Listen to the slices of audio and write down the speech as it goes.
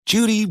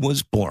Judy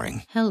was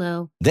boring.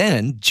 Hello.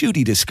 Then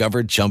Judy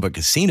discovered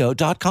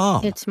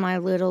ChumbaCasino.com. It's my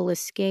little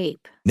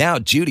escape. Now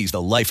Judy's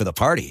the life of the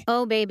party.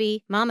 Oh,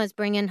 baby, mama's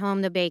bringing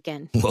home the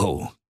bacon.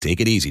 Whoa,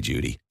 take it easy,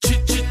 Judy.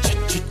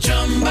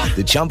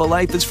 The Chumba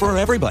life is for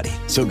everybody.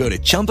 So go to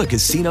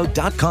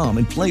ChumbaCasino.com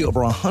and play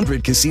over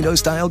 100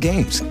 casino-style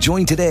games.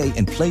 Join today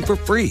and play for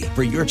free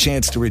for your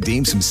chance to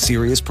redeem some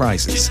serious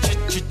prizes.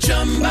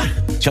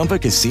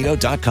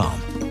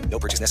 ChumbaCasino.com. No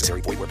purchase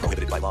necessary. Void where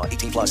prohibited by law.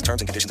 18 plus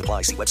terms and conditions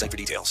apply. See website for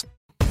details.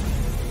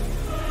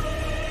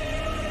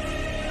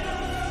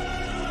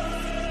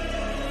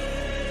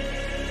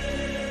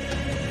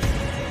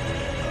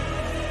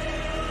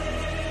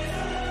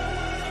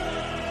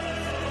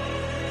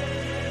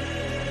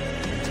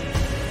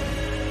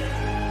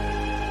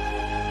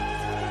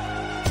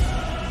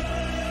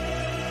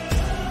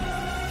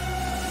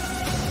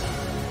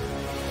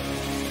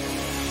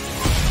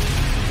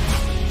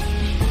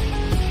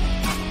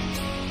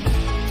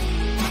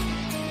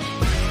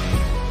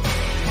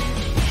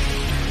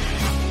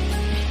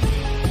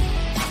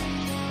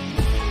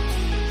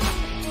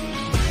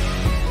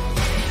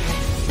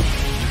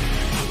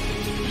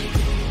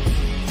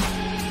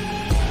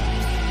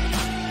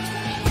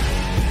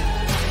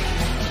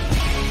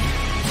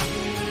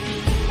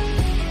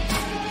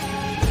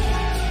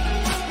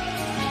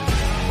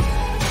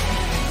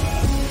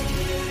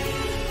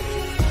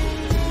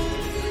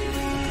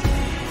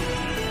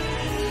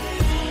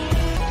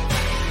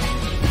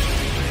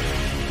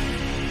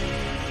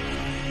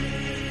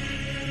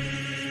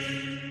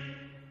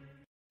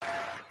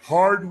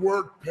 Hard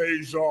work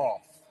pays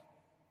off.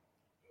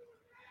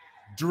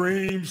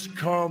 Dreams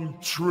come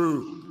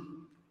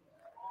true.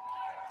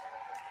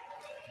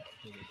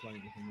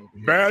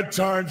 Bad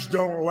times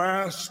don't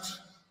last,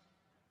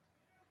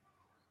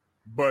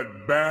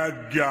 but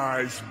bad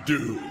guys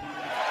do.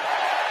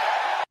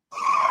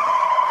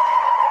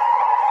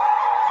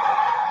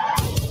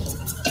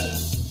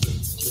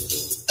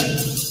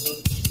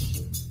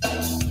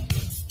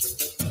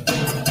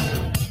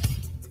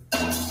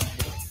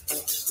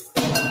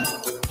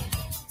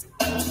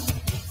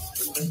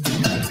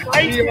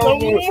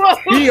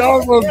 He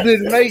almost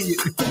didn't make it.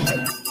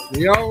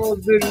 He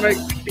almost didn't make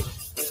it.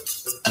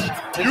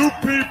 You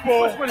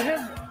people,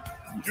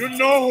 you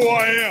know who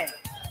I am.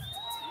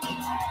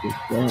 You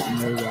don't know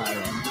who I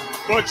am.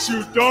 But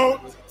you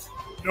don't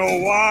know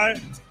why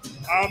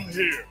I'm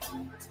here.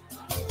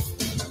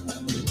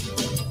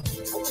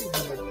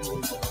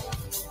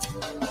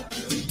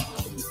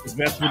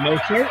 That's with no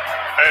shirt?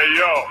 Hey,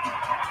 yo.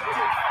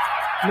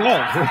 No.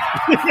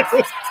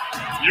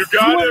 You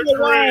gotta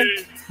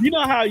agree. You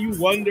know how you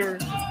wonder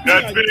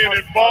that being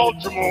in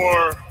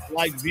Baltimore,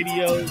 like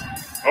videos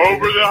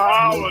over the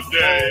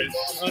holidays,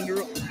 I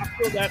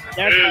feel that's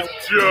is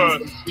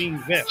just being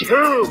vest.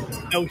 True.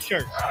 No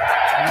shirt.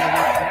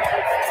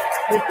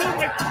 And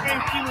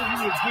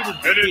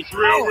it's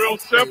real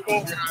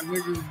simple.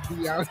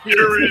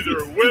 You're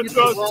either with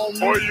us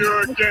or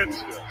you're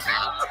against us.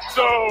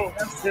 So,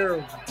 that's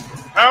terrible.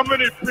 How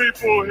many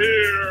people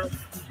here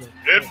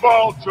in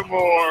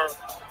Baltimore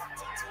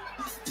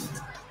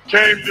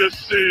came to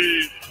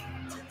see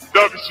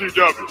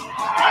WCW?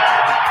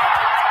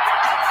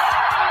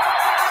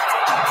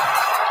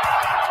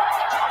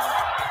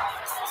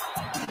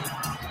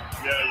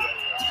 Yeah.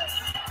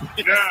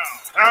 Now,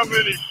 how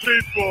many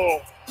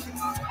people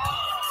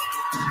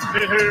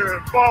here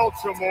in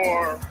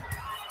Baltimore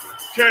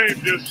came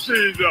to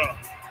see the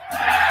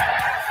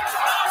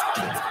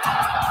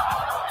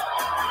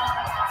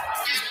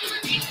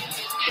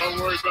Don't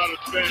worry about a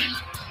thing.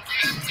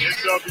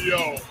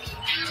 NWO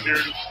here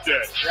to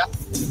stay.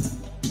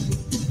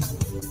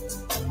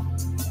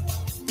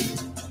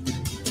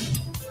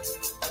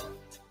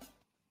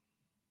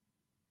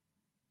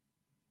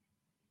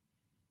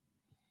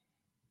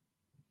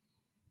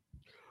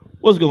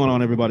 What's going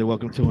on, everybody?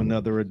 Welcome to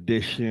another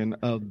edition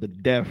of the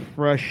Deaf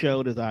Fresh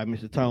Show. This is I,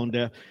 Mr. Tone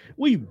Deaf.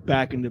 We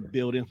back in the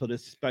building for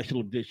this special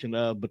edition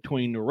of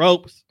Between the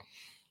Ropes,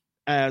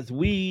 as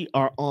we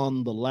are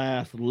on the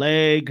last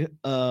leg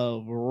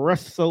of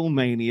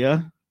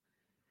Wrestlemania.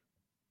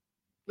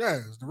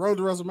 Yeah, it's the road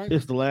to WrestleMania.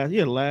 It's the last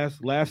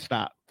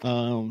stop.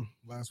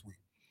 Last week.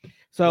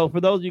 So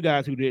for those of you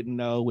guys who didn't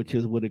know, which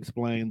would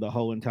explain the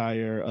whole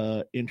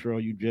entire intro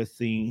you just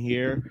seen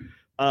here,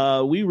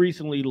 we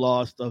recently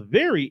lost a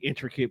very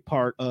intricate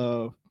part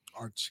of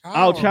our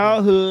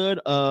childhood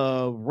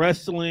of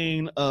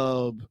wrestling,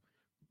 of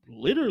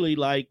literally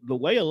like the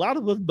way a lot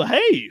of us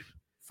behave.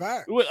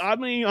 Fact. I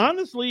mean,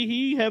 honestly,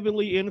 he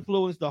heavily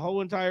influenced the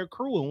whole entire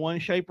crew in one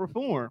shape or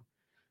form.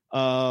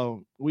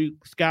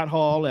 Scott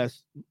Hall,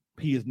 as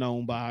he is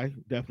known by,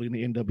 definitely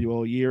in the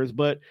NWO years,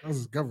 but that's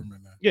his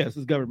government name. Yes,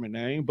 his government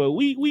name. But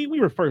we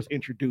were first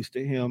introduced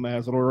to him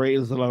as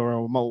Razor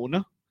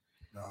Ramona,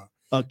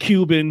 a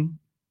Cuban.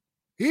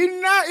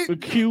 A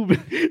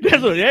Cuban.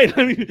 That's what.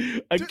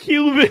 A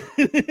Cuban.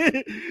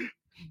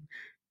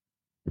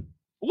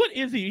 What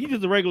is he? He's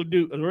just a regular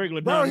dude, a regular.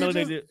 Bro,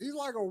 he's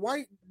like a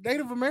white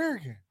Native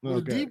American with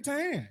a deep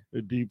tan.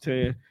 A deep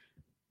tan.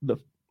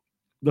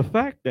 The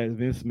fact that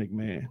Vince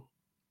McMahon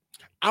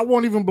I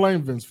won't even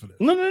blame Vince for this.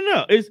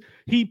 No.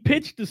 He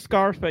pitched the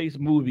Scarface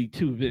movie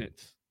to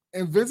Vince.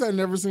 And Vince had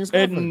never seen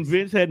Scarface. And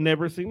Vince had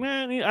never seen.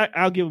 Man,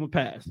 I'll give him a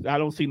pass. I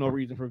don't see no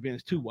reason for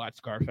Vince to watch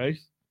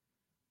Scarface.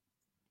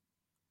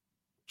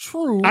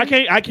 True. I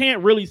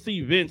can't really see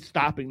Vince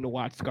stopping to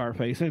watch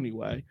Scarface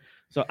anyway.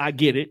 So I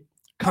get it.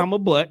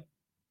 But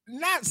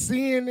not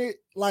seeing it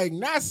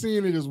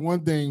is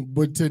one thing,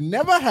 but to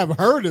never have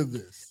heard of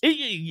this,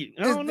 I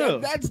don't know.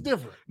 That's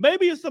different.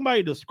 Maybe if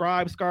somebody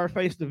described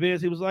Scarface to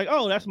Vince, he was like,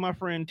 "Oh, that's my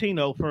friend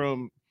Tino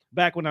from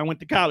back when I went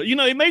to college."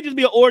 It may just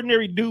be an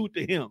ordinary dude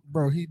to him.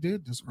 Bro, he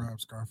did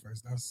describe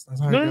Scarface. That's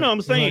how no.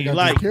 I'm saying,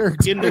 like,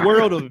 in the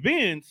world of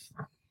Vince,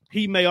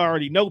 he may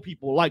already know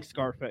people like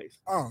Scarface.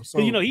 Oh, so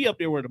he up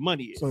there where the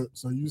money is.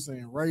 So you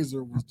saying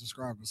Razor was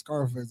describing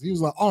Scarface? He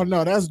was like, "Oh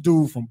no, that's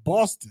dude from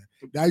Boston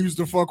that I used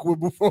to fuck with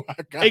before I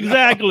got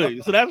exactly."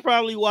 out. So that's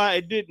probably why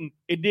it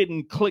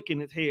didn't click in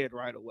his head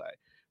right away.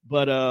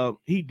 But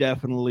he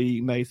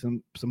definitely made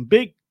some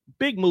big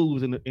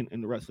moves in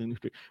the wrestling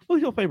industry.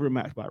 What's your favorite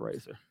match by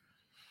Razor?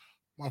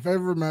 My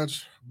favorite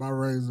match by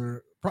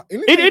Razor.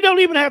 It don't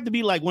even have to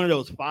be like one of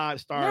those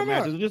 5-star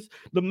matches. Just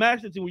the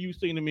match that you've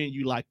seen him in,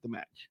 you like the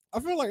match. I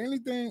feel like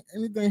anything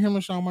him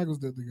and Shawn Michaels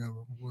did together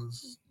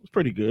was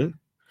pretty good.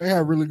 They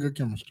had really good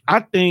chemistry. I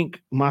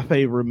think my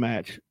favorite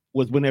match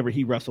was whenever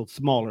he wrestled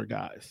smaller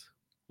guys.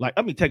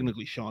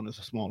 Technically Shawn is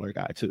a smaller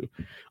guy too.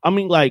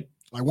 Like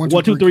 1,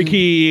 2, 3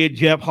 Kid,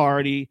 Jeff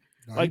Hardy.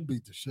 No, he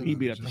beat the shit. He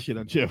beat the shit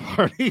out of Jeff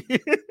Hardy.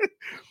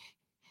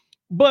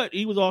 But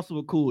he was also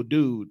a cool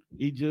dude.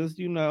 He just,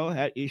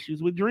 had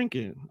issues with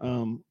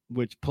drinking,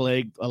 which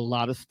plagued a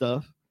lot of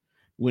stuff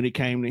when it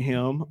came to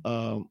him.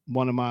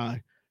 One of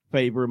my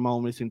favorite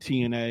moments in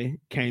TNA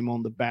came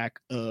on the back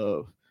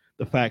of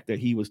the fact that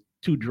he was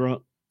too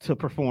drunk to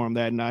perform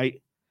that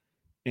night.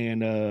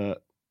 And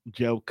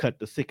Joe cut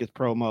the sickest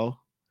promo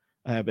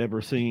I have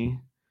ever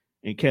seen.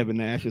 And Kevin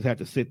Nash just had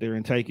to sit there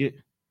and take it.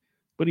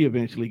 But he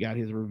eventually got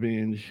his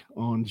revenge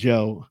on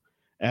Joe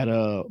at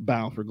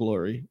Bound for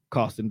Glory,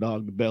 costing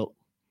Dog the belt.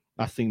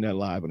 I seen that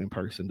live and in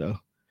person though.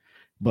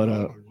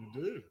 But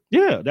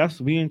yeah, that's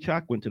me and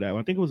Chuck went to that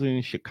one. I think it was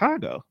in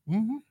Chicago.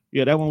 Mm-hmm.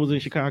 Yeah, that one was in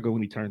Chicago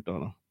when he turned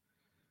on him.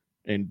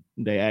 And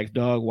they asked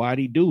Dog, why'd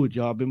he do it?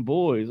 Y'all been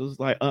boys. It was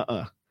like,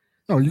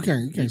 No, you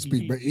can't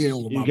speak but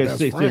ill of my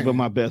best friend. But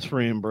my best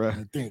friend, bro.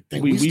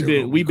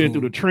 We've been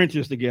through the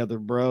trenches together,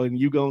 bro. And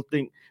you gonna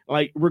think,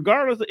 like,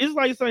 regardless, it's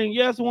like saying,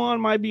 yes,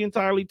 Juan might be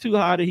entirely too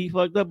high that he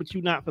fucked up, but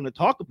you're not gonna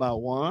talk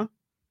about Juan.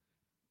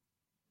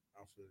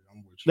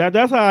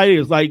 That's how it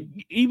is. Like,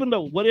 even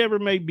though whatever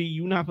it may be,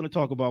 you're not going to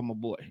talk about my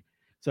boy.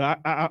 So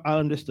I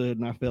understood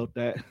and I felt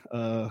that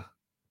the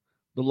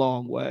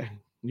long way.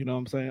 You know what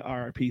I'm saying?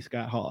 R.I.P.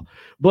 Scott Hall.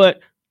 But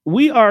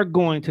we're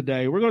going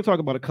to talk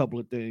about a couple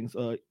of things.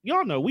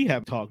 Y'all know we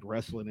have talked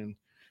wrestling in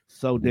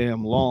so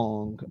damn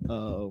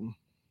long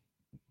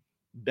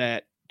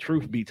that,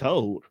 truth be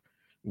told,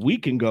 we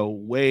can go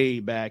way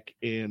back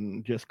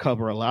and just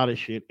cover a lot of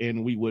shit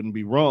and we wouldn't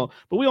be wrong.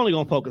 But we only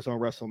going to focus on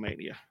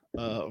WrestleMania.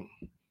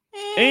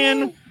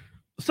 And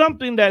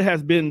something that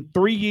has been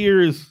 3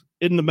 years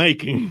in the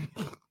making.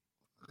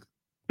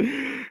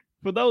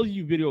 For those of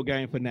you video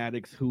game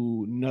fanatics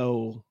who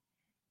know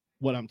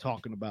what I'm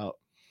talking about,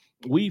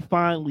 we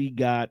finally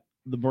got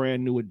the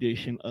brand new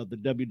edition of the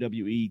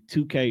WWE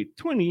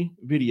 2K20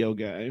 video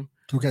game.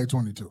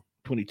 2K22.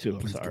 22,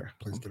 I'm sorry.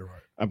 Please get it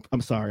right.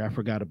 I'm sorry. I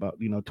forgot about,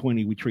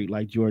 20 we treat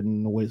like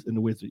Jordan in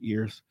the Wizard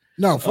years.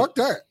 No, fuck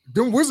that.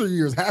 Them Wizard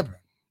years happened.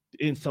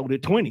 And so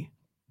did 20.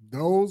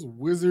 Those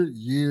Wizard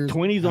years.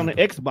 20's on the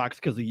Xbox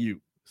because of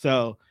you.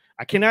 So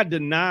I cannot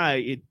deny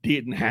it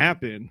didn't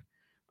happen.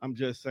 I'm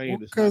just saying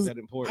it's not that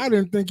important. I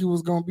didn't think it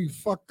was going to be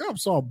fucked up,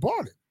 so I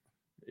bought it.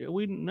 Yeah,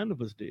 none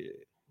of us did.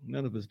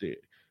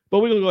 But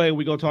we're going to go ahead.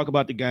 We're going to talk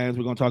about the games.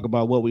 We're going to talk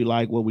about what we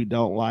like, what we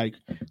don't like,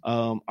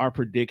 our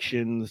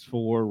predictions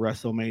for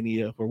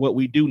WrestleMania, for what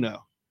we do know.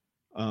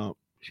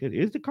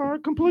 Is the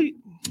card complete?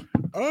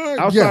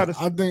 Yeah,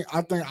 I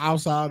think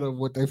outside of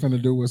what they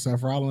finna do with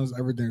Seth Rollins,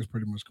 everything's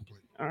pretty much complete.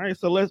 All right,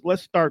 so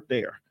let's start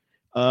there.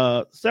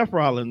 Seth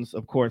Rollins,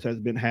 of course, has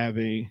been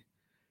having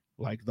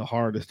like the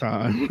hardest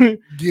time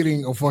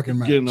getting a fucking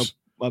match. Getting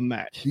a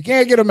match. He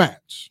can't get a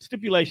match.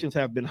 Stipulations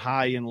have been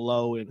high and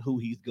low in who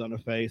he's gonna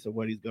face or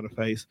what he's gonna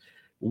face.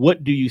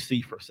 What do you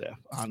see for Seth,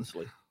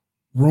 honestly?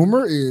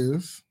 Rumor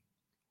is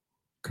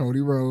Cody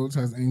Rhodes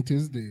has inked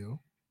his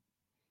deal.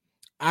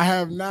 I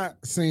have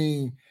not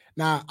seen.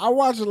 Now, I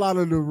watch a lot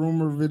of the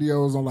rumor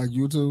videos on like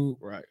YouTube.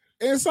 Right.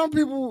 And some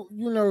people,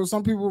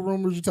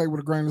 rumors you take with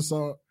a grain of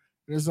salt.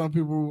 And some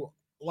people,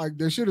 like,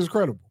 their shit is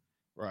credible.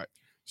 Right.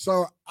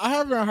 So I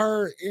haven't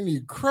heard any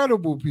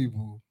credible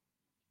people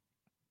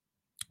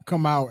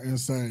come out and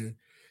say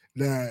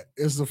that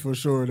it's a for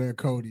sure that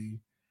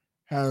Cody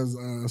has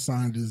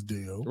signed his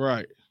deal.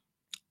 Right.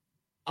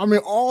 I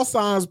mean, all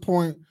signs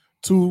point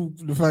to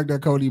the fact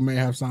that Cody may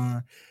have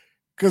signed.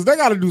 Because they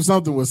got to do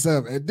something with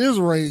Seth. At this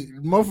rate,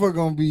 motherfucker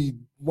gonna be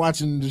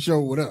watching the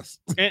show with us.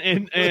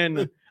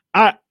 And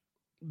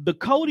the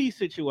Cody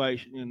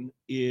situation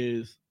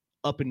is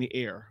up in the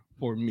air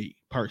for me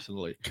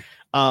personally.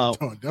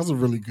 That's a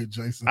really good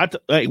Jason.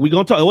 Hey, we're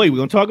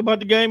gonna talk about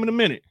the game in a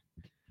minute.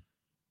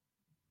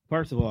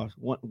 First of all,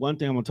 one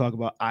thing I'm gonna talk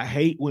about. I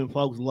hate when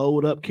folks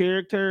load up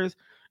characters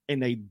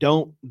and they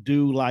don't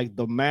do like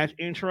the match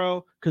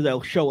intro because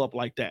they'll show up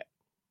like that,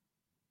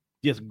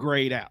 just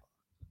grayed out.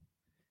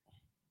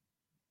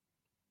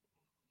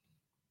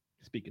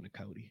 Speaking of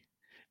Cody,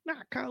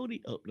 not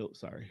Cody. Oh no,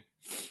 sorry.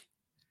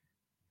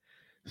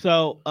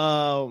 So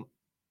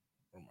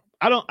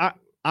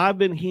I've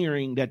been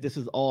hearing that this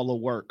is all a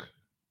work,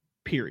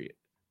 period.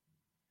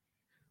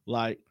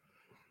 Like,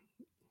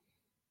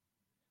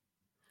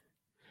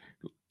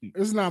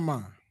 it's not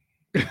mine.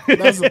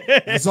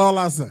 That's all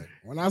I say.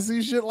 When I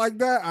see shit like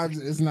that,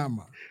 it's not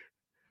mine.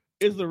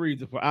 It's the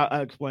reason for.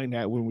 I'll explain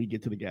that when we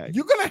get to the game.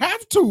 You're gonna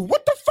have to.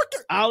 What the fuck?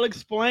 I'll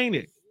explain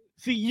it.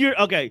 See,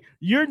 you're okay.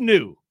 You're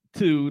new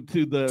to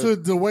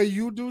the way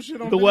you do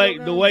shit on the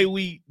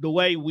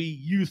way we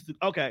used to.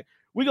 Okay.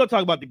 We're going to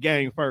talk about the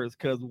game first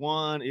because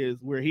one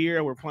is we're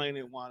here, we're playing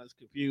it, one is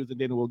confused,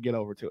 and then we'll get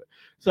over to it.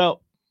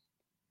 So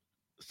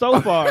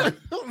far, this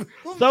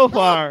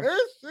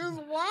is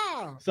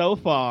wild. So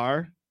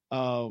far,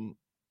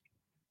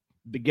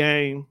 the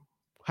game,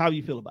 how do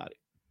you feel about it?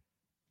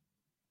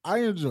 I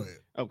enjoy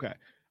it. Okay.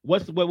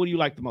 What do you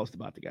like the most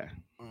about the game?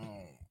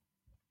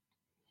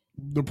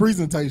 The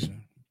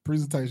presentation.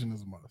 Presentation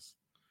is a must.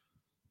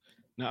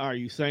 Now, are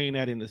you saying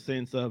that in the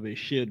sense of it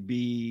should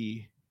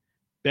be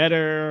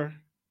better?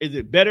 Is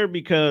it better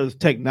because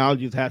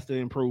technology has to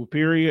improve,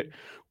 period?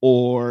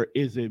 Or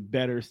is it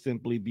better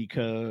simply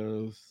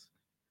because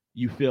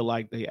you feel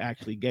like they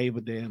actually gave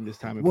a damn this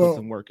time and put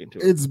some work into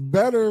it? It's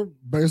better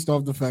based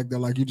off the fact that,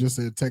 like you just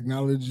said,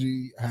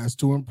 technology has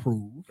to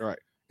improve. Right.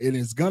 And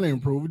it's going to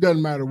improve. It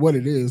doesn't matter what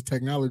it is.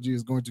 Technology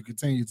is going to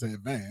continue to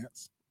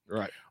advance.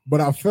 Right.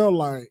 But I feel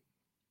like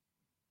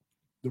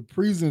the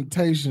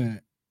presentation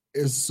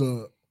is,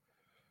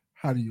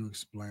 how do you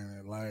explain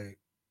it? Like,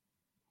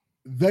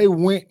 they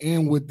went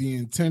in with the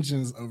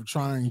intentions of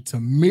trying to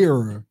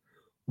mirror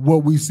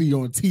what we see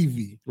on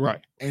TV. Right.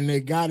 And they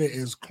got it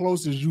as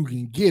close as you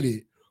can get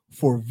it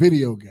for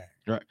video game.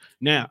 Right.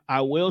 Now,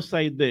 I will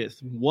say this.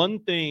 One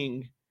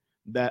thing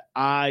that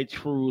I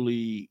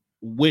truly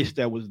wish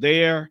that was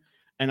there,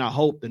 and I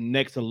hope the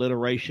next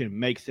alliteration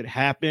makes it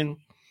happen,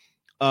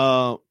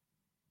 the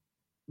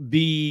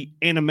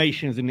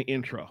animations in the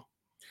intro.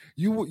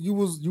 You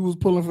was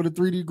pulling for the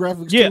 3D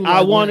graphics. Yeah, too, like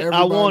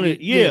I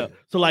wanted. Yeah.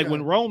 So like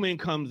when Roman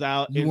comes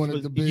out, you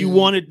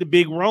wanted the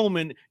big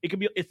Roman.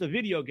 It's a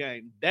video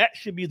game. That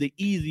should be the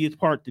easiest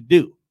part to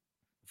do.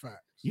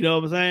 Facts. You know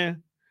what I'm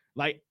saying?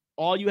 Like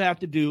all you have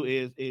to do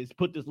is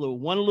put this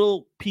one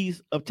little piece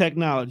of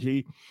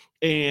technology,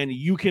 and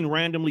you can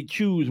randomly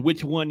choose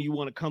which one you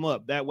want to come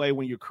up. That way,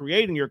 when you're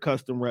creating your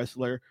custom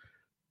wrestler,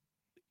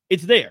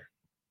 it's there.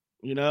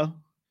 You know,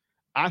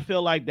 I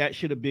feel like that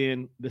should have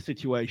been the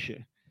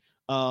situation.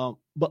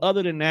 But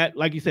other than that,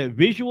 like you said,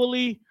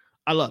 visually,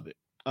 I love it.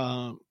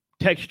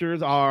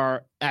 Textures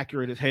are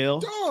accurate as hell.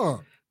 Duh.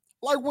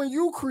 Like when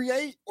you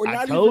create, or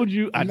I told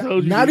you.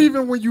 Not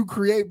even when you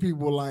create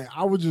people, like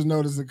I would just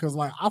notice it because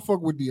like I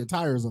fuck with the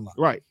attires a lot.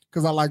 Right.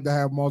 Because I like to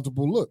have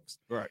multiple looks.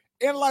 Right.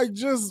 And like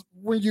just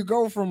when you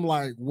go from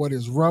like what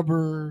is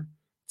rubber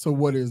to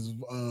what is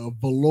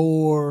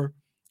velour.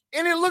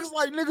 And it looks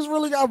like niggas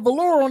really got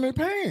velour on their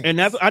pants. And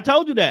I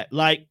told you that.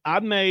 Like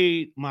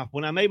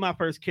when I made my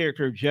first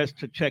character just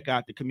to check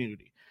out the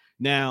community.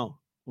 Now,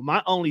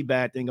 my only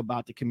bad thing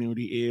about the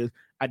community is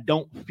I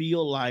don't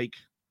feel like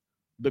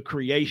the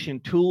creation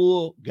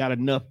tool got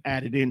enough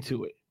added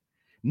into it.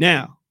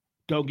 Now,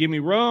 don't get me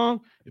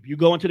wrong. If you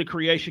go into the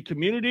creation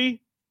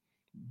community,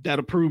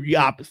 that'll prove the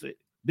opposite.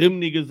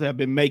 Them niggas have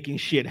been making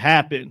shit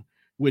happen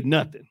with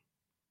nothing.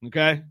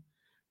 Okay?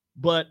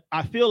 But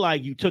I feel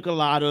like you took a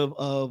lot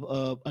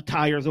of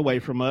attires away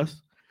from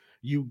us.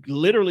 You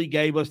literally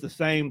gave us the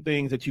same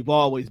things that you've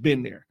always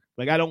been there.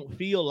 Like, I don't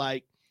feel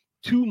like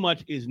too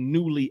much is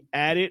newly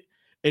added.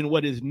 And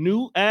what is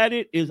new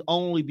added is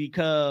only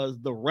because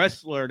the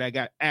wrestler that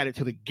got added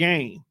to the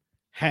game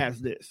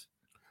has this.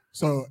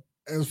 So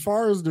as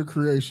far as the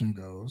creation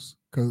goes,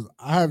 because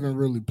I haven't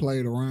really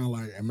played around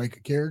like and make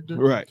a character.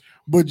 Right.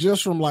 But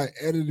just from like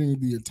editing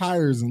the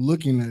attires and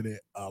looking at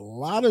it, a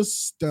lot of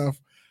stuff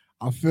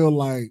I feel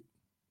like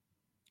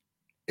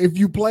if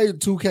you played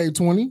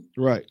 2K20,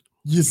 right,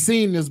 you've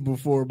seen this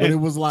before, but it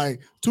was like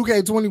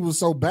 2K20 was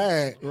so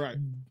bad, right?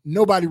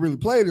 Nobody really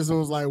played it, so it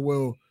was like,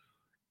 well,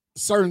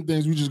 certain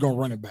things we just gonna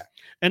run it back.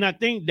 And I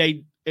think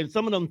and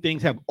some of them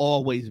things have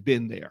always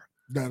been there.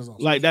 That is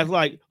awesome. Like that's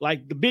like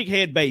the big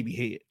head, baby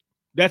head.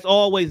 That's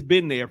always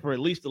been there for at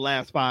least the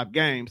last 5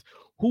 games.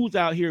 Who's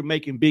out here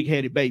making big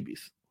headed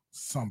babies?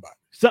 Somebody.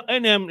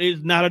 And them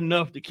is not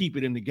enough to keep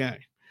it in the game.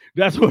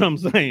 That's what I'm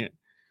saying.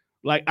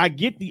 Like, I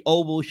get the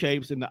oval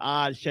shapes and the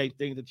odd shape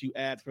things that you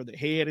add for the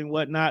head and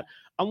whatnot.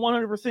 I'm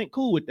 100%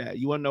 cool with that.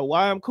 You want to know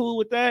why I'm cool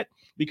with that?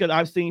 Because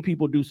I've seen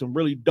people do some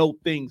really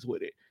dope things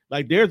with it.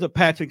 Like, there's a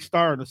Patrick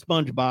Star and a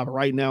SpongeBob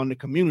right now in the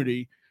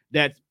community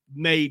that's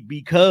made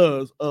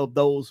because of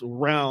those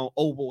round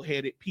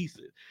oval-headed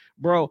pieces.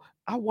 Bro,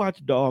 I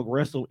watched Dog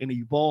wrestle and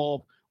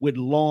evolve with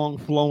long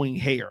flowing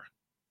hair.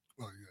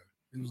 Oh yeah,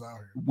 he was out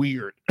here.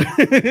 Weird.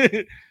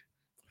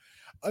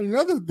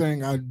 Another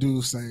thing I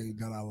do say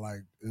that I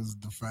like is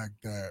the fact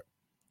that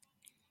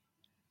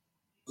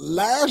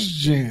last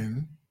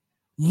gen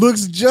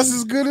looks just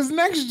as good as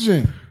next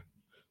gen.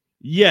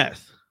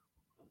 Yes.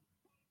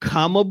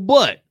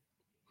 But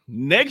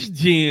next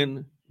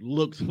gen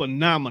looks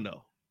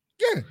phenomenal.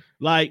 Yeah.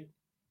 Like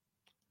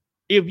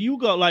if you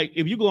go on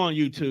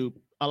YouTube,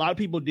 a lot of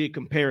people did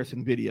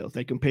comparison videos.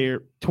 They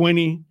compared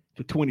 20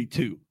 to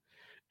 22.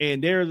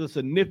 And there's a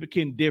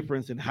significant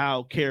difference in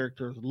how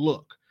characters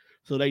look.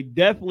 So they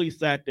definitely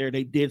sat there.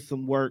 They did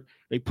some work.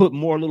 They put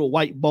more little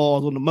white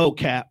balls on the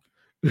mocap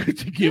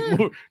to get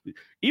more.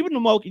 Even the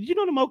mocap. Did you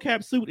know the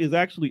mocap suit is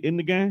actually in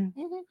the game?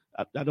 Mm-hmm.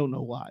 I don't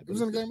know why. It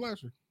was in the game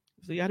last year.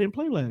 See, I didn't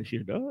play last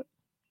year, dog.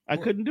 I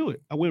couldn't do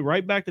it. I went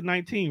right back to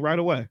 19 right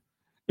away.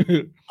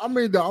 I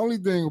mean, the only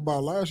thing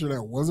about last year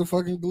that wasn't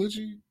fucking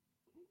glitchy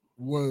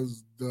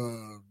was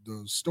the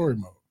story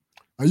mode.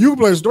 Now, you can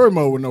play story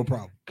mode with no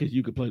problem. Because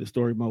you could play the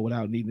story mode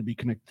without needing to be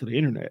connected to the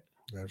internet.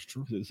 That's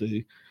true.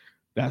 See,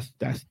 that's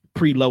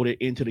preloaded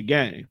into the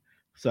game.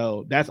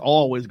 So that's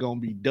always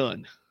going to be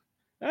done.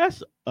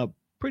 That's a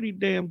pretty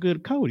damn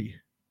good Cody.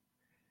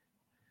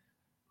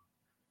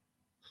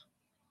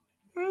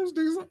 That's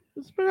decent.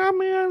 I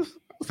mean,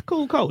 it's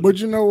cool Cody. But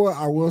you know what?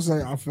 I will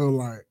say, I feel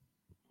like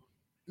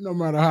no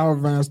matter how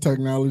advanced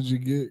technology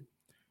get,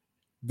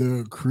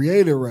 the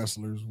creative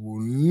wrestlers will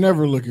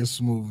never look as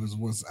smooth as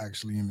what's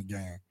actually in the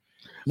game.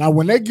 Now,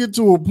 when they get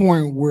to a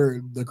point where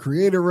the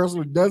creative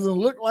wrestler doesn't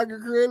look like a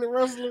creative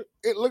wrestler,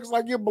 it looks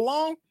like it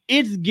belongs.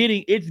 It's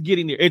getting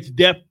there. It's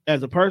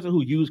as a person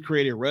who used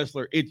creative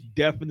wrestler, it's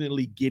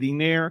definitely getting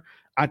there.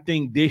 I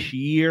think this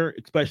year,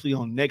 especially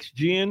on next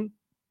gen,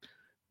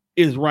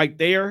 is right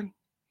there.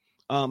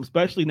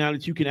 Especially now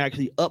that you can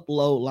actually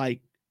upload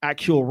like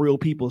actual real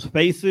people's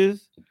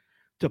faces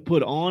to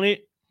put on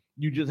it.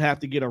 You just have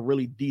to get a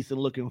really decent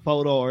looking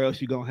photo, or else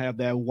you're going to have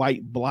that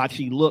white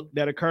blotchy look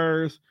that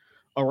occurs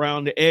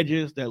around the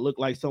edges that look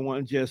like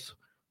someone just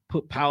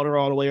put powder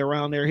all the way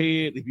around their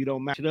head if you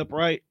don't match it up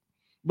right.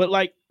 But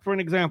like, for an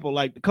example,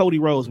 like the Cody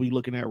Rhodes we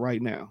looking at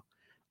right now.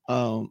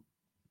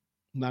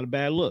 Not a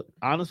bad look.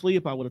 Honestly,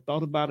 if I would have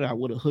thought about it, I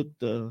would have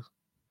hooked the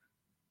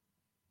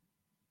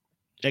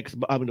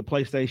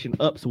PlayStation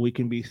up so we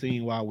can be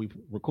seen while we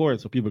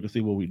record so people can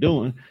see what we're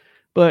doing.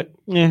 But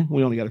yeah,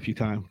 we only got a few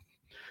times.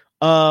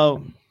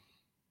 The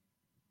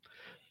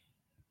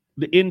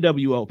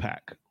NWO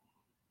pack.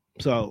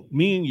 So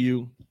me and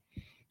you,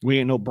 we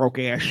ain't no broke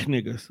ass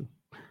niggas.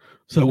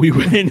 So we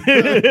went. All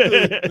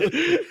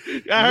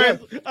right.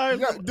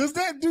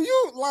 Do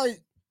you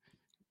like?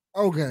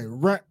 Okay,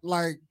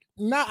 like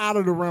not out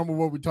of the realm of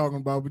what we're talking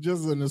about, but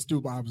just an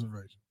astute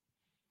observation.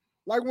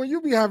 Like when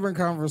you be having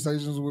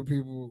conversations with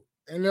people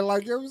and they're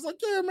like, it was like,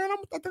 yeah, man, I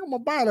think I'm gonna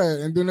buy that,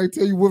 and then they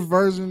tell you what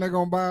version they're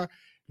gonna buy.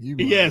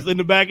 Yes, in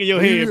the back of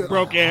your head,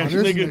 broke ass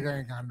this nigga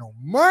ain't got no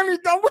money,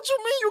 dog. What you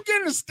mean you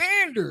getting the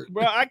standard?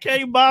 Bro, I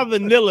can't buy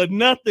vanilla,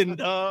 nothing,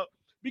 dog.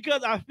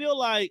 Because I feel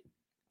like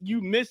you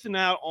missing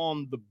out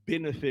on the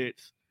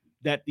benefits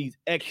that these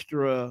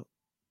extra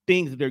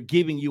things that they're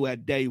giving you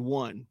at day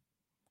one.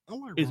 I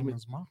like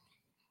Roman's mouth.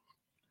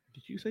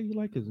 Did you say you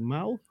like his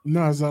mouth?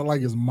 No, it's not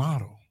like his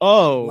model.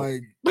 Oh.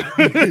 Like you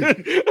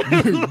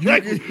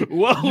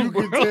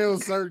can tell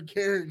certain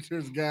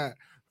characters got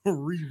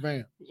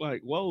revamped.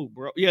 Like, whoa,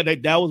 bro. Yeah,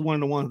 that was one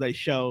of the ones they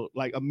showed.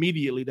 Like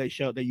immediately they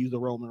used the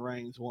Roman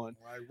Reigns one.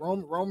 Like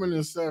Roman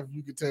and Seth,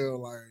 you could tell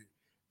like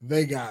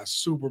they got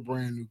super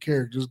brand new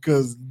characters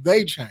because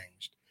they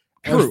changed.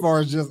 True. As far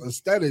as just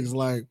aesthetics.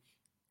 Like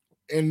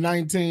in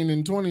 19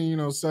 and 20, you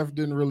know, Seth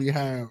didn't really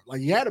have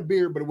like he had a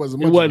beard, but it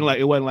wasn't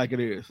like it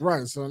is.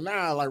 Right. So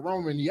now like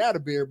Roman, he had a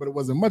beard, but it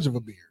wasn't much of a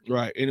beard.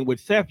 Right. And with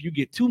Seth, you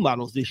get two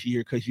models this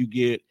year because you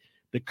get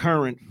the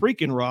current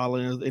freaking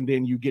Rollins, and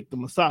then you get the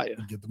Messiah.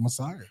 You get the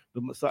Messiah.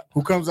 The Messiah.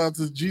 Who comes out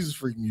to Jesus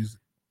freak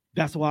music.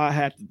 That's why I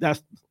had to.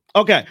 That's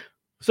okay.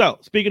 So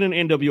speaking of the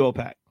NWO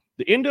pack,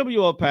 the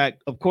NWO pack,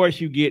 of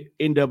course, you get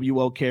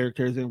NWO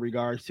characters in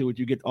regards to it.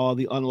 You get all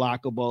the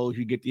unlockables,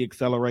 you get the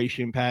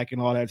acceleration pack and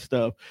all that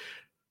stuff.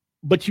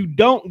 But you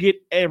don't get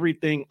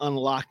everything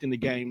unlocked in the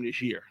game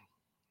this year.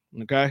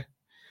 Okay.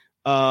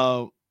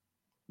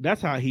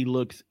 That's how he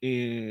looks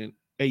in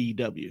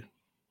AEW.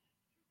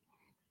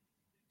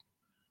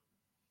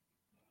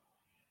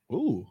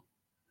 Ooh.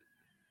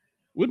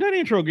 Wouldn't that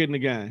intro get in the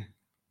game?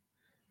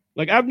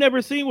 Like, I've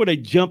never seen where they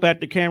jump at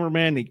the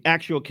cameraman, the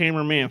actual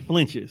cameraman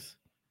flinches.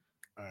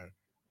 All right.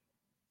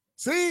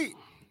 See,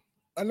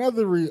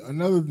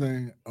 another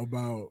thing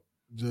about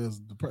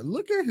just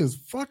look at his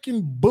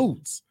fucking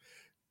boots.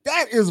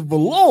 That is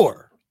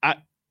velour.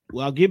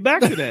 I'll get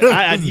back to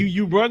that.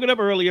 You brought it up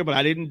earlier, but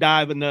I didn't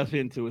dive enough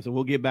into it, so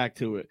we'll get back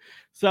to it.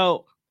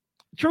 So,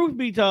 truth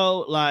be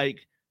told,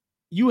 like,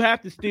 you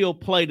have to still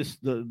play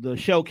the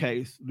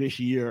showcase this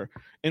year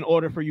in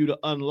order for you to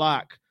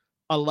unlock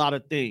a lot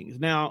of things.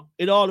 Now,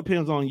 it all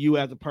depends on you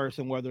as a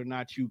person, whether or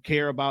not you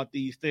care about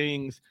these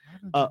things.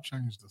 Why did you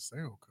change the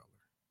sail color?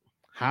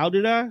 How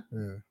did I?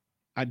 Yeah.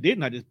 I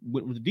didn't. I just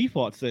went with the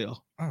default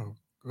sale. Oh,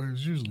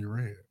 it's usually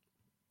red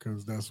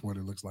because that's what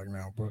it looks like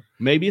now. But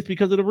maybe it's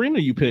because of the arena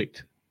you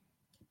picked.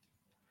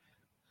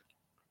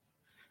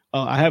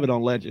 Oh, I have it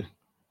on Legend.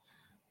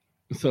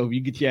 So if you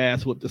get your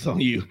ass whooped, it's on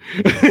you.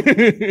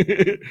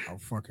 I'll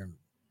fucking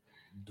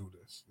do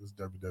this. It's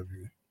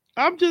WWE.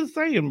 I'm just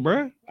saying,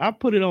 bro. I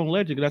put it on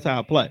Legend because that's how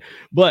I play.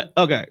 But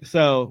okay,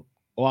 so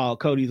while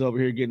Cody's over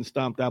here getting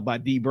stomped out by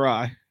D.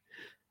 Bry,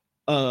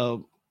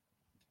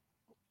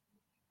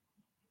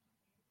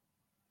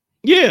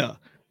 yeah.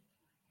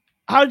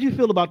 How did you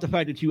feel about the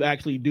fact that you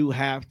actually do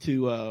have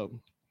to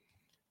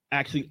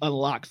actually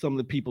unlock some of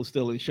the people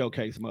still in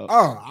showcase mode?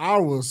 Oh, I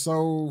was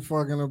so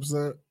fucking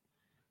upset.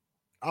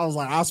 I was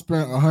like, I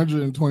spent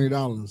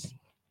 $120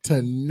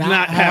 to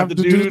not have to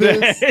do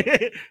this.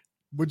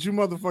 But you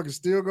motherfuckers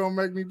still gonna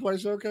make me play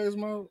showcase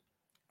mode?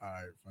 All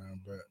right, fine,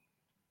 but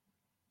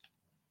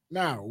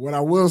now what I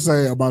will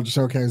say about the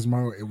showcase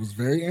mode, it was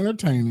very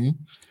entertaining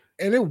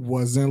and it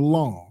wasn't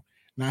long.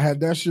 Now, had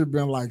that shit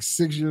been like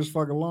 6 years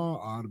fucking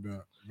long, I'd have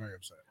been very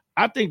upset.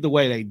 I think the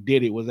way they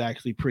did it was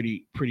actually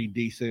pretty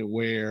decent,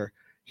 where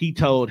he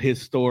told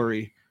his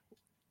story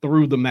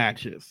through the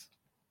matches.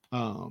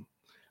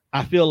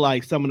 I feel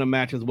like some of the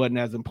matches wasn't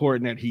as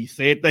important as he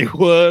said they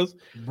was,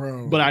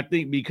 bro. But I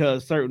think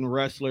because certain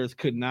wrestlers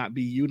could not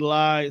be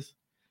utilized,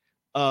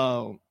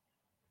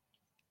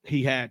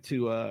 he had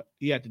to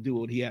do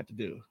what he had to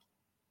do.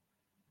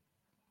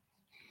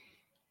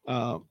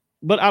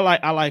 But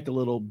I like the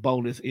little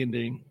bonus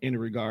ending in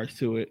regards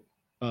to it.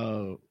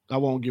 I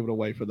won't give it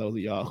away for those of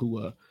y'all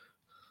who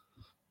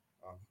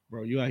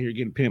bro, you out here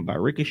getting pimped by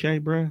Ricochet,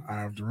 bro. I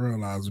have to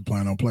realize we're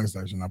playing on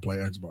PlayStation. I play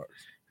Xbox.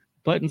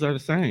 Buttons are the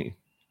same.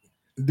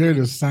 They're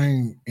the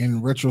same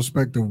in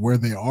retrospect of where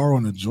they are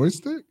on the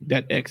joystick.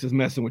 That X is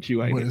messing with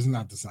you, ain't but it? It's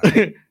not the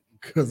same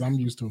because I'm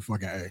used to a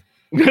fucking A.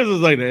 This is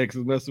like the X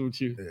is messing with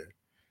you. Yeah.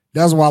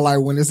 That's why, like,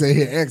 when they say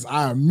hit X,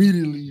 I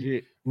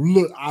immediately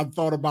look. I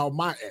thought about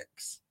my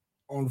X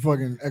on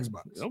fucking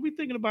Xbox. Don't be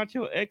thinking about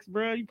your ex,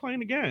 bro. You playing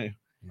the game.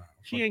 Nah,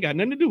 she ain't got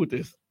nothing to do with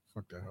this.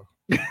 Fuck that hoe.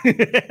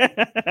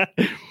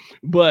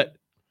 But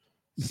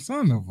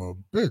son of a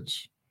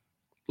bitch.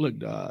 Look,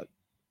 dog.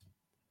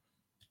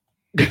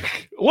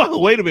 Whoa,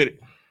 wait a minute.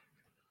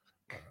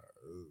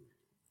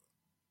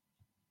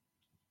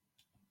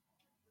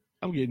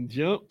 I'm getting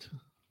jumped.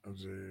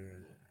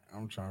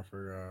 I'm trying to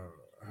figure out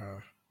how.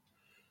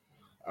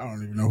 I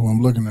don't even know who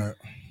I'm looking at.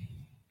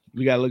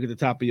 You gotta look at the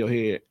top of your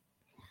head.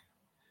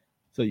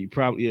 So you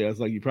probably, it's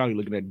like you're probably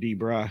looking at D.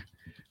 Bry.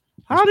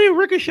 How did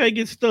Ricochet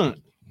get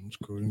stunned? It's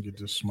cool. You can get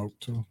this smoke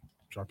too.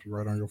 Drop you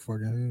right on your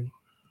fucking head.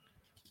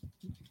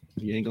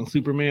 You ain't gonna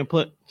Superman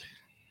put.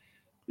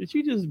 Did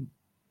you just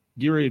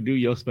get ready to do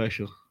your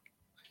special?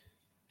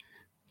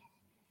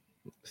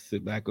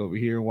 Sit back over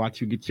here and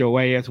watch you get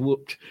your ass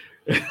whooped.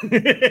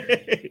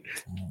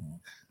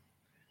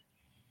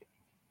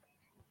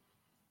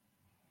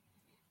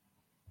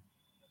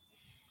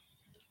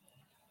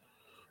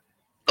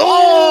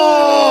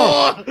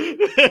 Oh!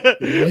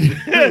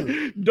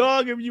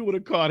 Dog, if you would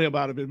have caught him,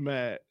 I'd have been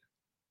mad.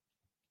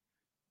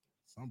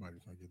 Somebody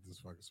trying to get this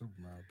fucking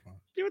Superman punch.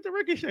 Give it to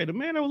Ricochet, the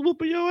man that was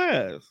whooping your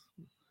ass.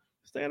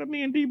 Instead of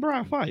me and D.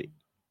 Bry fight.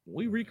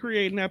 We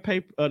recreating that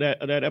paper,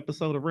 that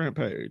episode of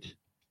Rampage.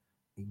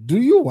 Do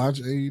you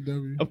watch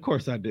AEW? Of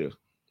course I do.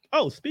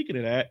 Oh, speaking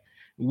of that,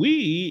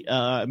 we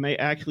may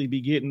actually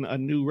be getting a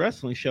new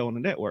wrestling show on the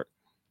network.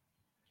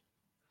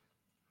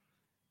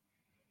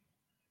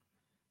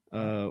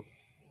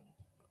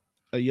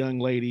 A young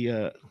lady.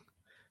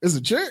 It's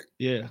a chick?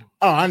 Yeah.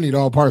 Oh, I need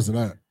all parts of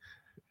that.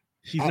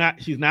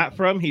 She's not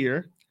from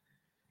here.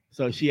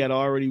 So she had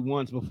already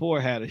once before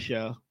had a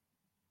show.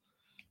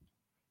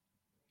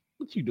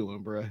 What you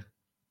doing, bro?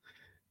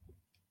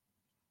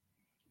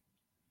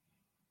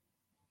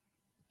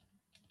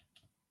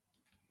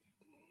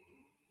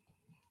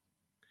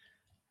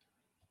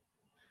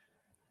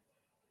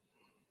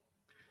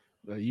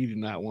 You do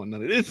not want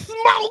none of this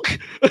smoke.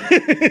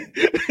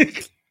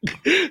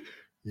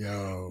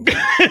 Yo.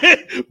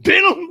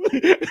 Pin him.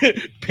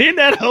 Pin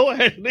that whole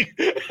ass nigga.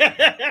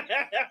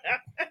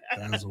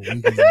 That's a weak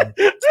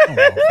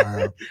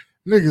ass.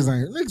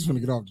 Niggas finna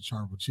get off the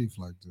Tribal Chief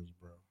like this,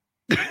 bro.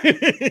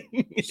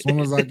 As soon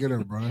as I get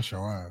up, bro, that's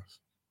your ass.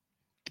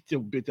 Get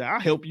your bitch out. I'll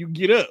help you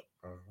get up.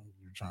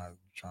 You trying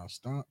to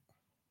stunt?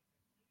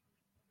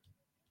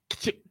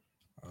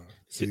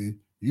 See,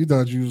 you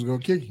thought you was gonna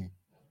kick him.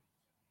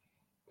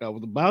 I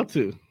was about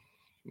to.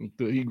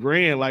 He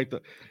ran like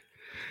the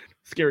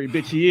scary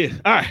bitch he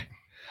is. All right.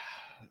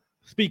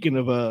 Speaking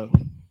of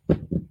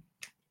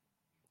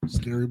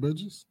scary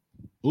bitches,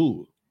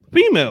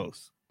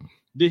 females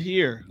this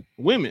year,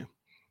 women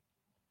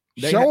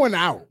showing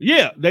out.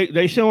 Yeah,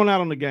 they showing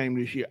out on the game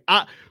this year.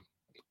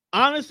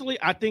 Honestly,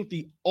 I think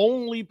the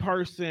only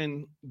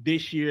person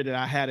this year that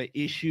I had an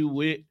issue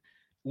with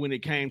when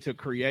it came to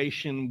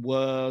creation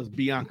was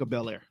Bianca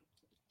Belair.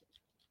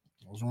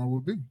 What's wrong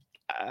with B?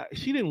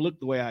 She didn't look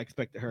the way I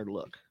expected her to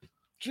look.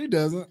 She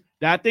doesn't.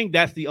 I think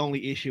that's the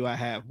only issue I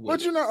have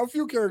with But a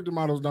few character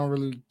models don't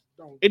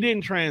It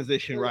didn't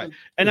transition right.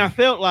 And I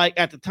felt like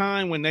at the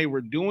time when they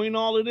were doing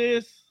all of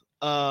this,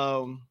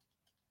 damn,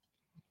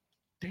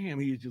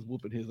 he was just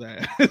whooping his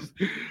ass.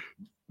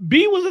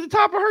 B was at the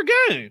top of her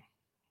game.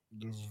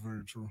 This is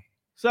very true.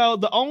 So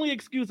the only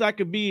excuse I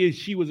could be is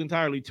she was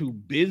entirely too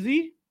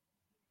busy,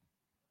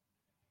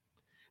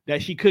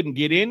 that she couldn't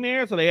get in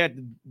there, so they had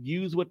to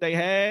use what they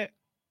had.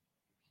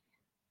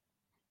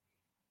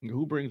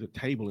 Who brings a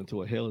table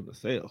into a Hell in a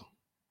Cell?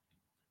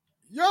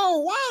 Yo,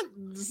 what?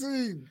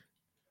 See,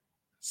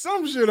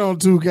 some shit on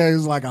 2K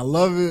is like I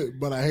love it,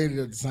 but I hate it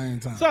at the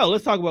same time. So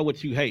let's talk about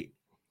what you hate.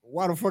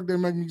 Why the fuck they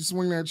make me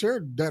swing that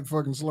chair that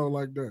fucking slow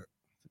like that?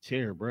 It's a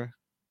chair, bro.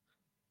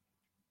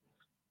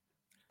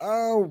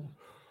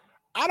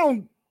 I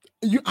don't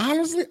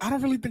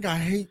really think I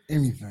hate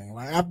anything.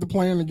 Like after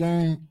playing the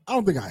game, I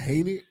don't think I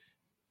hate it.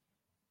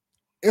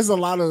 It's a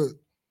lot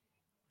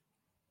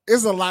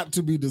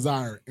to be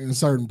desired in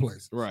certain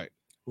places. Right.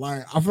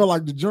 Like I feel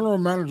like the general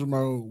manager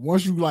mode,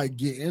 once you like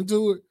get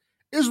into it,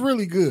 it's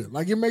really good.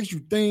 Like it makes you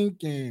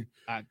think, and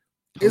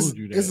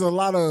it's a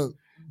lot of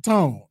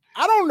tone.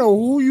 I don't know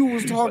who you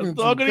was talking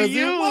to. Talking to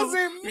you. It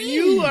wasn't me.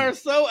 You are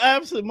so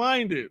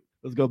absent-minded.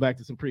 Let's go back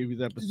to some previous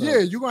episodes. Yeah,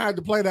 you're gonna have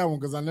to play that one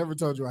because I never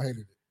told you I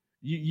hated it.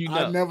 You know.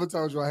 I never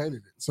told you I hated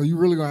it. So you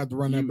really gonna have to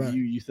run that back.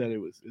 You said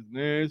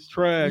it's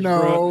trash. No,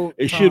 bro.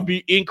 It should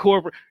be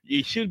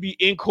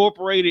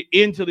incorporated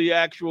into the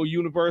actual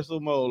universal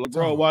mode. Like,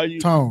 bro, why you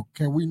Tone?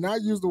 Can we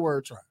not use the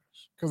word trash?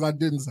 Because I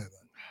didn't say that.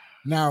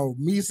 Now,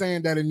 me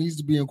saying that it needs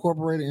to be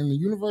incorporated in the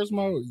universe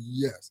mode,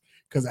 yes.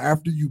 Because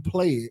after you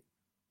play it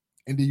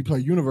and then you play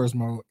universe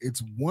mode,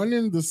 it's one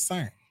and the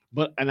same.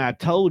 And I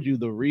told you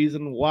the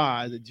reason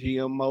why the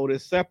GM mode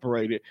is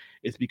separated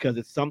is because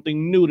it's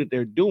something new that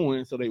they're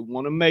doing, so they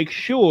want to make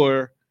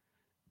sure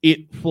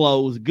it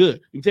flows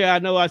good. You say, I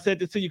know I said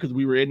this to you because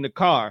we were in the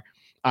car.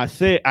 I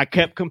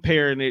kept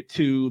comparing it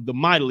to the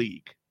My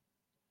League.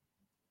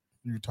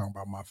 You're talking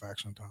about my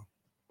faction, Tom?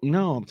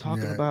 No, I'm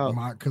talking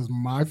about because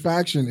my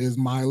faction is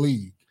My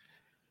League.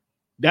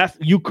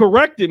 You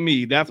corrected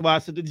me. That's why I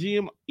said the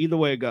GM. Either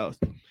way it goes,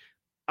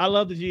 I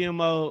love the GM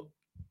mode.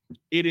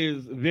 It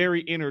is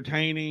very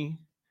entertaining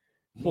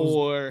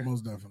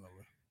most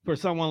definitely for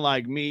someone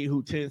like me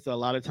who tends to a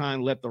lot of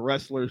time let the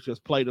wrestlers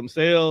just play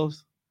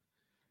themselves.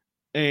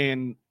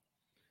 And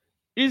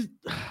niggas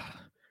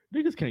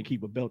can't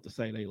keep a belt to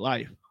say they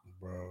life.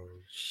 Bro,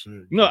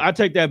 shit. No, I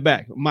take that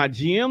back. My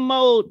GM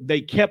mode, they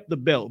kept the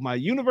belt. My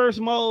universe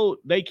mode,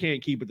 they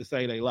can't keep it to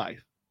say they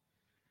life.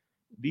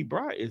 D.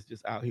 Bry is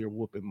just out here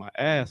whooping my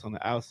ass on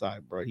the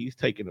outside, bro. He's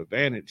taking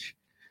advantage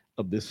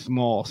of this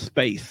small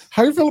space.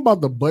 How do you feel about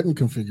the button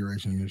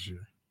configuration this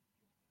year?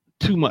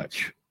 Too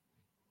much.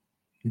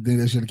 You think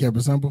they should have kept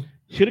it simple?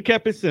 Should have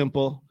kept it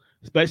simple,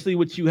 especially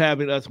with you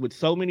having us with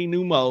so many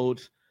new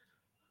modes.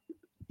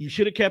 You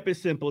should have kept it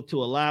simple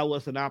to allow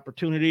us an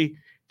opportunity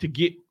to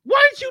get.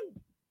 Why did you,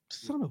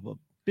 son of a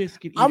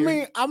biscuit eater? I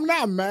mean, I'm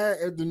not mad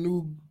at the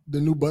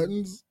new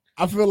buttons.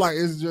 I feel like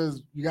it's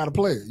just you got to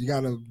play it.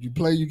 You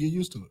play, you get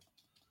used to it.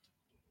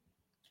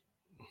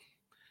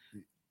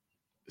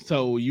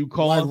 So you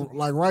call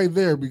like right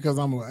there, because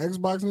I'm an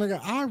Xbox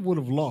nigga, I would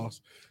have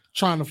lost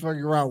trying to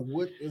figure out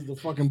what is the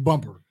fucking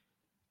bumper.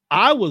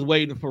 I was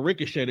waiting for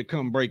Ricochet to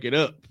come break it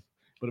up,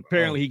 but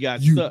apparently he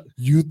got stuck.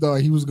 You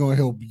thought he was gonna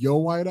help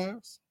your white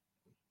ass?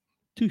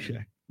 Touche.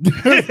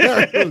 This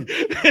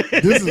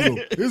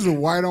is a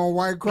white on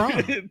white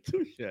crime.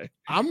 Touche.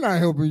 I'm not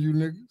helping you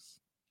niggas.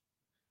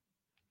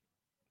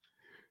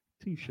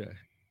 Touche.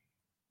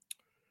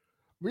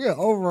 But yeah,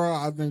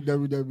 overall, I think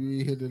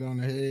WWE hit it on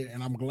the head,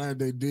 and I'm glad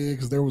they did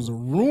because there was a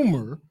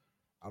rumor.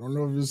 I don't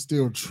know if it's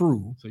still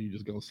true. So you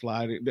just gonna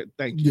slide it?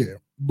 Thank you. Yeah,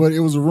 but it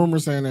was a rumor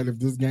saying that if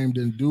this game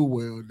didn't do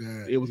well,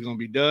 that it was gonna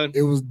be done.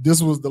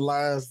 This was the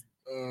last.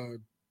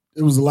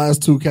 It was the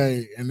last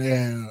 2K, and they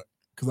had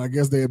because I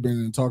guess they had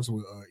been in talks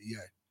with EA.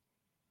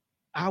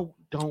 I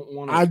don't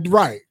want to.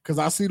 Right, because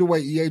I see the way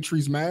EA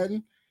treats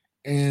Madden,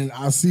 and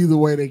I see the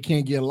way they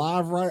can't get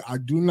live right. I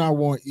do not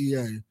want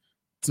EA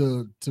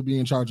to be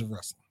in charge of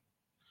wrestling.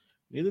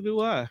 Neither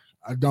do I.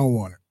 I don't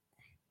want it.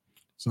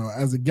 So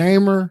as a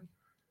gamer,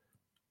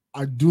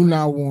 I do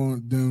not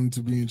want them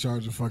to be in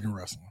charge of fucking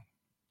wrestling.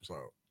 So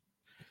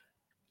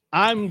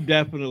I'm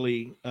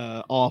definitely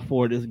all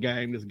for this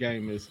game. This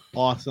game is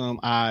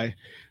awesome. I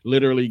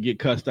literally get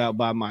cussed out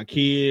by my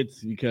kids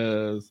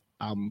because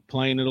I'm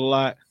playing it a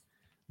lot.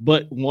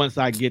 But once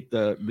I get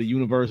the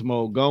universe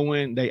mode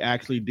going, they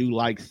actually do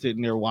like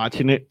sitting there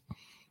watching it,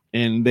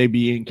 and they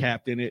be in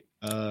captain it.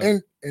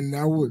 And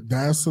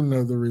that's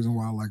another reason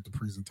why I like the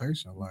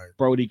presentation. Like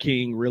Brody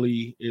King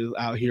really is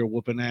out here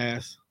whooping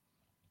ass.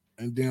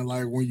 And then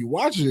like when you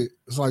watch it,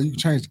 it's like you can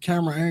change the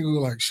camera angle.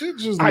 Like shit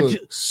just looks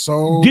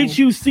so. Did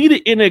you see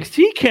the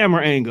NXT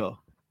camera angle?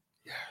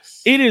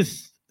 Yes.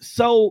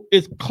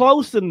 It's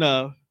close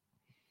enough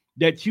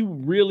that you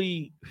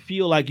really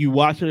feel like you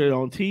watching it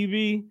on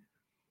TV,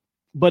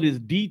 but it's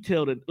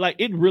detailed. Like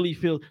it really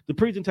feels the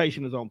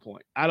presentation is on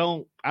point. I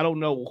don't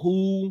know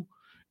who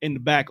in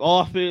the back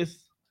office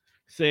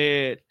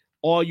said,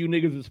 all you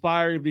niggas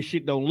inspired if this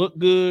shit don't look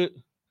good.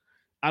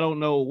 I don't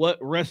know what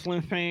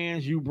wrestling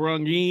fans you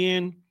brung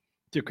in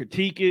to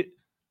critique it.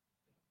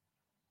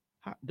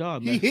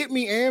 Dog, he hit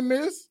me and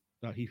missed.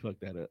 No, he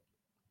fucked that up.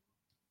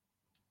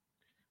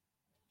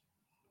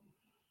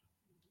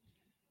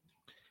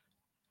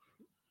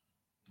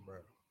 Bro,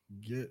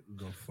 get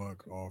the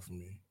fuck off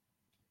me.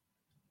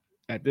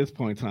 At this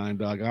point in time,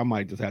 dog, I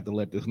might just have to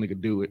let this nigga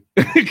do it.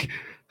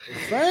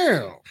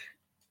 Damn.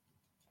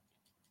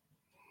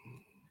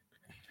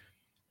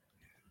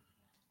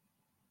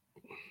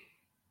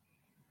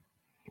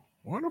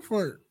 What the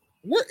fuck?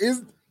 What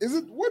is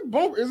it? What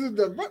bump is it?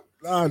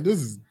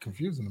 This is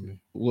confusing to me.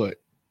 What?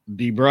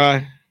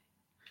 D-Bry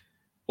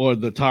or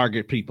the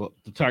target people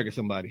to target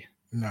somebody?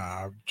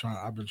 Nah,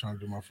 I've been trying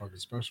to do my fucking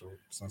special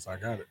since I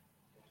got it.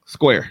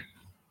 Square.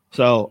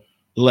 So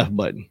left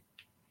button.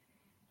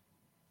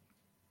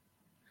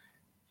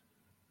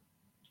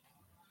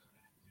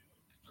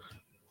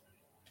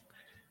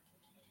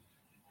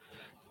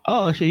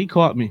 Oh shit, he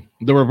caught me.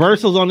 The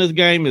reversals on this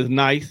game is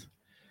nice.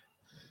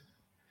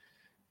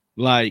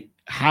 Like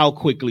how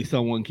quickly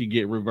someone can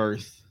get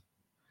reversed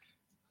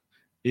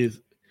is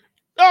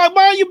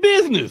mind your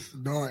business.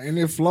 No, and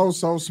it flows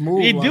so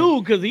smooth. It like,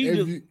 do because he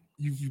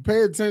if you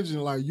pay attention,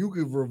 like you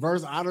could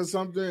reverse out of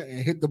something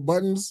and hit the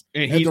buttons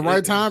and at the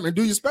right time and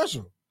do your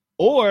special.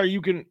 Or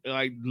you can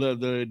like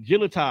the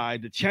agility,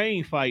 the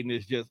chain fighting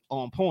is just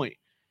on point.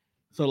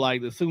 So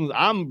like as soon as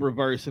I'm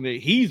reversing it,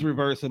 he's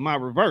reversing my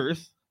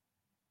reverse.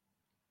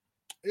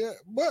 Yeah,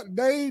 but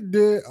they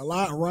did a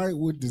lot right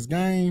with this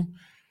game.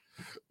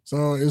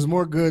 So it's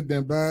more good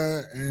than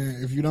bad.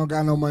 And if you don't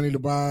got no money to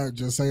buy it,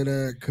 just say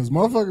that. Because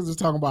motherfuckers is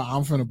talking about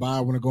I'm finna buy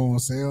it when it go on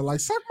sale. Like,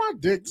 suck my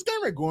dick. This game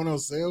ain't going on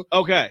sale.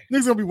 Okay.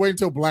 Niggas gonna be waiting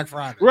till Black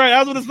Friday. Right. I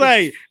was gonna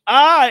say,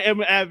 I am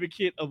an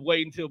advocate of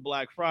waiting till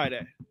Black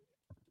Friday.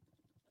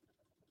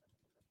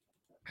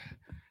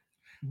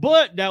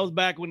 But that was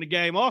back when the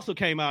game also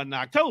came out in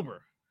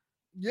October.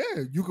 Yeah,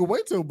 you can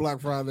wait till Black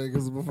Friday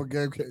because before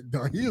game came,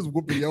 dog, he is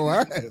whooping your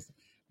ass.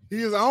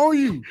 He is on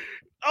you.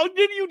 Oh,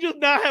 didn't you just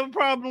not have a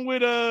problem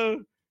with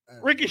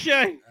Ricochet?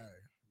 Hey,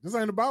 this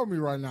ain't about me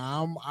right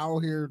now. I'm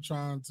out here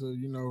trying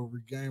to,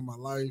 regain my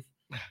life.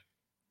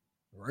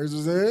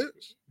 Razor's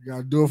Edge. You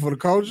gotta do it for the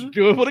culture.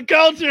 Do it for the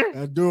culture.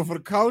 Gotta do it for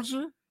the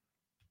culture.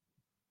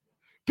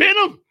 Pin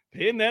him.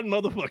 Pin that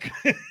motherfucker.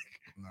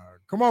 Nah,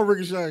 come on,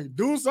 Ricochet.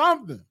 Do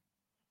something.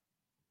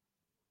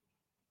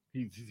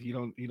 He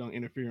don't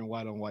interfere in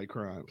white on white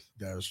crimes.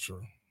 That is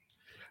true.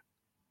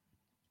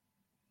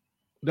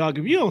 Dog,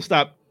 if you don't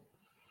stop,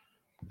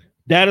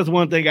 that is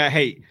one thing I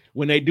hate.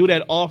 When they do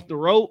that off the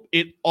rope,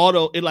 it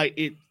auto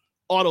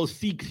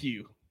seeks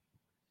you.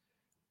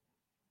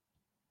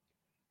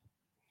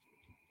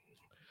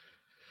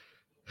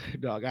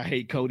 Dog, I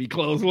hate Cody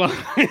clothesline.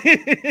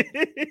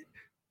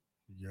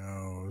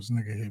 Yo, this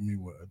nigga hit me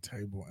with a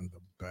table in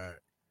the back.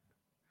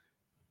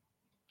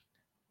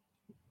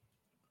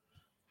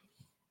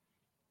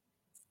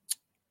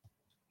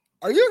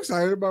 Are you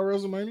excited about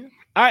WrestleMania?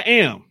 I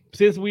am.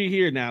 Since we're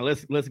here now,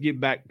 let's get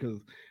back because.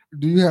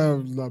 Do you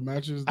have the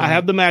matches? I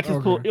have the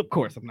matches pulled. Of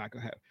course, I'm not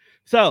gonna have.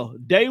 So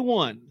day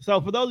one.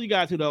 So for those of you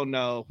guys who don't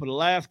know, for the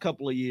last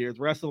couple of years,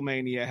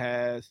 WrestleMania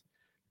has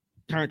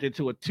turned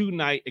into a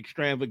 2-night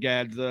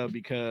extravaganza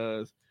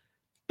because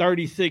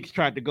 36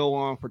 tried to go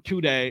on for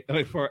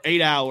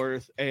 8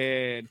 hours,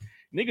 and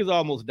niggas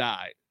almost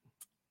died.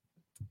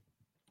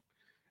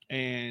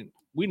 And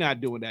we're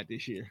not doing that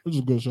this year. It was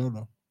a good show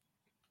though.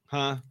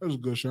 Huh? It was a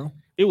good show.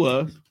 It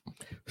was.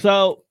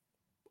 So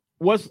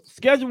what's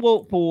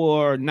scheduled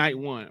for night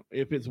one?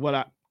 If it's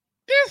what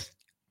this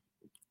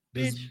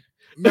bitch,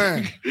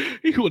 man,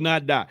 he will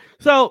not die.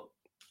 So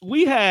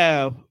we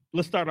have.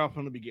 Let's start off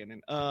from the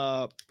beginning.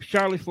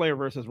 Charlotte Flair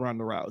versus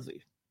Ronda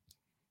Rousey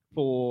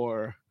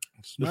for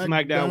the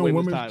SmackDown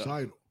Women's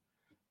title.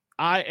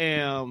 I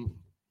am.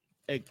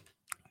 I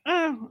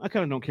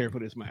kind of don't care for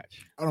this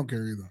match. I don't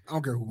care either. I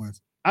don't care who wins.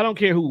 I don't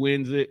care who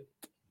wins it.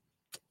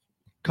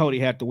 Cody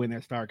had to win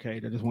that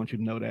Starrcade. I just want you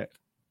to know that.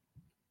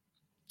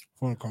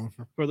 For the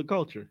culture. For the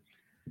culture.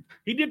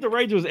 He did the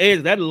Razor's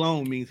Edge. That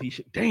alone means he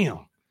should.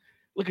 Damn.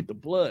 Look at the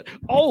blood.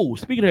 Oh,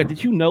 speaking of that,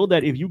 did you know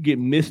that if you get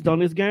missed on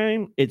this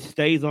game, it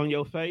stays on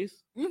your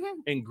face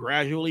and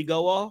gradually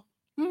go off?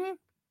 Mm-hmm.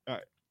 All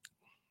right.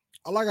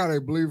 I like how they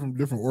bleed from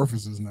different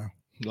orifices now.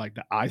 Like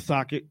the eye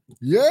socket?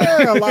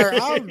 Yeah, like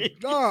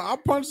I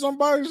punched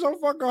somebody so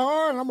fucking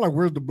hard, and I'm like,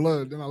 where's the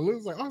blood? Then I look,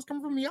 it's like, oh, it's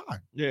coming from the eye.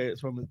 Yeah,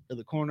 it's from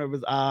the corner of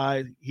his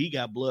eye. He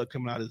got blood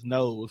coming out his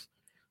nose.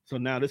 So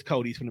now this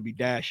Cody's going to be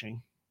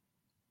dashing.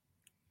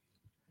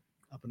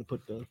 I'm going to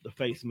put the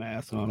face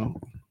mask on him.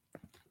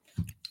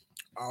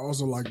 I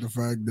also like the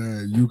fact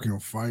that you can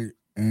fight,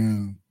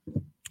 and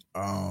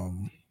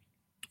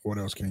what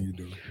else can you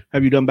do?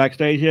 Have you done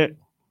backstage yet?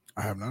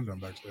 I have not done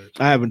backstage.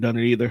 I haven't done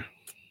it either.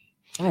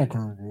 I don't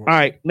care. All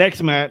right,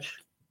 next match.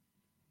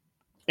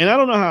 And I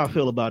don't know how I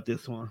feel about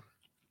this one.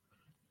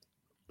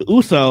 The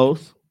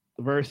Usos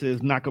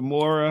versus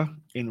Nakamura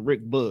and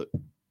Rick Book.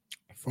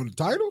 For the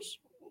titles?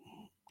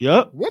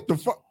 Yep. What the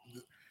fuck?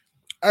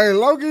 Hey,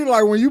 Loki,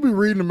 like when you be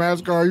reading the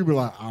match card, you be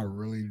like, I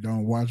really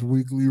don't watch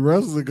weekly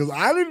wrestling because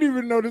I didn't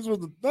even know this was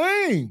a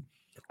thing.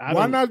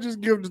 Why not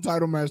just give the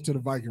title match to the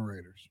Viking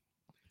Raiders?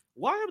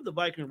 Why have the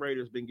Viking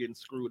Raiders been getting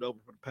screwed over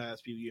for the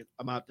past few years?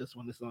 I'm out this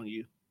one. This is on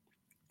you.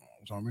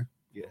 It's on me?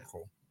 Yeah.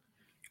 Cool.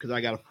 Because I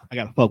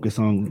gotta focus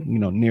on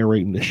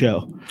narrating the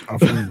show. I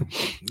feel you.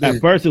 At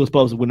first, it was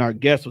supposed to when our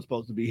guest was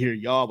supposed to be here.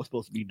 Y'all was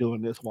supposed to be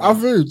doing this one. I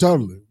feel you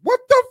totally. What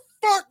the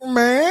fuck,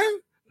 man?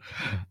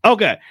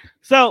 Okay,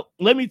 so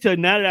let me tell you.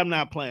 Now that I'm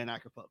not playing, I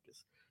can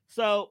focus.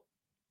 So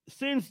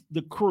since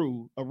the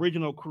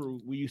original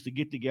crew, we used to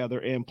get together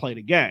and play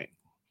the game.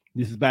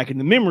 This is back in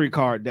the memory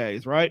card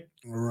days, right?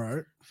 All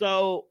right.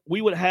 So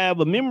we would have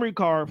a memory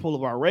card full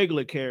of our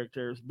regular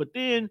characters, but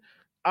then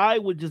I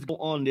would just go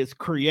on this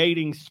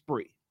creating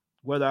spree.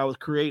 Whether I was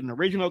creating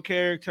original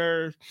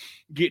characters,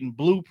 getting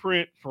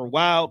blueprint for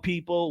wild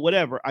people,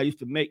 whatever, I used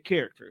to make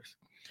characters.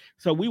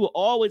 So we will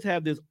always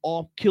have this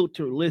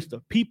off-kilter list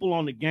of people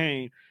on the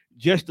game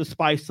just to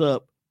spice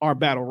up our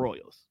battle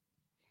royals.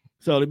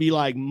 So to be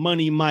like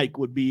Money Mike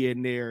would be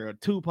in there, a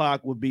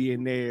Tupac would be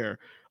in there,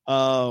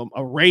 a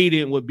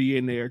Raiden would be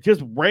in there.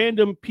 Just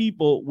random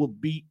people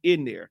would be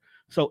in there.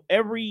 So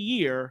every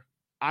year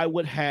I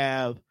would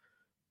have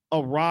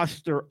a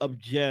roster of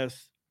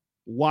just,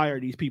 why are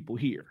these people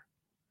here?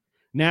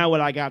 Now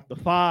when I got the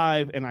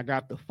 5 and I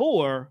got the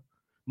 4,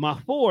 my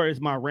 4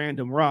 is my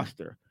random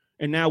roster.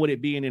 And now with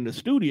it being in the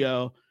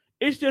studio,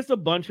 it's just a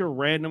bunch of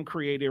random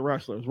created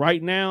wrestlers.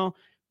 Right now,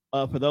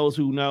 for those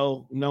who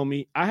know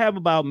me, I have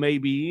about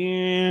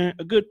maybe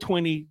a good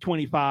 20,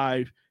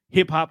 25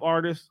 hip-hop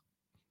artists.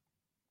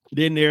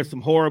 Then there's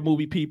some horror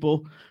movie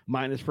people,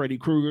 minus Freddy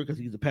Krueger because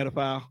he's a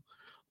pedophile.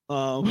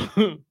 Not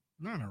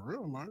in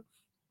real life.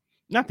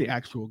 Not the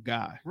actual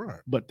guy,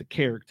 right? But the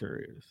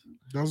character is.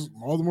 That's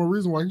all the more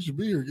reason why he should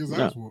be here.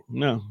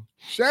 No,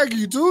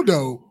 Shaggy too,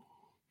 though.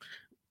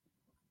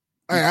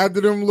 Hey,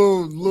 after them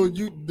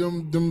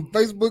them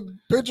Facebook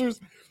pictures,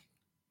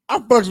 I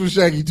fucks with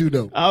Shaggy too,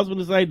 though. I was going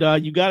to say,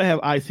 dog, you got to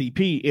have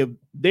ICP if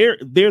they're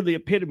the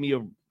epitome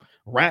of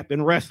rap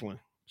and wrestling.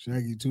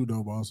 Shaggy too,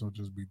 though, also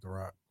just beat The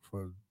Rock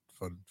for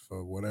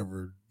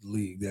whatever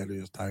league that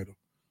is title.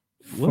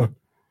 What?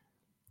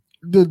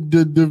 Them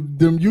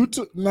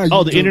YouTube,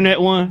 the internet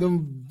one,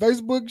 them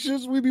Facebook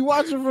shits we be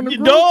watching from the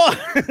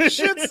group.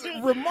 Shit's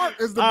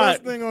is the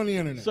best thing on the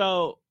internet.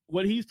 So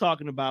what he's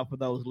talking about, for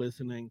those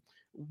listening,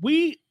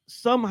 we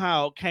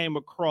somehow came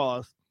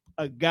across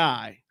a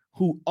guy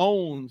who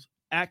owns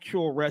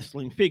actual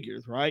wrestling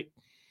figures, right?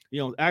 He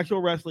owns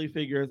actual wrestling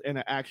figures and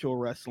an actual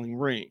wrestling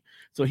ring.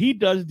 So he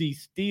does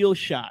these still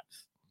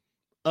shots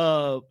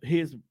of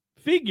his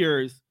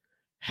figures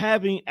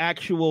having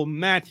actual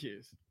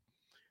matches.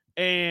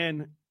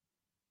 And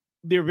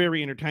they're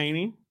very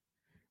entertaining.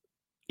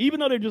 Even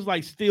though they're just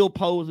like still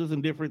poses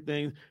and different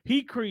things,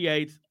 he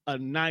creates a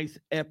nice,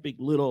 epic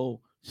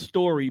little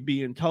story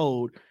being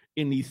told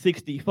in these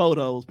 60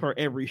 photos per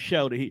every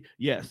show that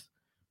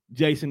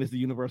Jason is the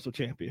Universal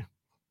Champion.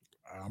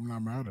 I'm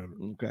not mad at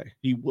it. Okay.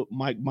 He whooped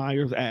Mike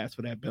Myers' ass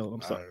for that belt.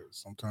 I'm sorry.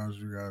 Sometimes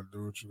you got to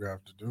do what you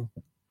have to do.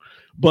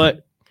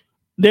 But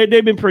they've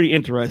been pretty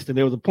interesting.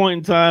 There was a point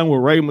in time where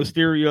Rey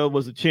Mysterio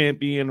was a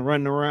champion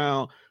running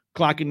around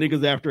clocking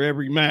niggas after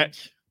every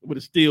match with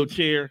a steel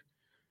chair.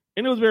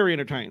 And it was very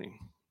entertaining.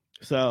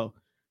 So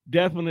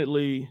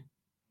definitely,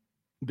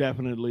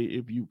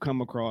 if you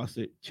come across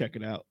it, check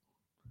it out.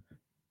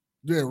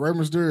 Yeah, Rey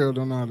Mysterio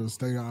don't know how to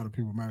stay out of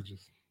people's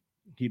matches.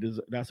 He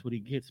does. That's what he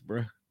gets,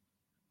 bro.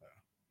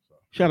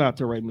 Shout out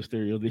to Rey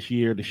Mysterio this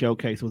year. The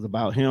showcase was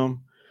about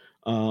him.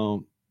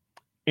 And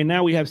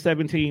now we have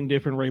 17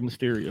 different Rey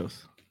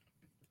Mysterios.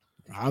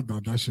 I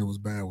thought that shit was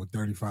bad with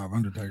 35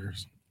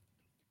 Undertakers.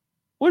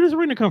 Where does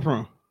arena come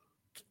from?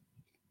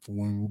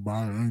 When we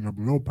buy an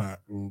NWO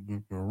pack, we'll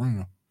get the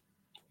arena.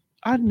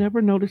 I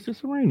never noticed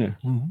this arena.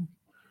 Mm-hmm.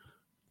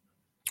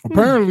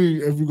 Apparently,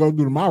 if you go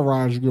through the My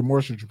Rise, you get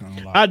more shit you can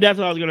unlock. That's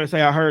what I was gonna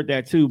say. I heard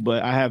that too,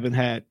 but I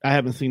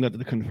haven't seen nothing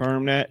to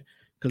confirm that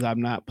because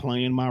I'm not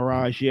playing My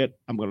Rise yet.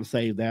 I'm gonna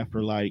save that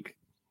for like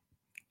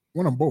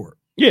when I'm bored.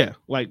 Yeah,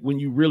 like when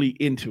you really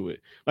into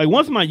it. Like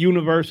once my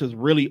universe is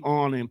really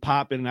on and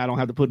popping, and I don't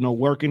have to put no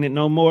work in it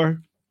no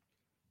more.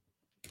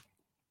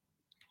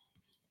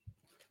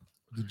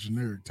 The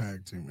generic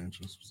tag team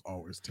entrance was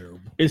always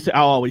terrible. I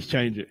always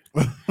change it.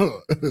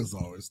 It's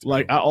always terrible.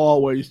 Like I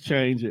always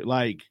change it.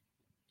 Like,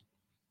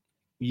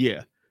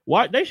 yeah.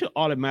 Why they should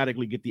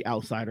automatically get the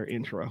outsider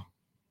intro.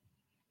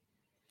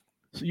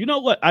 So you know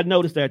what? I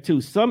noticed that too.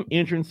 Some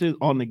entrances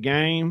on the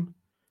game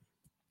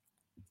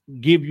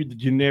give you the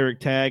generic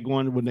tag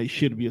one when they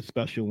should be a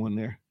special one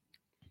there.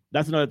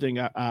 That's another thing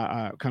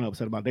I kind of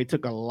upset about. They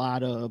took a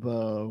lot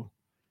of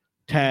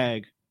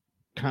tag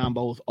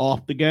combos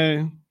off the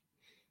game.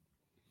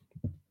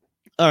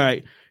 All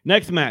right,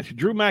 next match: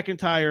 Drew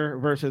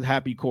McIntyre versus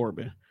Happy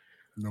Corbin.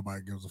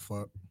 Nobody gives a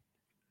fuck.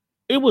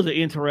 It was an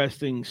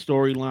interesting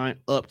storyline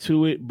up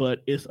to it,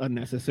 but it's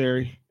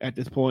unnecessary at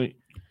this point.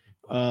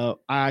 I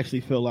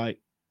actually feel like,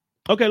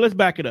 okay, let's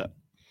back it up.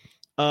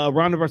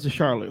 Ronda versus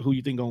Charlotte. Who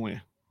you think gonna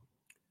win?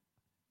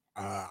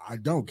 I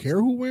don't care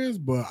who wins,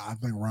 but I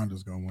think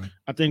Ronda's gonna win.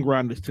 I think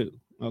Ronda's too.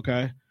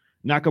 Okay.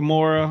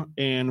 Nakamura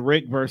and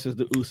Rick versus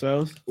the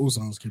Usos.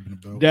 Usos keeping the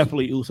belt.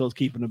 Definitely Usos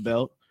keeping the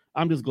belt.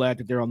 I'm just glad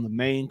that they're on the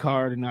main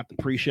card and not the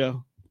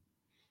pre-show.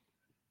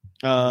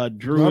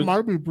 Drew. That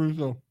might be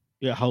pre-show.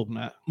 Yeah, hope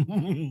not.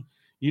 Because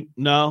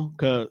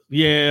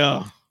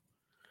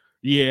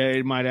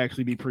it might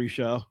actually be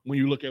pre-show when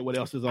you look at what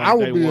else is on. I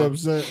would be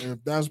upset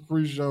if that's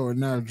pre-show and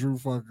not Drew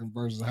fucking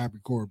versus Happy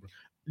Corbin.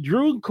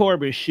 Drew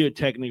Corbin should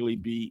technically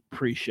be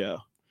pre-show,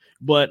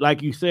 but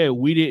like you said,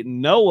 we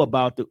didn't know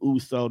about the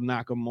Uso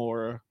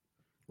Nakamura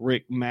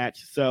Rick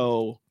match,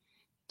 so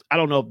I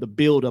don't know if the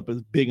build-up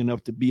is big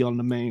enough to be on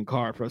the main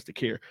card for us to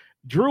care.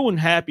 Drew and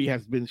Happy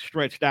has been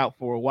stretched out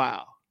for a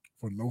while.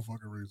 For no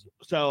fucking reason.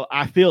 So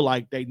I feel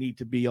like they need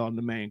to be on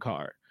the main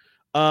card.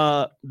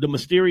 The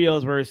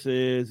Mysterios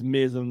versus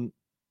Miz and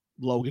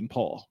Logan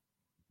Paul.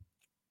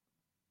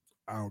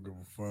 I don't give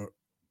a fuck.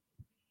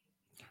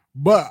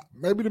 But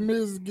maybe the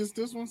Miz gets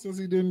this one since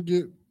he didn't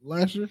get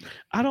last year.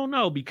 I don't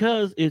know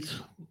because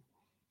it's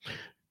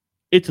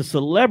a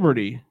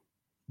celebrity,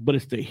 but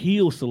it's the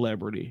heel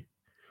celebrity.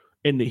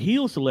 And the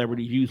heel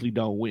celebrities usually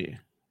don't win.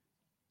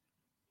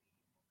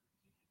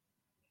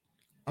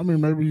 I mean,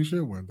 maybe he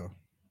should win though.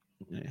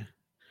 Yeah,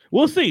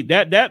 we'll see.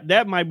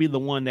 That might be the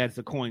one that's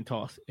a coin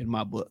toss in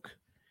my book.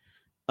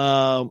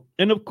 And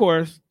of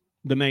course,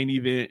 the main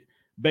event: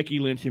 Becky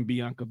Lynch and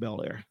Bianca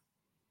Belair.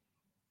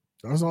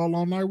 That's all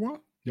on night one.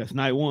 That's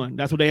night one.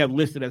 That's what they have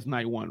listed as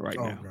night one right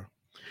now. Okay.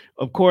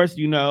 Of course,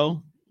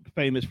 the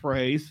famous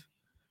phrase: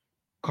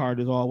 "Card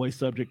is always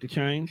subject to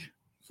change."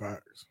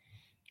 Facts.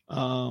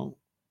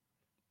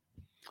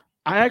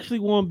 I actually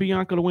want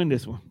Bianca to win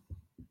this one.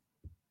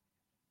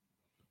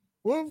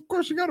 Well, of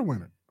course, you got to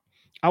win it.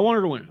 I want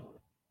her to win.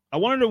 I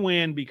want her to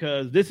win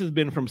because this has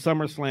been from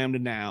SummerSlam to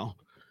now.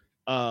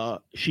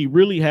 She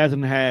really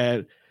hasn't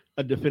had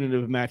a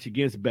definitive match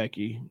against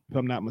Becky, if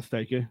I'm not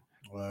mistaken.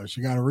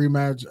 She got a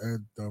rematch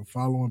at the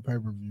following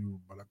pay-per-view,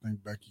 but I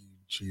think Becky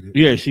cheated.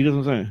 Yeah, she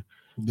doesn't say.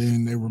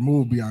 Then they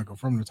removed Bianca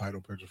from the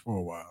title picture for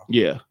a while.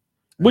 Yeah,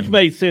 which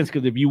made sense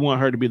because if you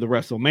want her to be the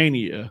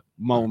WrestleMania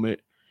moment,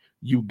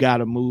 you got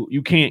to move.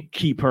 You can't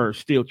keep her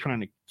still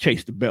trying to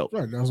chase the belt.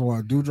 Right. That's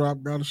why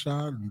Doudrop got a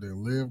shot and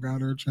then Liv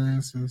got her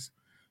chances.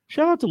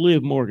 Shout out to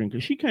Liv Morgan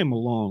because she came a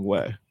long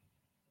way.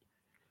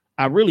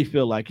 I really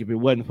feel like if it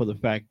wasn't for the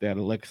fact that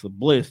Alexa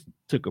Bliss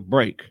took a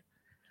break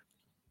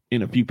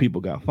and a few people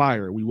got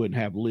fired, we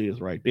wouldn't have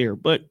Liz right there.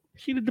 But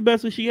she did the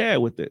best that she had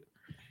with it.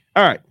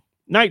 All right.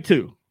 Night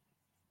 2.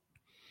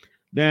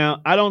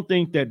 Now, I don't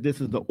think that this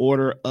is the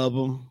order of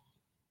them.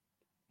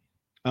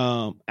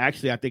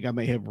 Actually, I think I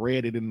may have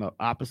read it in the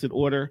opposite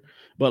order,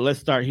 but let's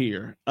start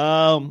here.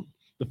 The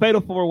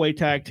Fatal 4-Way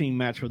Tag Team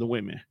match for the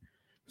women.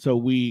 So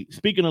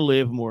speaking of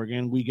Liv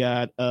Morgan, we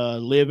got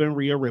Liv and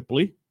Rhea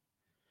Ripley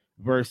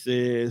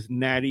versus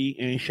Natty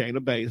and Shayna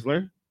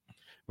Baszler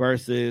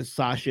versus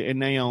Sasha and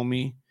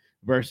Naomi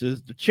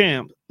versus the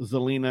champ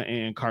Zelina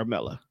and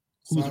Carmella.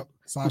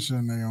 Sasha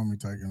and Naomi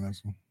taking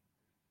this one.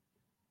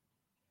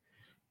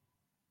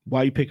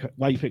 Why you pick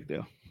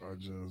them?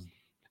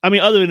 I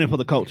mean, other than for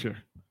the culture.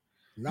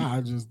 Nah,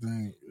 I just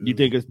think you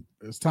think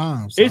it's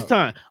time. It's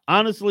time.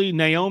 Honestly,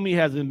 Naomi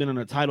hasn't been in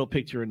a title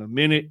picture in a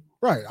minute.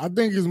 Right. I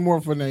think it's more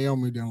for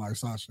Naomi than like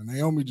Sasha.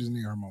 Naomi just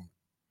need her moment.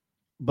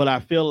 But I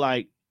feel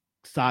like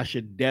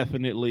Sasha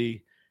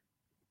definitely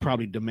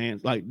probably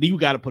demands, like, you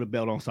got to put a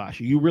belt on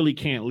Sasha. You really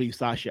can't leave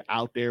Sasha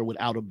out there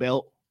without a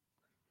belt.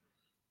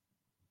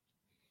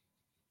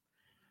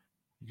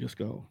 Just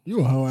go.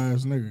 You a hoe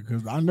ass nigga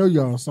because I know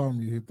y'all saw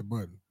me hit the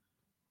button.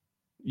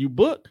 You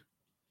booked?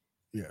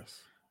 Yes.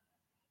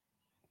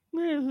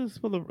 Man, this is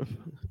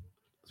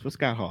for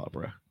Scott Hall,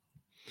 bro.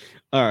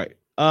 All right.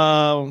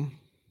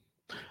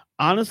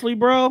 Honestly,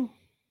 bro,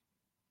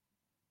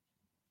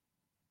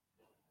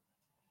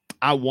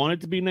 I want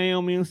it to be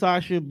Naomi and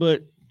Sasha,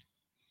 but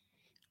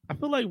I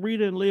feel like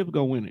Rita and Liv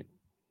gonna win it.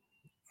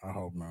 I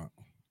hope not.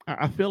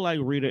 I feel like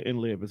Rita and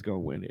Liv is gonna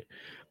win it.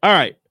 All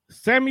right.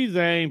 Sami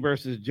Zayn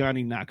versus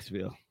Johnny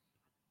Knoxville.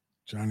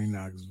 Johnny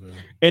Knoxville.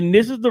 And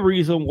this is the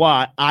reason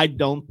why I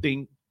don't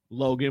think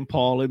Logan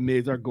Paul and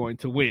Miz are going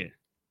to win.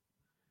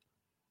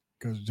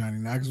 Because Johnny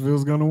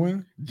Knoxville's going to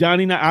win?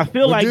 I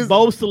feel like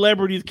both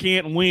celebrities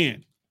can't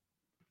win.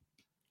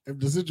 If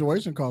the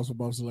situation calls for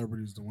both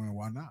celebrities to win,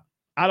 why not?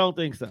 I don't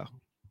think so.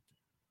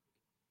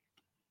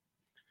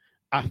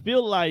 I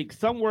feel like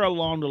somewhere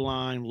along the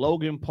line,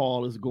 Logan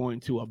Paul is going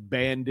to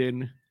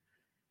abandon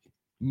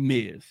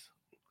Miz,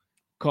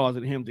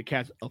 causing him to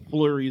catch a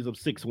flurries of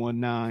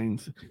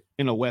 619s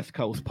in a West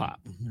Coast pop.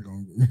 You're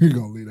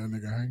gonna leave that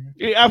nigga hanging?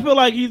 Yeah, I feel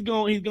like he's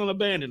gonna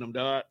abandon him,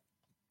 dog.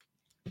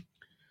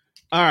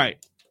 All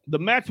right. The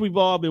match we've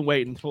all been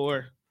waiting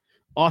for.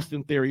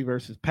 Austin Theory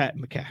versus Pat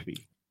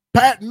McAfee.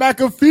 Pat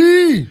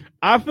McAfee!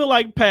 I feel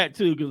like Pat,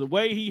 too, because the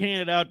way he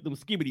handed out them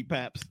skibbity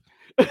paps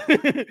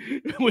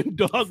when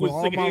Dog was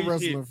all singing my his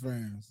wrestling shit.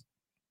 Fans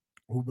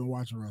who've been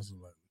watching wrestling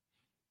lately,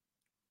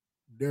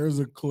 there's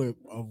a clip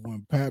of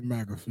when Pat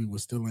McAfee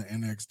was still in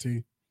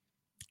NXT,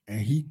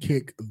 and he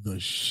kicked the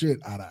shit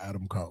out of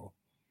Adam Cole.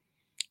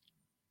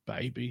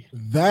 Baby.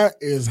 That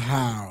is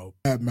how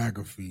Pat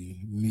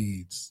McAfee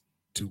needs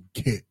to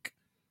kick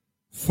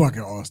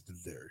fucking Austin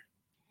Theory.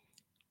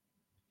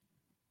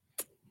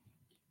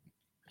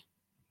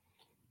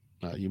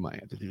 You might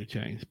have to do the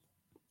change.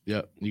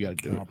 Yep, you got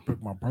to do I'll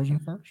pick my person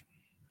first.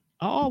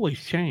 I always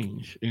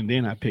change, and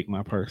then I pick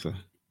my person.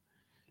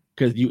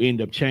 Because you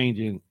end up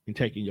changing and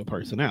taking your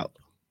person out.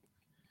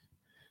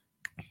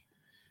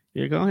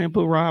 Yeah, go ahead and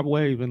put Rob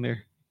Wave in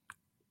there.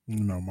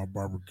 You know, my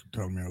barber keep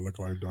telling me I look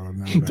like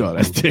Don. Oh,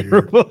 that's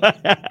terrible.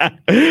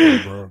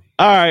 Bro. All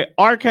right,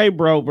 RK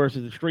Bro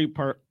versus the Street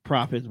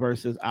Profits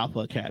versus Alpha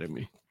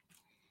Academy.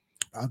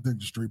 I think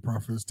the Street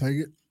Profits take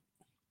it,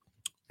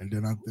 and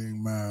then I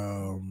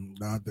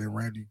think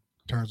Randy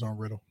turns on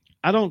Riddle.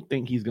 I don't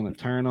think he's gonna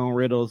turn on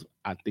Riddles.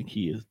 I think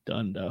he is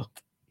done though.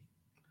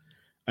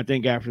 I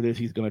think after this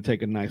he's gonna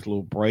take a nice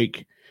little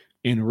break,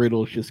 and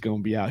Riddle's just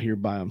gonna be out here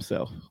by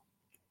himself.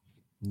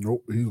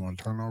 Nope, he's gonna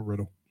turn on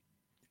Riddle.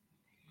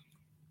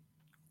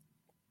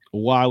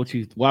 Why would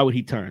he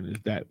turn? Is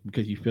that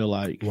because you feel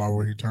like why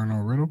would he turn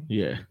on Riddle?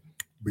 Yeah.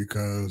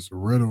 Because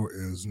Riddle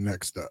is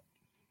next up.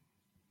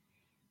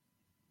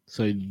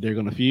 So they're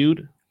gonna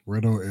feud?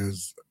 Riddle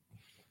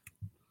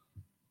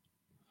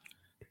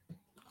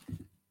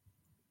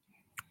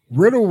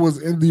was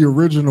in the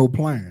original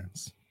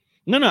plans.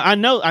 No, I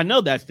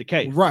know that's the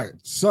case. Right.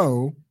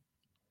 So,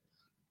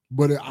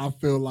 but I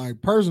feel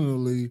like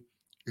personally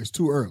it's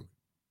too early.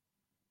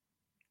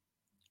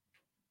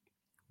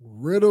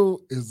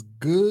 Riddle is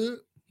good,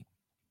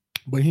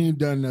 but he ain't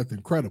done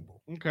nothing credible.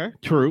 Okay.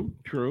 True.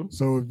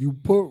 So if you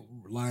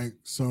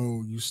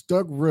you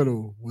stuck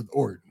Riddle with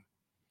Orton,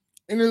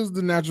 and it was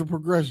the natural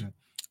progression.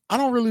 I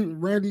don't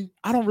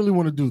really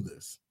want to do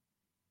this.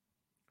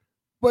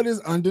 But it's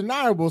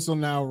undeniable. So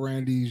now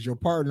Randy's your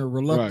partner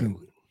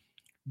reluctantly. Right.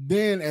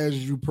 Then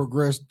as you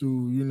progress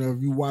through,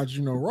 if you watch,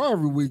 Raw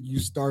every week, you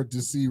start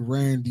to see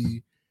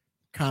Randy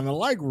kind of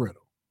like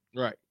Riddle.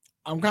 Right.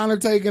 I'm kind of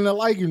taking a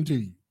liking to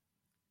you.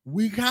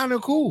 We kind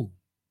of cool.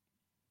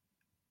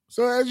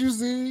 So as you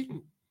see,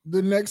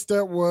 the next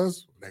step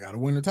was they got to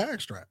win the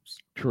tag straps.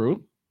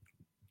 True.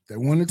 They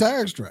won the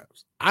tag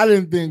straps. I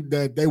didn't think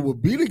that they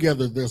would be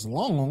together this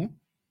long,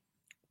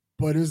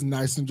 but it's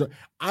nice and dry.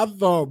 I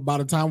thought by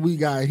the time we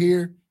got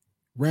here,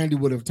 Randy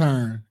would have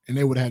turned and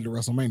they would have had the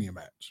WrestleMania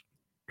match.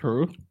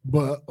 True.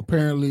 But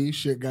apparently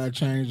shit got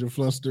changed and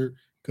flustered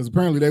because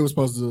apparently they were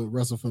supposed to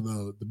wrestle for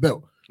the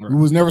belt. Right. We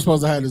was never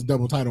supposed to have this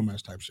double title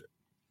match type shit.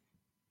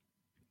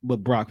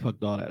 But Brock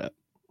fucked all that up.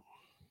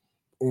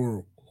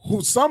 Or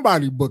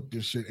somebody booked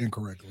this shit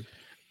incorrectly.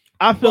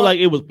 I feel like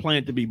it was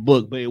planned to be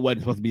booked, but it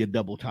wasn't supposed to be a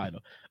double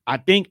title. I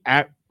think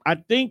what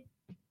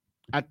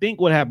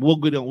happened. We'll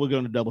get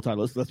on the double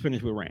title. Let's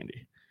finish with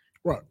Randy.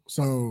 Right.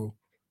 So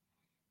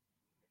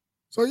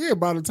yeah,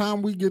 by the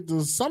time we get to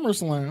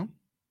SummerSlam,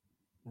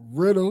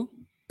 Riddle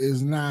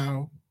is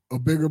now a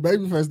bigger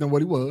babyface than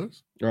what he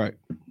was. Right.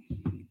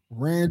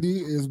 Randy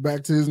is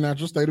back to his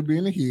natural state of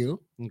being a heel.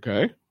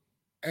 Okay.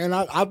 And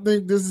I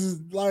think this is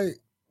like,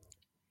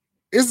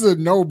 it's a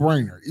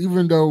no-brainer,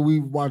 even though we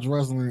watch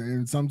wrestling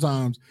and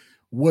sometimes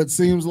what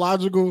seems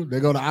logical,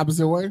 they go the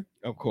opposite way.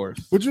 Of course.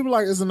 But you be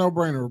like, it's a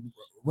no-brainer.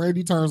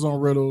 Randy turns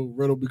on Riddle.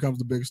 Riddle becomes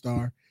the big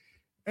star.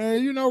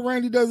 And,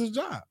 Randy does his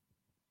job.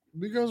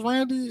 Because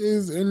Randy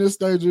is in this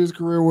stage of his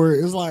career where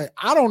it's like,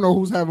 I don't know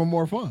who's having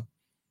more fun.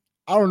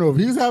 I don't know if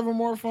he's having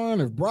more fun,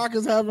 if Brock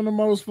is having the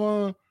most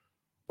fun.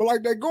 But,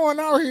 like, they're going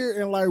out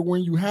here and, like,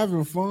 when you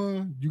having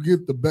fun, you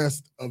get the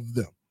best of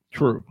them.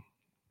 True.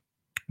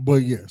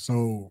 But, yeah,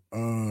 so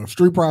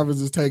Street Profits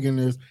is taking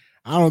this.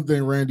 I don't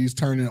think Randy's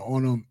turning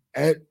on him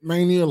at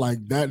Mania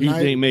like that night.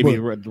 You think maybe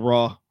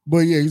Raw? But,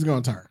 yeah, he's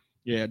going to turn.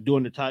 Yeah,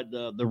 doing the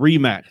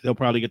rematch. They'll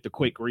probably get the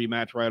quick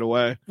rematch right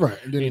away.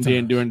 Right. And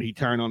then he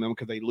turn on them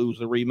because they lose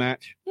the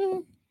rematch.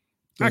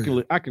 Mm-hmm.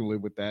 I can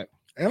live with that.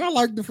 And I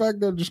like the fact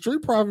that the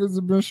Street Profits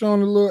have been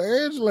showing a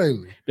little edge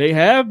lately. They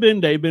have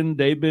been. They've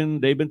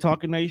been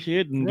talking their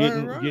shit and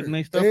getting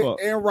their stuff up.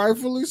 And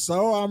rightfully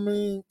so. I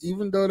mean,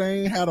 even though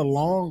they ain't had a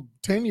long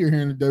tenure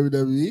here in the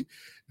WWE,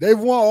 they've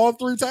won all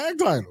 3 tag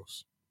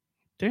titles.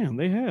 Damn,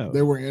 they have.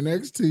 They were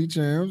NXT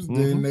champs. Mm-hmm.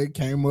 Then they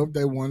came up.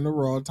 They won the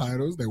Raw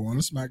titles. They won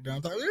the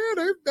SmackDown titles.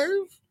 Yeah,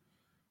 they've.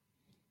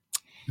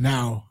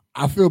 Now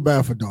I feel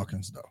bad for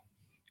Dawkins though.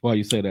 Why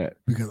you say that?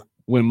 Because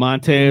when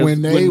Montez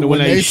when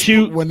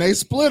they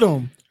split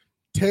them,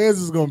 Tez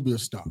is going to be a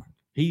star.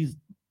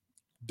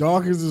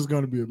 Dawkins is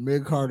going to be a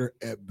mid-carder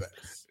at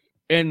best.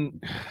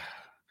 And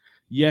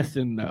yes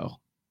and no.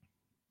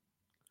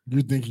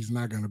 You think he's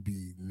not going to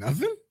be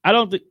nothing? I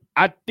don't think.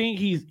 I think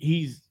he's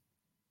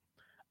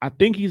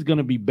going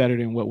to be better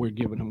than what we're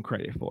giving him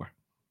credit for.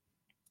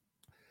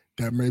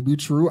 That may be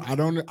true. I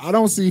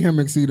don't see him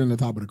exceeding the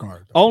top of the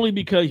card. Though. Only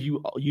because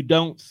you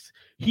don't.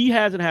 He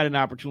hasn't had an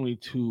opportunity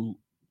to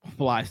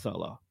fly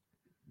solo.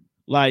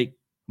 Like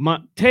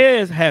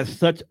Montez has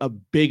such a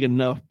big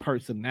enough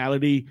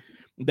personality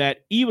that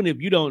even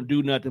if you don't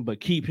do nothing but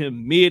keep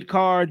him mid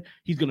card,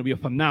 he's going to be a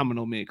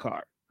phenomenal mid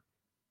card.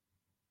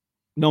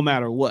 no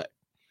matter what.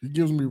 He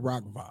gives me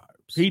Rock vibes.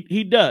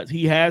 He does.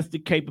 He has the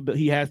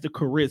capability. He has the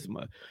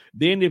charisma.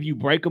 Then if you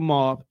break him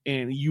off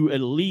and you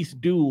at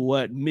least do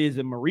what Miz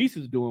and Maurice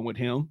is doing with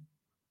him,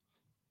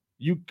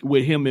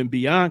 and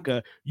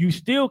Bianca, you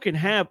still can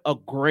have a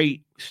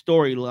great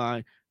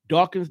storyline.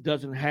 Dawkins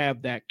doesn't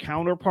have that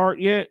counterpart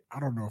yet. I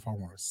don't know if I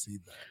want to see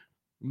that.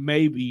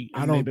 Maybe.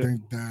 I don't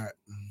think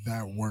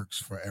that works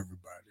for everybody.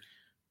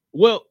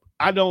 Well,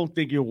 I don't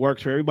think it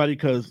works for everybody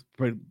because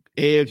for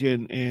Edge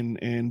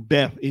and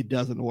Beth, it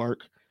doesn't work.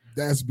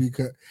 That's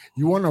because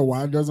you want to know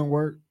why it doesn't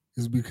work?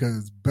 Is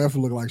because Beth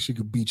looked like she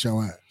could beat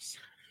your ass.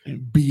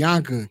 And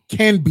Bianca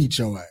can beat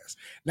your ass.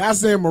 Not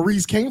saying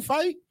Maurice can't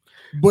fight,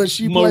 but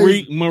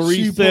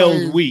Maurice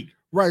sells weak.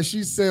 Right.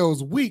 She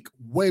sells weak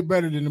way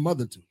better than the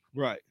other two.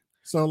 Right.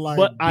 So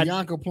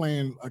Bianca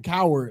playing a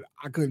coward,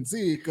 I couldn't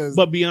see it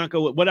But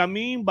Bianca, what I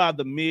mean by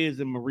the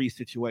Miz and Maurice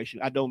situation,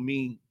 I don't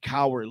mean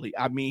cowardly.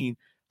 I mean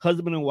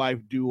husband and wife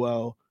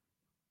duo.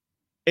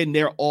 And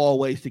they're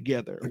always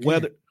together.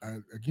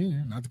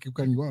 Again, not to keep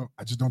cutting you off,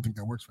 I just don't think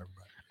that works for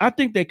everybody. I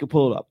think they could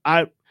pull it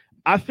up.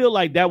 I feel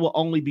like that will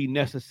only be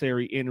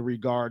necessary in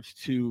regards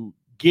to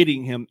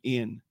getting him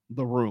in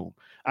the room.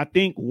 I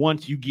think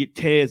once you get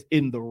Tez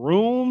in the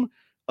room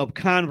of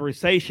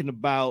conversation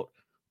about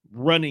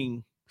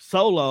running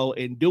solo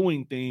and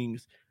doing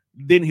things,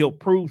 then he'll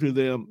prove to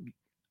them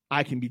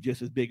I can be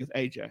just as big as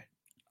AJ.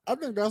 I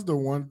think that's the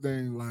one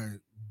thing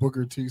like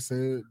Booker T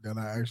said that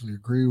I actually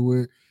agree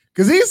with.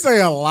 Because he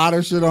say a lot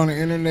of shit on the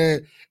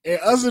internet, and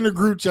us in the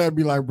group chat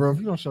be like, bro, if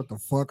you don't shut the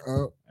fuck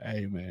up.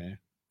 Hey, man.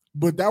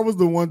 But that was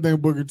the one thing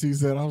Booker T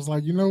said. I was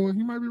like, you know what?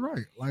 He might be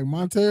right. Like,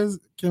 Montez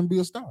can be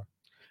a star.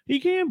 He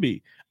can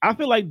be. I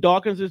feel like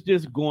Dawkins is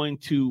just going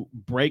to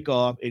break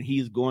off, and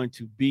he's going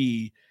to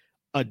be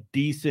a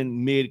decent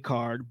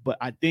mid-card. But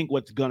I think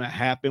what's going to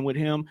happen with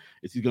him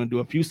is he's going to do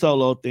a few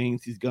solo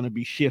things. He's going to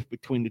be shift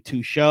between the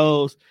two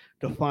shows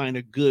to find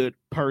a good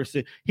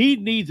person. He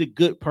needs a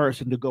good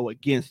person to go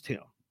against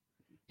him.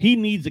 He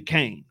needs a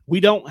Kane. We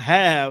don't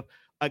have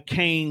a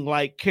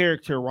Kane-like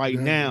character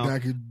now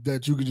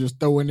that you could just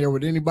throw in there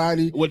with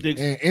anybody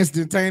and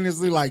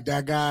instantaneously like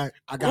that guy.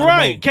 I got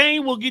right.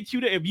 Kane will get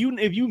you there if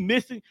you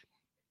miss it.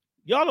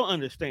 Y'all don't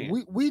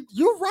understand.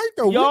 You're right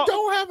though. We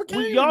don't have a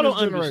Kane. Y'all don't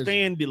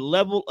understand the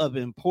level of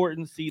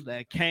importance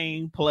that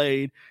Kane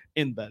played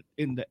in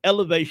the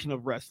elevation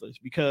of wrestlers.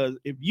 Because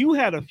if you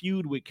had a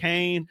feud with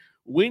Kane,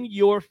 when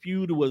your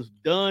feud was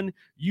done,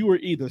 you were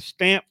either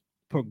stamped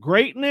for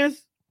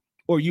greatness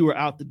or you were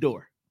out the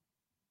door.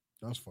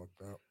 That's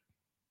fucked up.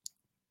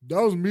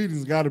 Those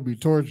meetings got to be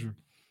torture.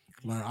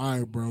 Like, all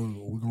right, bro,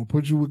 we're going to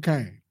put you with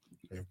Kane.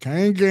 If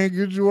Kane can't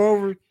get you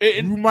over,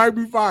 you might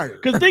be fired.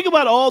 Because think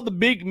about all the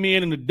big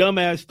men and the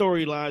dumbass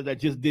storylines that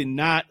just did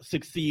not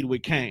succeed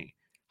with Kane.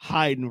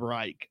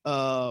 Heidenreich.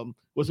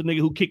 What's the nigga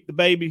who kicked the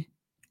baby?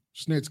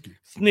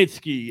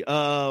 Snitsky.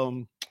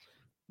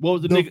 What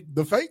was the nigga?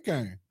 The fake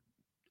Kane.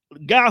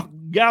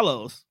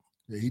 Gallows.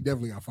 Yeah, he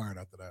definitely got fired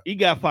after that. He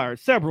got fired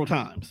several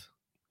times.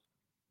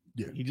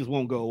 Yeah, he just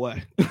won't go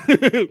away.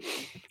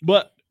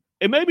 But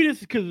and maybe this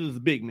is because it's a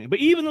big man. But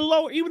even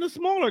the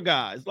smaller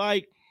guys,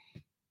 like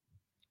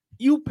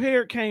you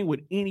paired Kane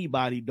with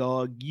anybody,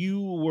 dog, you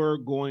were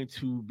going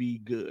to be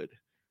good.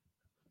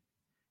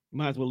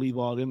 Might as well leave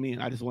all them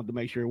in. I just wanted to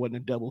make sure it wasn't a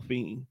double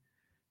fiend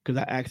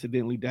because I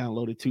accidentally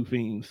downloaded 2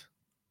 fiends.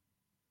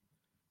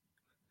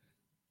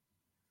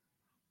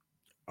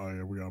 Oh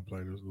yeah, we gotta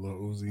play this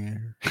little Uzi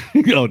in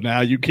here. Oh, now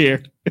you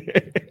care.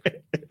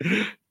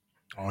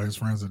 All his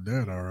friends are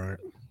dead. All right.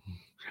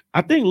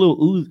 I think Lil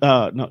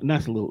Uzi. No,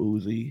 not Lil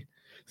Uzi.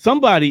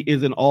 Somebody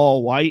is in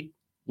all white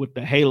with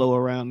the halo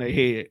around their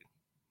head.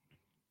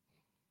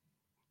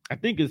 I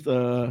think it's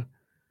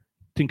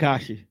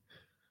Tinkashi.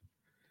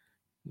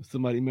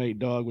 Somebody made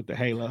dog with the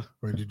halo.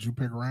 Wait, did you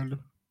pick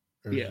random?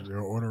 Yeah.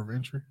 Your order of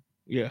entry?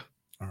 Yeah.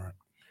 All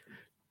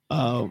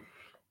right.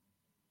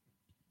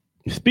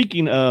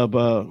 Speaking of,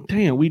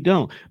 we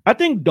don't. I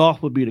think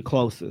Dolph would be the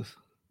closest.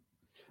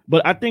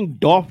 But I think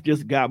Dolph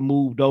just got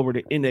moved over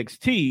to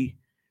NXT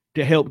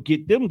to help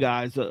get them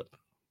guys up.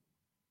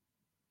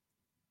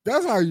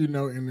 That's how you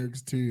know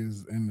NXT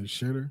is in the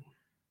shitter.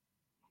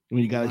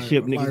 When you got to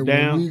ship niggas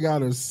down. We got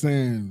to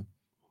send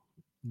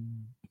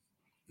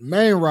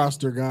main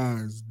roster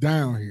guys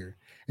down here.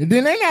 And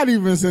then they're not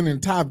even sending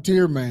top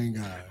tier main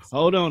guys.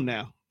 Hold on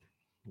now.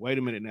 Wait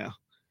a minute now.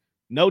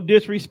 No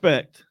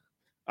disrespect.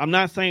 I'm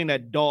not saying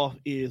that Dolph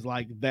is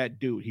like that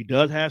dude. He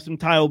does have some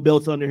title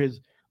belts under his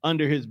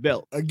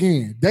belt.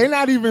 Again, they're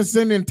not even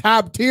sending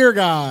top tier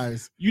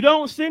guys. You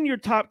don't send your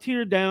top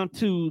tier down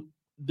to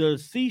the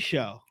C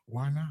show.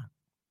 Why not?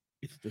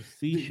 It's the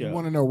C show. You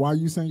want to know why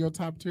you send your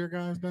top tier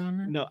guys down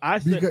there? No, I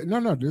said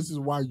no. This is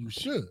why you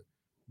should,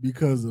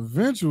 because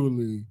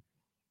eventually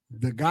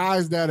the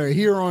guys that are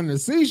here on the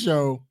C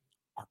show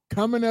are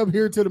coming up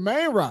here to the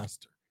main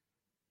roster.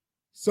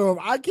 So if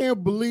I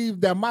can't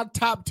believe that my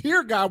top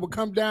tier guy would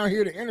come down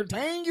here to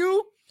entertain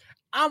you,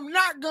 I'm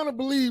not going to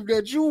believe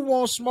that you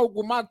won't smoke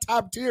with my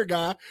top tier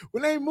guy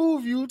when they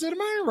move you to the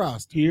main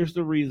roster. Here's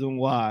the reason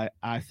why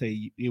I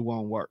say it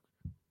won't work.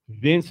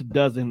 Vince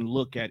doesn't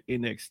look at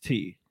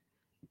NXT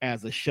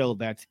as a show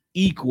that's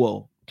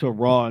equal to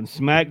Raw and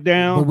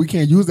SmackDown. But we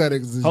can't use that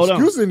as an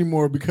excuse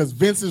anymore because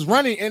Vince is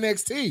running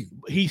NXT.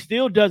 He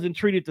still doesn't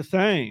treat it the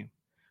same.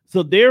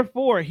 So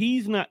therefore,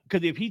 he's not,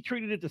 because if he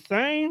treated it the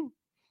same,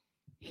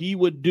 he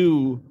would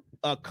do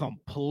a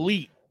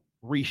complete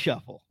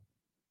reshuffle.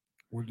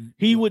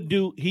 He would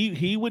do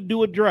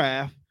a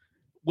draft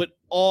with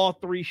all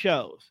 3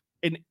 shows,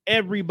 and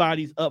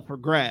everybody's up for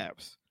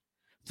grabs.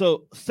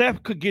 So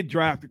Seth could get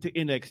drafted to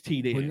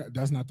NXT then. But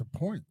that's not the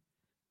point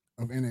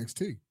of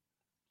NXT.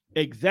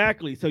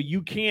 Exactly. So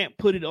you can't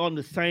put it on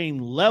the same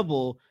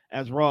level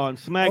as Raw and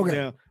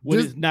SmackDown when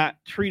it's not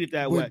treated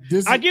that way.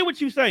 I get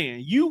what you're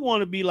saying. You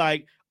want to be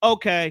like,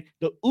 okay,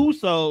 the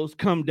Usos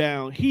come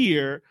down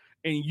here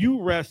and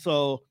you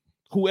wrestle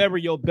whoever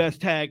your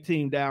best tag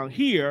team down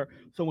here.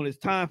 So when it's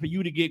time for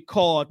you to get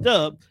called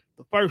up,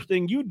 the first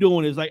thing you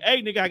doing is like,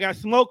 hey, nigga, I got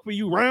smoke for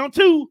you, round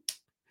 2.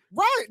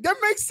 Right. That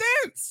makes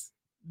sense.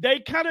 They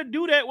kind of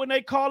do that when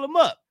they call him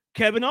up.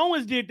 Kevin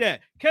Owens did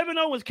that. Kevin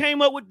Owens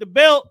came up with the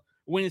belt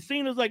when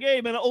Cena's like,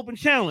 hey, man, an open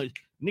challenge.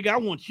 Nigga, I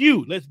want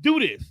you. Let's do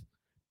this.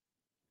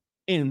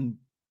 And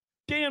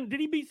damn, did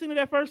he beat Cena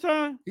that first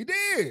time? He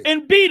did.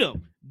 And beat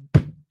him.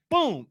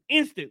 Boom.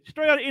 Instant.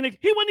 Straight out of NXT.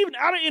 He wasn't even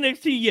out of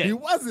NXT yet. He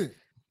wasn't.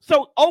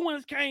 So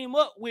Owens came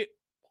up with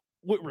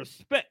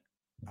respect.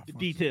 The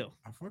details.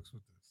 I fucks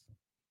with this.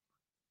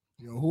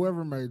 Yo,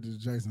 whoever made this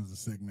Jason's a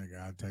sick nigga.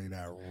 I'll tell you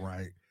that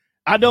right.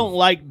 I don't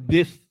like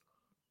this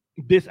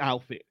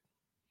outfit.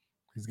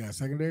 He's got a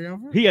secondary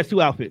outfit? He has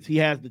 2 outfits. He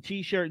has the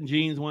t-shirt and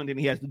jeans one, then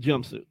he has the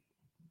jumpsuit.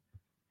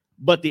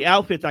 But the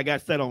outfits I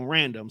got set on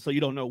random, so you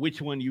don't know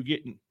which one you're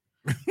getting.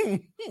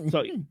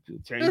 So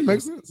that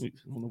makes sense.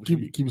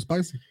 Keep it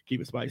spicy.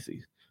 Keep it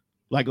spicy.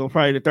 Like on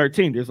Friday the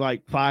 13th, there's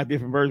like 5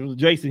 different versions of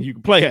Jason you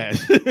can play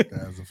as.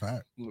 That's a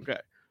fact. Okay.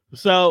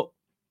 So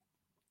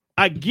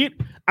I get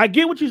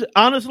what you said.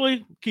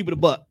 Honestly, keep it a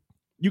buck.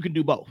 You can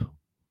do both.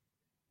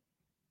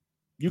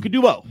 You can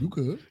do both. You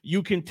could.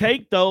 You can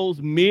take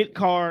those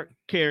mid-card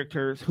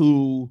characters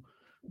who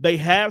they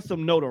have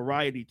some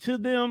notoriety to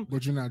them,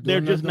 but you're not.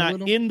 They're just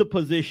not in the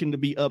position to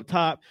be up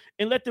top,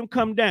 and let them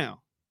come down.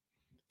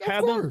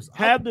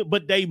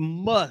 But they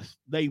must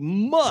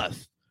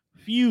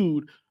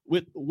feud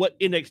with what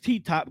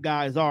NXT top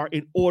guys are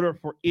in order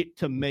for it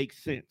to make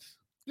sense.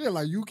 Yeah,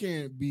 like you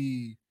can't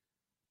be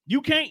a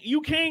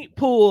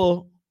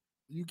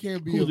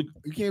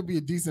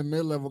decent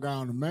mid-level guy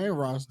on the main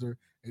roster,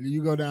 and then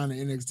you go down to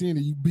NXT and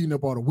you beating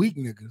up all the weak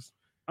niggas.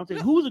 I'm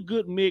saying, who's a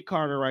good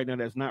mid-carder right now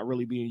that's not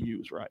really being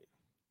used right?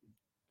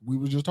 We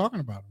were just talking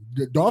about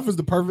him. Dolph is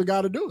the perfect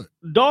guy to do it.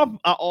 Dolph,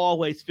 I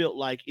always felt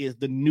like, is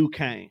the new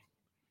Kane.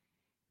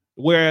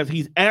 Whereas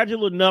he's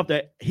agile enough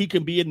that he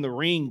can be in the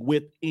ring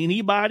with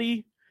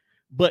anybody,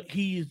 but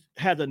he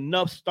has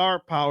enough star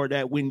power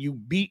that when you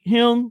beat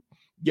him,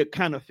 you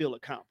kind of feel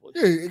accomplished.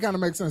 Yeah, it kind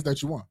of makes sense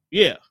that you won.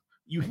 Yeah,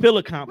 you feel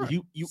accomplished.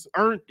 Right. You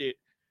earned it,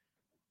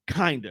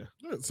 kind of.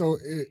 Yeah, so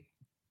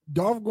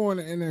Dolph going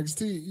to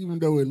NXT, even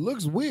though it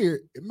looks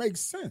weird, it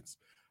makes sense.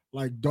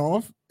 Like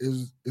Dolph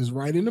is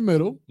right in the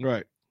middle.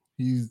 Right.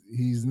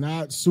 He's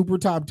not super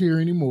top tier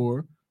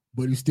anymore,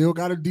 but he still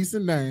got a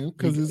decent name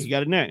because he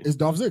got a name. It's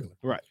Dolph Ziggler.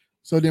 Right.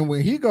 So then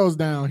when he goes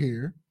down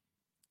here,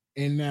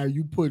 and now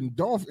you putting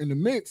Dolph in the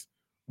mix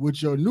with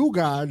your new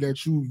guy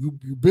that you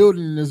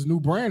building this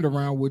new brand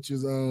around, which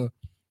is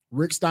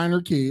Rick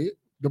Steiner Kid,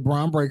 the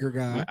Braun Breaker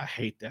guy. I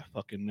hate that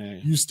fucking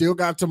name. You still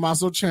got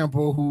Tommaso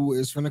Ciampa, who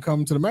is finna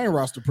come to the main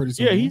roster pretty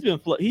soon. Yeah,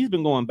 he's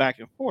been going back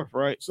and forth,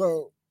 right?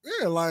 So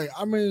yeah, like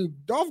I mean,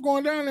 Dolph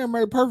going down there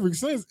made perfect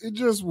sense. It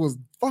just was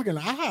fucking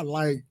odd.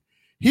 Like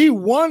he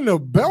won the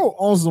belt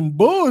on some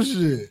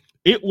bullshit.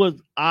 It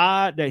was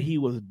odd that he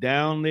was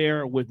down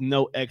there with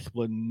no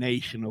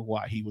explanation of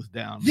why he was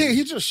down there. Yeah,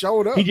 he just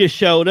showed up.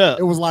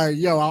 It was like,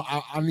 yo,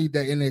 I need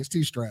that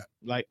NXT strap.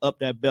 Like up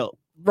that belt.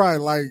 Right.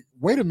 Like,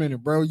 wait a minute,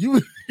 bro.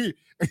 You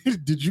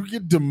did you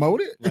get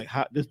demoted? Like,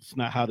 this is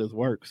not how this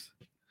works.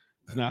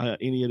 It's not how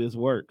any of this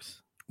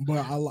works. But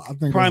I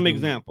think prime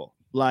example.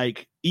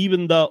 Like,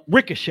 even though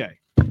Ricochet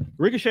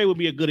would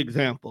be a good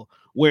example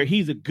where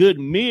he's a good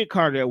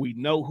mid-carder that we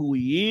know who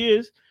he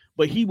is,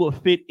 but he will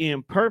fit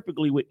in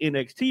perfectly with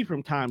NXT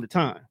from time to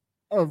time.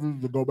 Oh,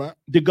 to go back?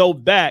 To go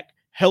back,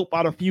 help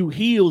out a few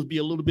heels, be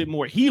a little bit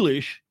more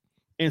heelish,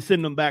 and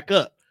send them back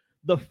up.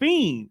 The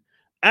Fiend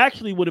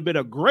actually would have been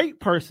a great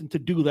person to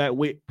do that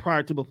with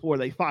before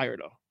they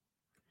fired him.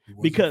 He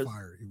wasn't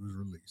fired, he was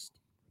released.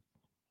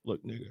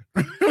 Look, nigga,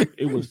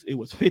 it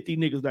was 50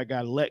 niggas that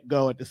got let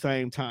go at the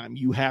same time.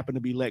 You happen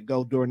to be let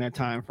go during that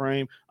time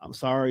frame. I'm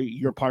sorry,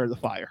 you're part of the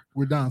fire.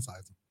 We're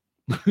downsizing.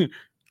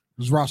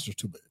 This roster's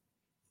too big.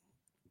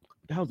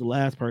 That was the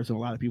last person a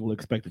lot of people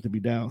expected to be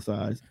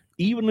downsized,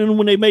 even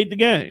when they made the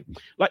game.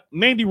 Like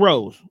Mandy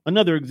Rose,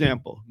 another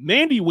example.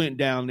 Mandy went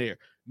down there.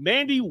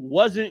 Mandy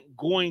wasn't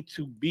going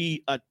to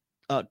be a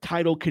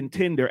title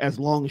contender as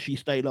long as she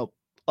stayed up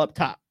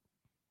top.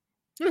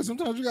 Yeah,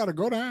 sometimes you got to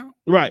go down.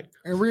 Right.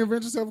 And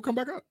reinvent yourself and come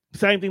back up.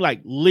 Same thing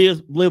like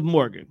Liv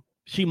Morgan.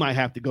 She might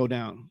have to go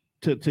down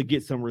to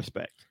get some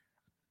respect.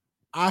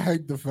 I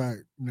hate the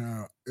fact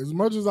now, as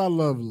much as I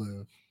love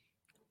Liv,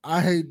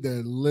 I hate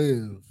that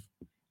Liv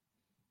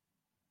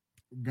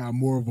got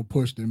more of a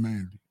push than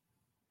Mandy.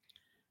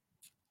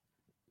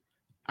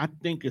 I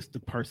think it's the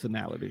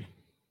personality.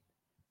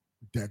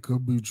 That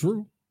could be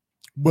true.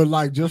 But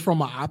like just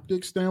from an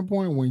optic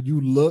standpoint, when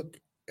you look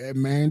at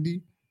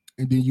Mandy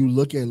and then you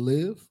look at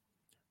Liv,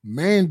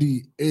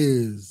 Mandy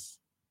is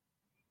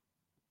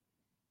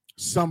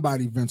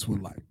somebody Vince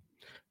would like.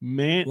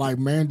 Like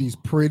Mandy's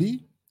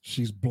pretty,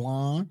 she's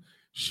blonde,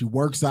 she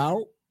works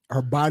out,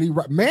 her body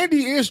right.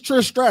 Mandy is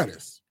Trish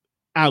Stratus.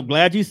 I'm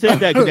glad you said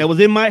that because that was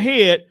in my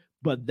head,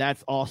 but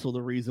that's also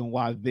the reason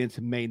why Vince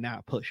may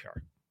not push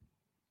her.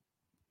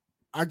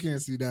 I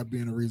can't see that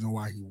being a reason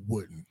why he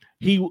wouldn't.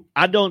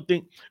 I don't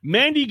think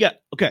Mandy got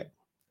okay.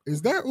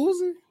 Is that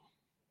Uzi?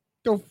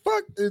 The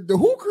fuck?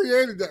 Who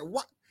created that?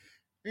 What?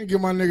 Didn't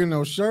give my nigga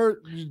no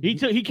shirt.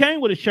 He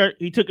came with a shirt.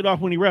 He took it off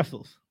when he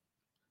wrestles.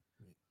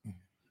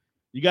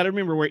 You got to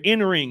remember we're in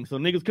the ring, so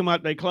niggas come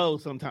out their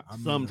clothes sometimes.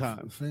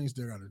 Sometimes Fiend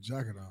still got a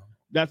jacket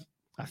on.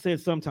 I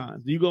said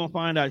sometimes. You gonna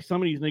find out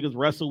some of these niggas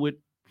wrestle with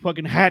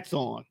fucking hats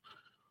on.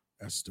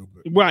 That's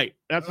stupid. Right.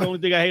 That's the only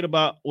thing I hate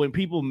about when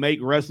people make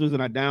wrestlers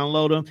and I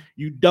download them.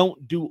 You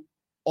don't do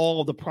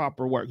all the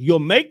proper work. You'll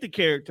make the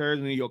characters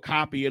and then you'll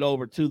copy it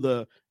over to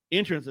the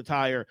entrance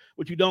attire,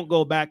 but you don't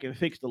go back and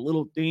fix the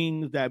little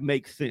things that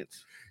make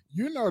sense.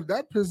 You know,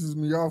 that pisses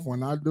me off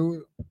when I do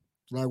it.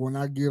 Like when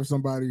I give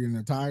somebody an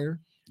attire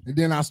and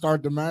then I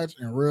start the match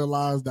and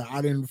realize that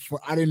I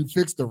didn't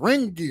fix the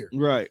ring gear.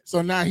 Right.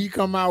 So now he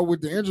come out with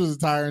the entrance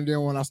attire, and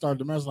then when I start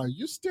the match, like,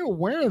 you're still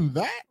wearing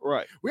that?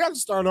 Right. We have to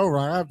start over.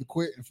 I have to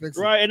quit and fix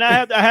it. Right, and I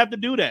have to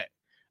do that.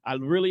 I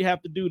really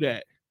have to do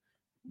that.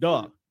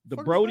 Dog, the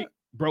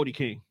Brody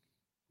King.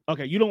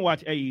 Okay, you don't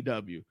watch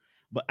AEW,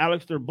 but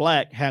Aleister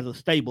Black has a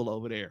stable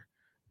over there.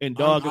 And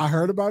Dog I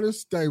heard about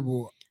his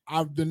stable.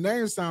 The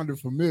name sounded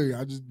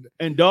familiar.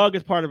 And Dog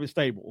is part of his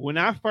stable. When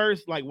I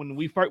first, like when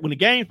the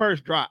game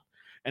first dropped,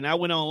 and I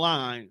went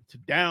online to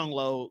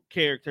download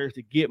characters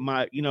to get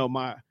my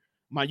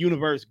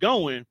universe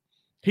going,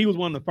 he was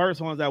one of the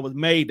first ones that was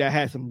made that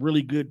had some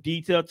really good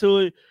detail to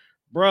it.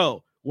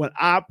 Bro, when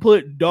I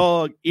put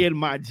Dog in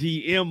my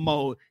GM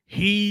mode,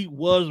 he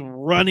was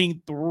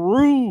running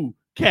through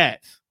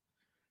cats.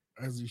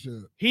 As he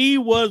should. He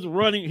was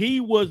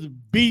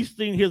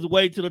beasting his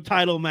way to the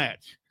title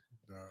match.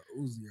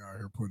 Uzi out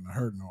here putting a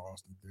hurt in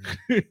Austin.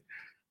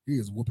 He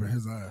is whooping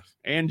his ass.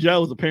 And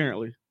Joe's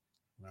apparently.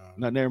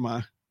 No, never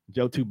mind.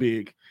 Joe too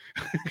big.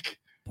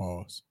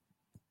 Pause.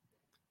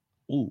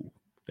 Ooh,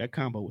 that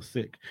combo was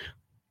sick.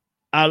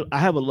 I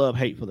have a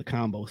love-hate for the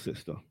combo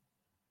system.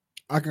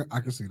 I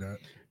can see that.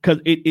 Because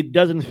it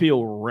doesn't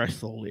feel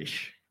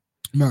wrestle-ish.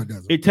 No, it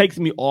doesn't. It takes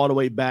me all the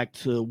way back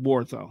to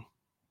Warzone.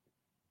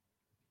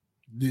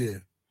 Yeah.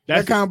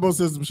 That combo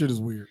system shit is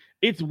weird.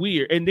 It's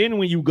weird. And then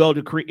when you go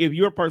to create, if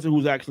you're a person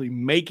who's actually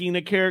making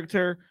a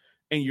character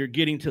and you're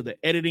getting to the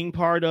editing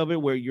part of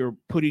it where you're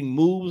putting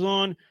moves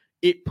on,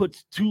 it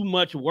puts too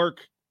much work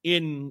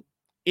in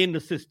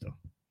the system.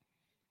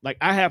 Like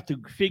I have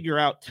to figure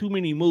out too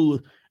many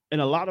moves,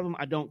 and a lot of them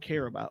I don't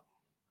care about.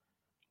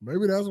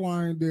 Maybe that's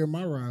why I ain't did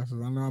my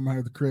rosters. I know I'm gonna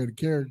have to create a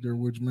character,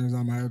 which means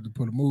I'm gonna have to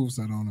put a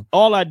moveset on them.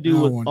 All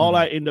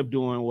I end up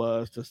doing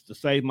was to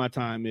save my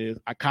time is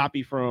I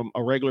copy from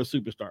a regular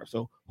superstar.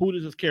 So who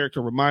does this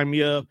character remind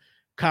me of?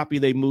 Copy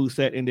their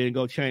moveset and then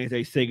go change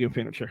their second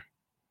finisher.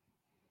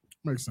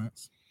 Makes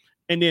sense.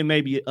 And then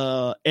maybe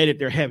edit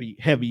their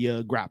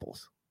heavy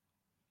grapples.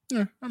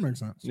 Yeah, that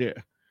makes sense. Yeah.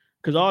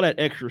 Because all that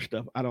extra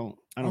stuff, I don't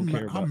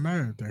care about. I'm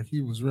mad that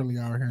he was really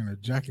out here in a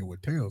jacket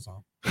with tails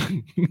on.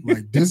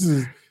 Like this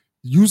is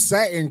you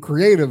sat in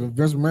creative and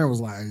Vince McMahon was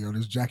like, hey, yo,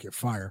 this jacket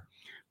fire.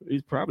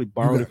 He's probably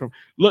borrowed it from.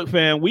 Look,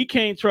 fam, we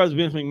can't trust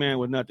Vince McMahon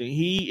with nothing.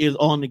 He is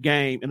on the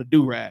game in a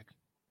do-rag.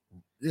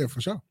 Yeah,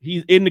 for sure.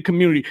 He's in the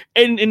community.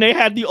 And they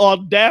had the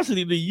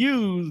audacity to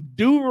use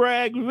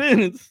do-rag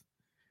Vince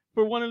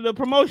for one of the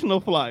promotional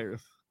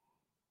flyers.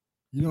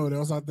 You know what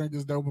else I think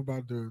is dope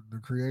about the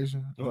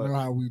creation? I know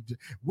how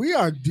we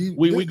are deep.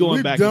 We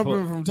going back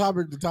jumping from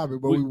topic to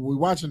topic, but we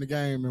watching the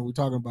game and we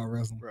talking about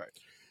wrestling. Right.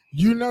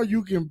 You know,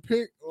 you can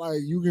pick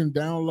you can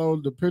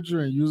download the picture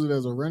and use it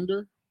as a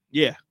render.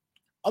 Yeah,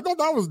 I thought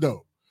that was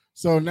dope.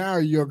 So now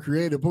your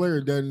creative player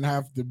doesn't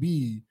have to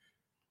be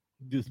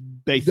just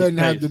basic. Doesn't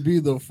have to be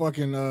the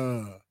fucking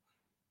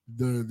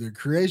the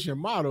creation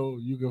model.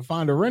 You can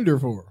find a render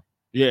for.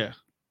 Yeah.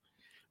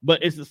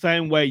 But it's the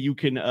same way you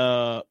can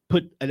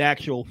put an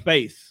actual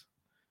face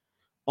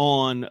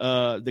on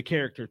the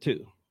character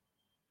too.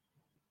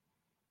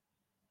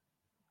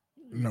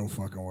 No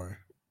fucking way.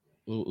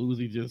 Well,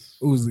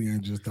 Uzi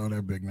ain't just throw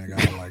that big nigga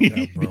out like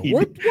that, bro.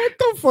 What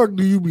the fuck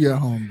do you be at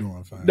home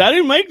doing, fam? I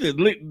didn't make this,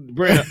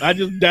 bro. I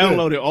just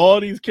downloaded all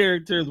these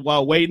characters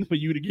while waiting for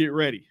you to get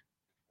ready.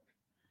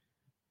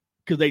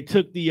 Because they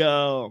took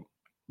the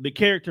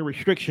character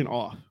restriction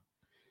off.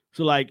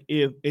 So like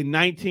if in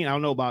 19, I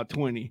don't know about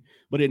 20,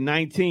 but in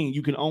 19,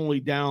 you can only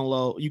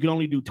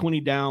do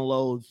 20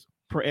 downloads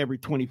per every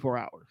 24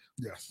 hours.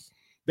 Yes.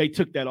 They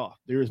took that off.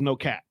 There is no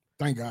cap.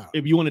 Thank God.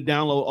 If you want to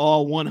download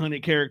all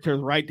 100 characters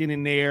right then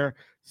and there,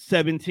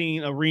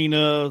 17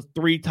 arenas,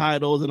 3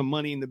 titles, and a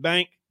Money in the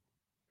Bank,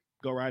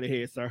 go right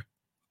ahead, sir.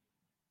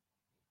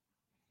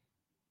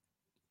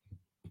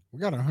 We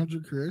got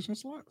 100 creation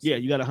slots? Yeah,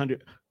 you got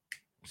 100.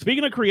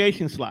 Speaking of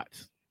creation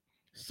slots,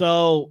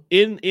 so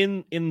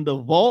in the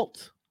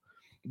vault,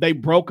 they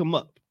broke them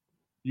up.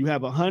 You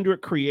have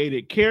 100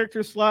 created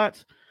character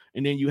slots,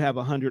 and then you have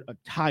 100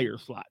 attire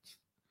slots.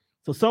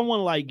 So someone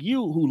like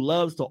you who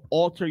loves to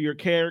alter your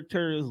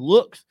character's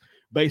looks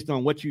based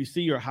on what you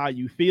see or how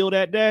you feel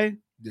that day,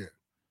 yeah,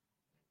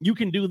 you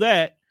can do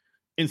that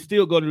and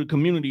still go to the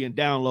community and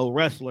download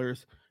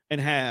wrestlers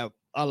and have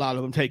a lot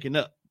of them taken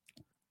up.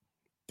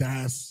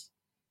 That's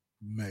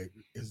Meg.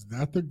 Is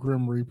that the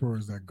Grim Reaper or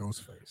is that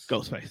Ghostface?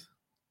 Ghostface.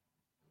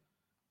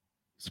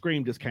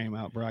 Scream just came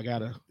out, bro. I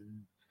gotta.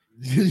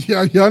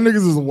 Yeah, y'all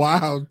niggas is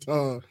wild.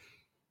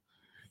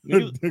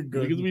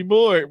 Niggas be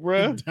bored,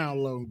 bro.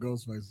 Downloading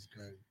Ghostface is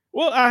crazy.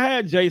 Well, I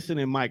had Jason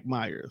and Mike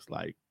Myers,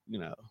 like, you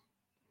know,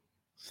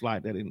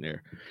 slide that in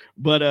there.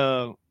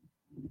 But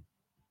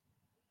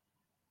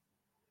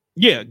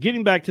yeah,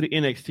 getting back to the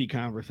NXT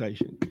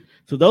conversation.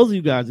 So those of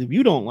you guys, if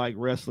you don't like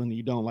wrestling and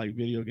you don't like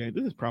video games,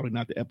 this is probably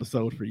not the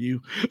episode for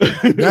you.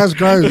 That's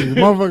crazy.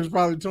 Motherfuckers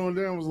probably tuned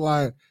in and was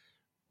like,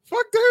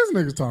 fuck these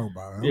niggas talking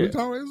about. Yeah.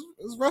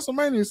 It's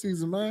WrestleMania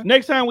season, man.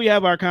 Next time we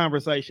have our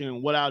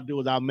conversation, what I'll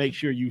do is I'll make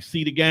sure you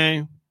see the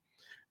game.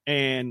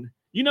 And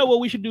you know what?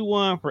 We should do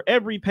one for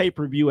every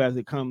pay-per-view as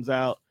it comes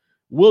out.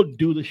 We'll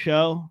do the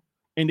show,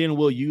 and then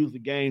we'll use the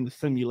game to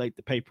simulate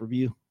the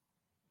pay-per-view.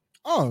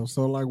 Oh,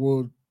 so like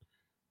we'll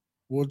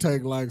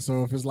take like,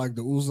 so if it's like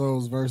the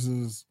Usos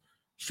versus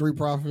Street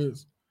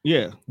Profits,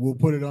 yeah, we'll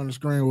put it on the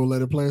screen. We'll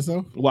let it play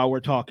itself while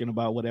we're talking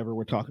about whatever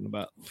we're talking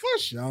about. For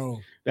sure.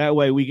 That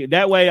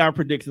way our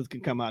predictions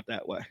can come out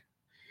that way.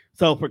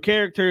 So for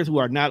characters who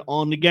are not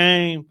on the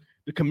game,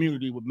 the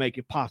community would make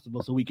it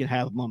possible so we can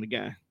have them on the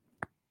game.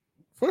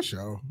 For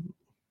sure.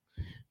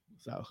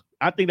 So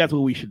I think that's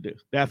what we should do.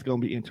 That's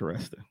going to be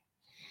interesting.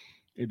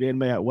 And then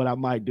what I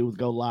might do is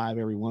go live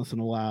every once in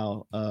a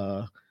while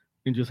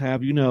and just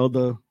have, you know,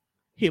 the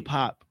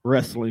hip-hop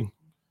wrestling.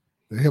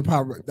 The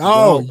hip-hop.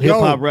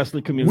 Hip-hop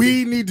wrestling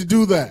community. We need to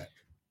do that.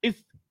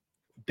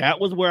 That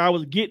was where I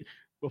was getting.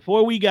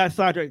 Before we got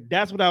sidetracked,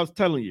 that's what I was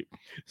telling you.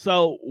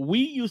 So we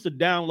used to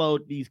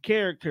download these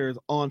characters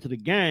onto the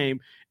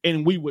game,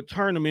 and we would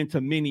turn them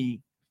into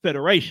mini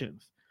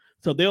federations.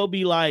 So there'll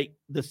be like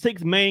the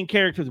 6 main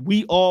characters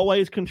we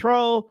always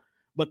control,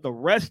 but the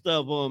rest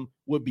of them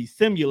would be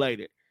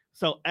simulated.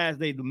 So as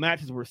the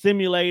matches were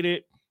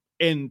simulated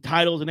and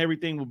titles and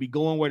everything would be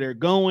going where they're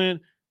going,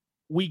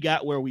 we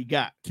got where we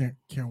got.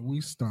 Can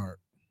we start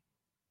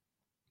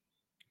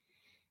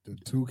the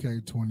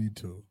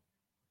 2K22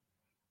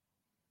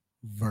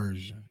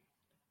 version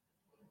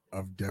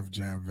of Def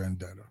Jam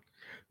Vendetta?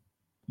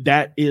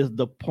 That is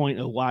the point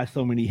of why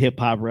so many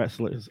hip-hop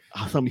wrestlers,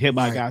 some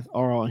hip-hop guys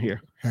are on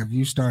here. Have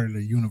you started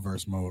a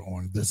universe mode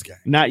on this game?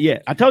 Not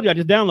yet. I told you I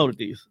just downloaded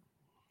these.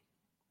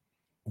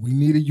 We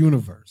need a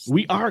universe.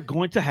 We are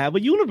going to have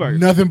a universe.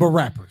 Nothing but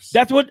rappers.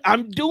 That's what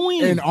I'm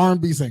doing. And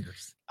R&B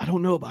singers. I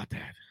don't know about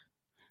that.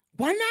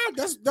 Why not?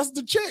 That's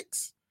the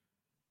chicks.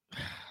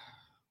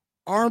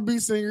 R&B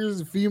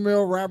singers,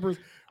 female rappers.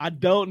 I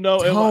don't know.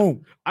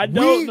 I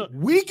don't know.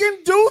 We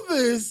can do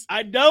this.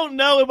 I don't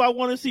know if I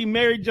want to see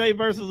Mary J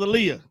versus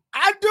Aaliyah.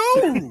 I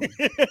do.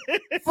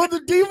 For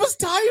the Divas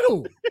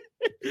title.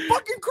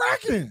 Fucking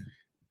cracking.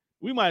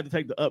 We might have to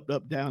take the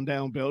up,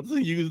 down belts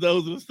and use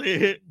those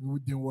instead.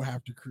 Then we'll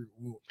have to create.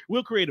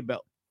 We'll create a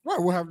belt. Right.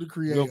 We'll have to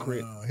create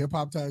a hip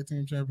hop tag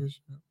team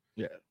championship.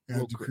 Yeah. We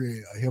have to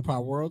create a hip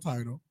hop world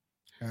title.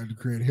 Have to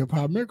create a hip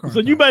hop mid card. So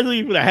you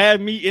basically would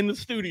have me in the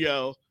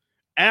studio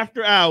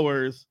after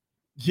hours,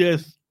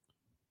 just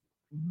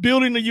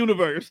building the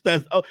universe.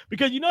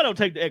 Because you know I don't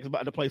take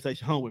the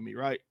PlayStation home with me,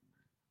 right?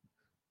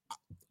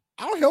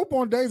 I'll help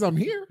on days I'm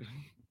here.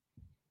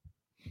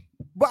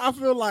 But I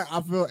feel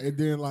and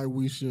then like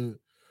we should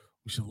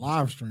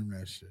live stream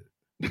that shit.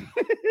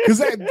 Because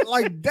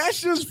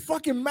that's just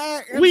fucking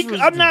mad.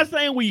 I'm not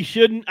saying we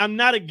shouldn't. I'm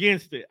not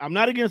against it. I'm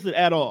not against it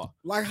at all.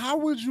 Like, how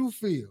would you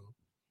feel?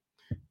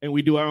 And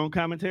we do our own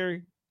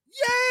commentary?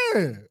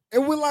 Yeah.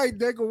 And we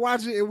they can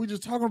watch it and we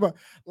just talking about,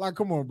 like,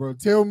 come on, bro.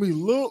 Tell me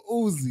Lil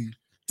Uzi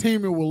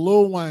teaming with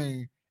Lil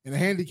Wayne in a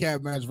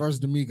handicap match versus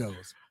the Migos.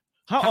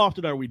 How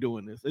often are we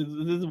doing this?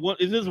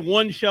 Is this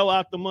one show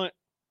out the month?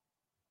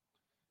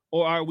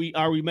 Or are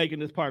we making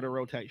this part of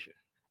rotation?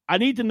 I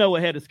need to know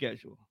ahead of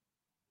schedule.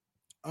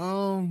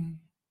 I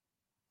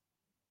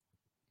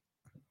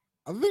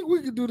think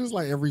we could do this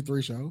like every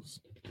 3 shows.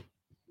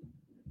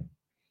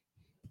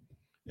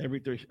 Every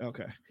 3.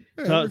 Okay.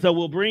 Yeah, so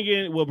we'll bring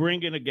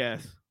in a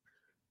guest.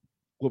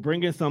 We'll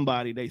bring in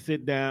somebody. They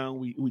sit down.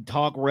 We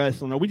talk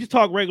wrestling, or we just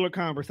talk regular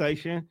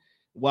conversation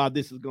while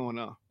this is going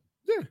on.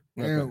 Yeah.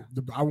 Okay. And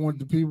I want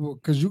the people,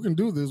 because you can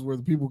do this where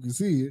the people can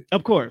see it.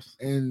 Of course.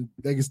 And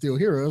they can still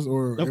hear us,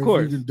 or of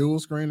course you can dual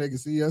screen, they can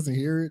see us and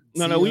hear it.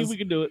 No, we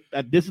can do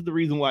it. This is the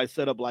reason why it's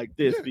set up like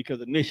this,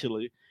 because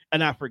initially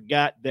And I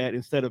forgot that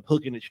instead of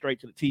hooking it straight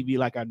to the TV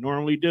like I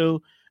normally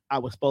do, I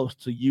was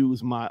supposed to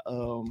use my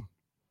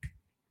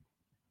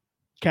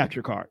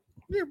capture card.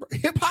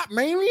 Hip Hop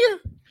Mania?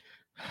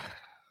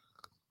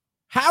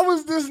 How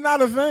is this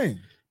not a thing?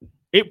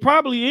 It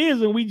probably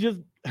is, and we just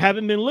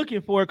haven't been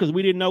looking for it because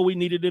we didn't know we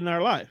needed it in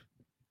our life.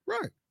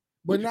 Right.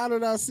 But now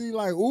that I see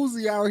like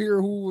Uzi out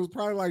here, who was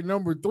probably like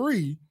number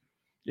 3,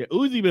 yeah,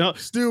 Uzi been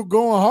still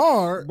going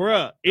hard,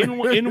 bruh. In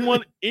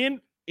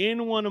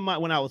one of my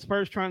when I was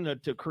first trying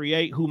to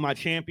create who my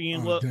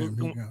champion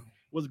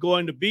was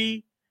going to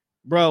be,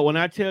 bro. When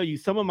I tell you,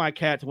 some of my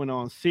cats went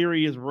on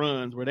serious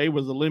runs where they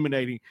was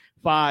eliminating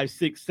 5,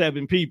 6,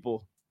 7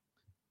 people.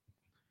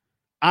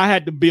 I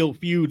had to build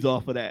feuds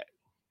off of that.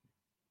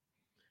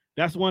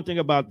 That's one thing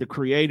about the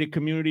created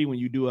community. When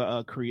you do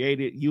a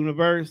created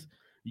universe,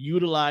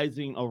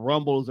 utilizing a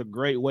rumble is a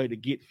great way to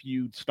get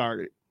feuds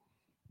started.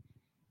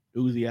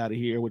 Uzi out of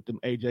here with them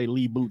AJ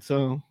Lee boots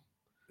on.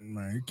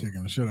 Man, he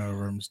kicking the shit out of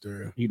Rey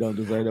Mysterio. He don't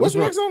deserve that. What's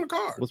next on the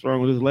card? What's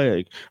wrong with his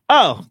leg?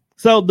 Oh,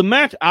 so the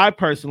match I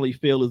personally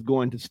feel is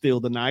going to steal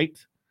the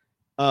night.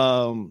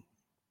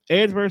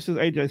 Edge versus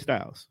AJ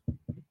Styles.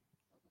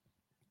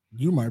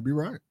 You might be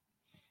right.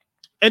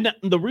 And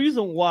the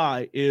reason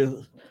why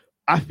is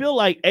I feel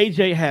like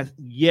AJ has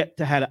yet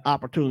to have an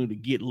opportunity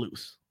to get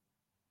loose.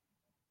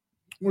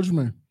 What you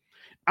mean?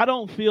 I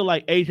don't feel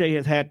like AJ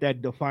has had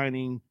that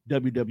defining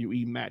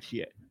WWE match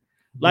yet.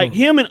 Like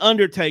him and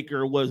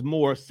Undertaker was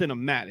more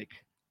cinematic.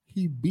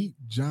 He beat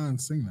John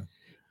Cena.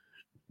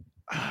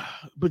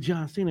 But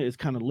John Cena is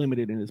kind of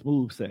limited in his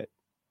moveset.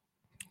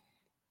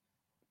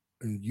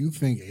 And you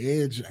think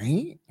Edge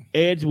ain't?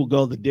 Edge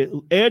will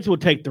Edge will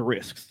take the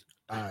risks.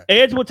 Right.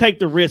 Edge will take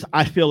the risk.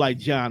 I feel like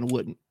John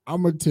wouldn't.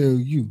 I'm gonna tell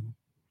you,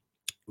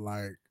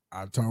 like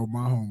I told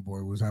my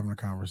homeboy, we was having a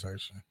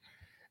conversation.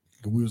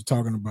 We was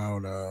talking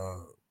about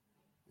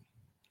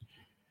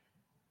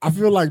I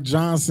feel like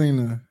John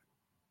Cena,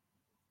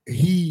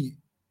 he's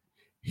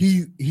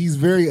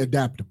very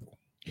adaptable.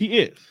 He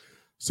is.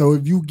 So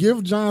if you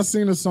give John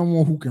Cena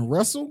someone who can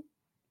wrestle,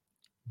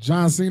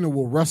 John Cena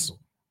will wrestle.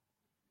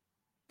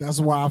 That's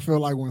why I feel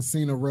like when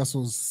Cena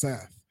wrestles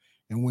Seth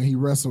and when he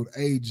wrestled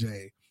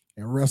AJ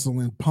and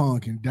wrestling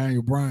Punk and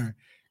Daniel Bryan,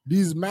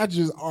 these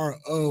matches are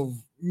of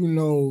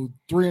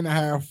 3.5,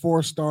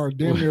 4-star,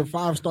 damn near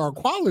 5-star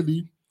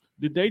quality.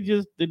 Did they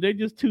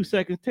just 2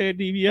 seconds Ted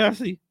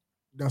DiBiase?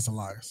 That's a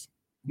lie.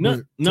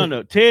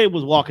 No. Ted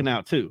was walking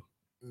out too.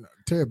 No,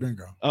 Ted didn't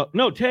go.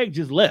 No, Ted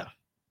just left.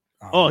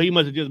 Oh, he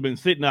must have just been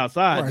sitting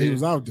outside. Right, he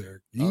was out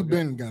there. He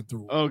been got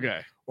through.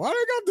 Okay. Why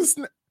they got this?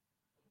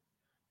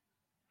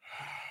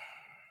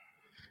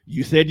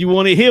 You said you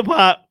wanted hip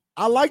hop.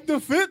 I like the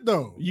fit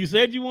though. You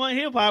said you want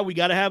hip hop. We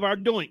got to have our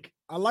doink.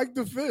 I like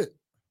the fit.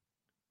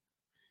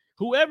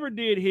 Whoever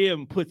did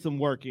him put some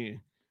work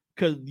in.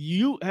 Because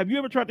have you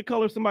ever tried to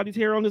color somebody's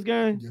hair on this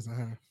game? Yes, I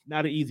have.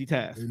 Not an easy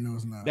task. No,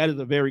 it's not. That is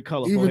a very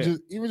colorful hair.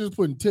 Even just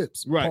putting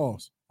tips, right?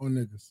 Pause on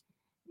niggas.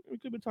 We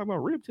could be talking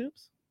about rib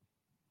tips.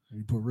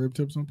 You put rib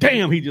tips on?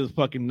 Damn, he just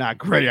fucking knocked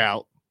Gray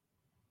out.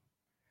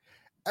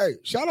 Hey,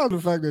 shout out to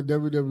the fact that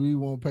WWE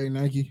won't pay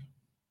Nike.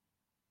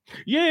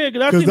 Yeah,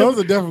 because those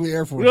are definitely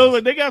Air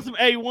Forces. They got some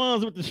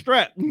A1s with the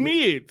strap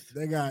mids.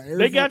 They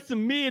got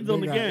some mids on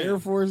the game. Air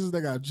Forces.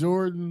 They got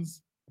Jordans.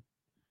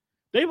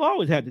 They've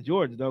always had the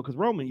Jordans though, because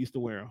Roman used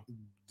to wear them.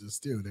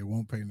 Still, they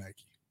won't pay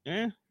Nike.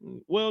 Yeah.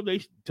 Well,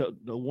 the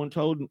one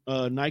told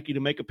Nike to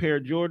make a pair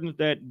of Jordans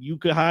that you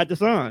could hide the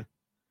sign.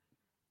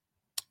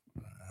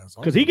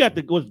 Because he got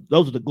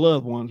those are the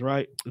glove ones,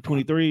 right? The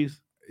 23s.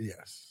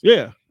 Yes.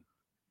 Yeah.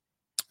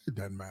 It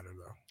doesn't matter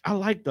though. I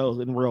like those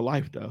in real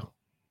life though.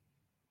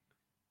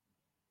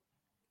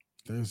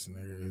 This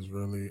nigga is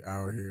really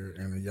out here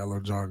in a yellow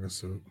jogging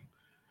suit.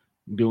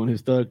 Doing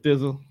his thug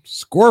thizzle.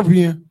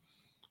 Scorpion.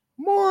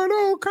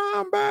 Mortal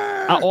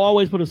Kombat. I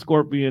always put a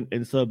Scorpion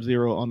and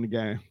Sub-Zero on the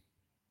game.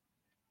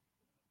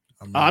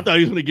 I thought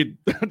he was gonna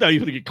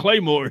get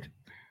Claymored.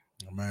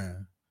 Oh,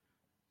 man.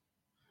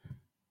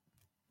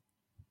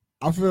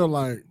 I feel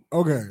like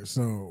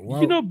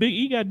so Big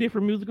E got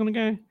different music on the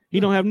game. He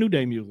don't have New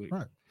Day music.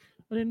 Right.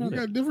 I didn't know he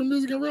got different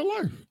music in real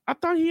life. I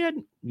thought he had.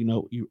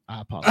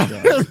 I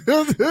apologize.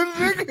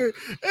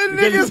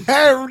 Niggas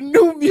had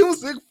new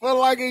music for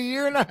like a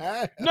year and a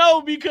half.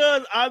 No,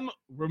 because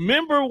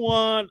remember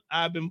one.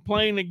 I've been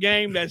playing a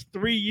game that's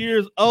 3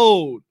 years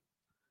old.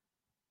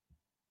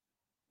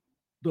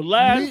 The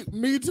last,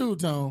 me too,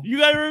 Tom. You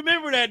gotta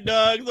remember that,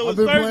 Doug. So I've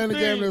been playing a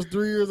game that's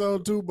 3 years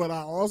old too, but I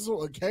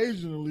also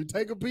occasionally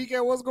take a peek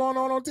at what's going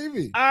on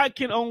TV. I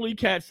can only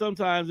catch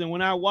sometimes, and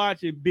when I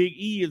watch it, Big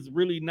E is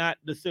really not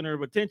the center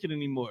of attention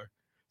anymore.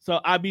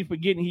 So I be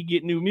forgetting he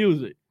get new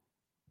music.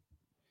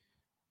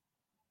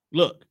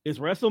 Look, it's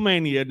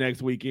WrestleMania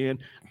next weekend.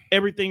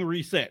 Everything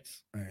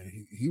resets.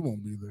 Man, he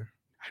won't be there.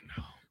 I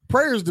know.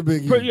 Prayers to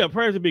Big E.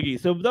 Prayers to Big E.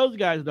 So if those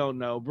guys don't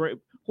know,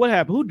 what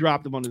happened? Who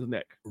dropped him on his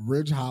neck?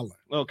 Ridge Holland.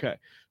 Okay.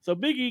 So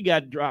Big E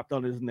got dropped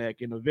on his neck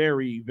in a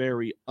very,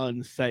 very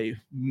unsafe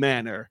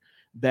manner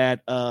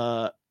that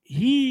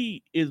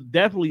he is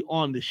definitely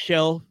on the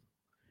shelf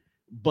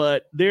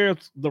But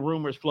there's the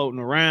rumors floating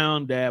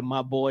around that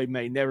my boy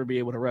may never be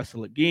able to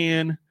wrestle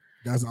again.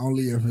 That's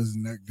only if his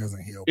neck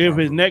doesn't heal. If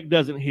his neck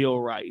doesn't heal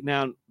right.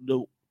 Now,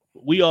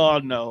 we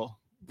all know,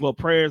 well,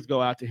 prayers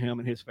go out to him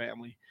and his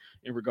family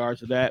in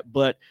regards to that.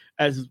 But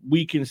as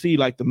we can see,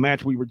 like the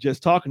match we were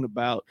just talking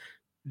about,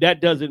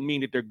 that doesn't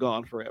mean that they're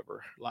gone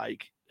forever.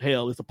 Like,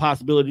 hell, it's a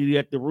possibility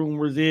that the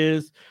rumors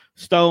is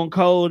Stone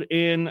Cold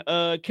and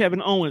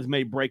Kevin Owens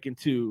may break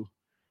into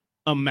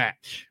a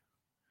match.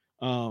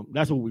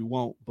 That's what we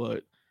want,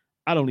 but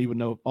I don't even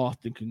know if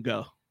Austin can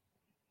go.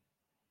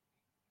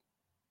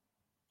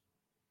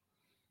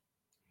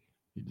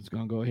 You're just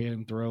gonna go ahead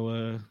and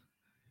throw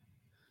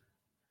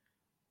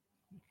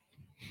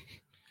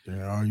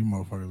Yeah, all you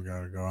motherfuckers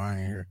gotta go. I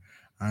ain't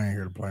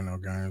here to play no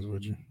games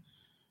with you.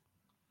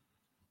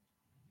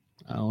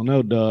 I don't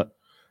know, dog.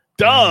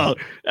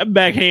 That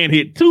backhand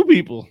hit 2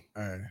 people.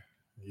 Hey,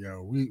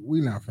 yo,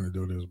 we not finna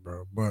do this,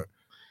 bro. But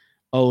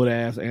old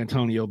ass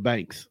Antonio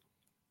Banks.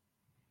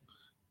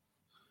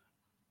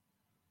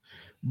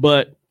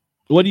 But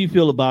what do you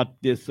feel about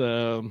this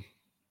KO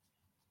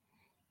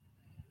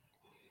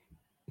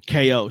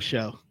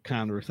show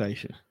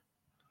conversation?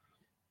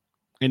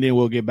 And then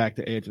we'll get back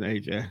to Edge and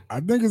AJ. I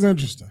think it's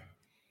interesting.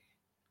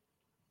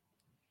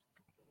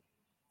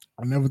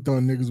 I never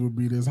thought niggas would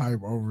be this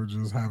hype over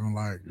just having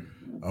like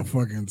a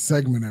fucking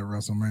segment at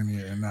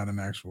WrestleMania and not an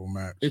actual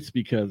match. It's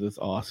because it's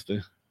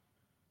Austin.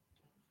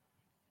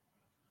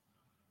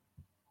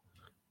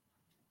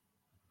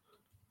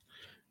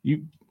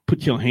 You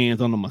put your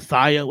hands on the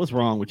Messiah. What's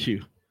wrong with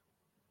you?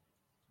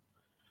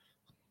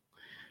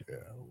 Yeah,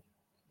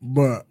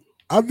 but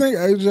I think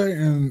AJ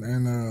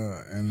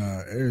and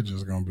Edge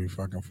is gonna be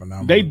fucking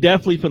phenomenal. They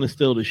definitely finna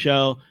steal the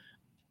show.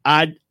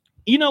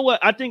 You know what?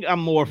 I think I'm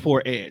more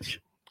for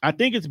Edge. I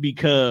think it's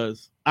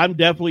because I'm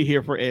definitely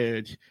here for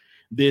Edge.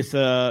 This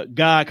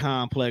God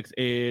complex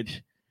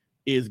Edge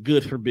is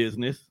good for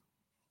business.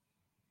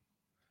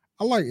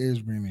 I like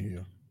Edge being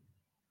here.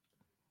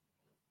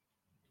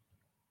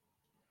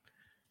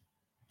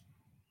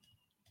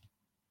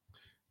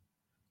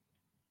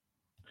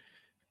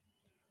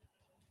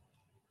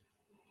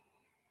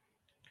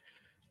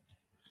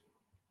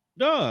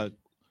 Dog,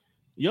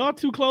 y'all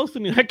too close to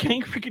me. I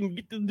can't freaking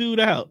get the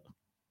dude out.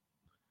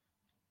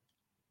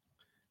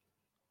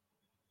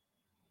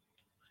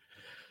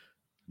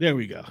 There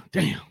we go.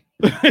 Damn.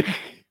 Get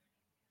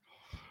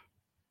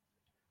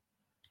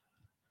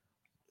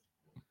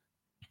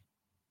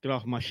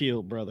off my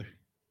shield, brother.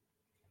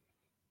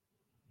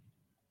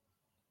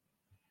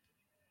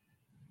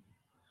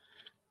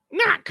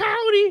 Not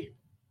Cody.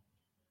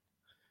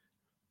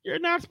 You're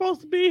not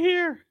supposed to be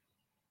here.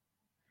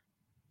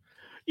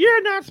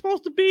 You're not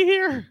supposed to be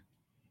here.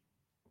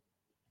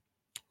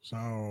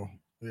 So,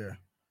 yeah.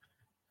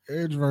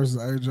 Edge versus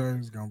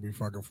AJ is going to be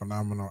fucking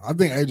phenomenal. I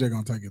think AJ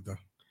going to take it, though.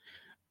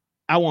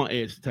 I want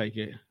Edge to take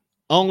it.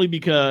 Only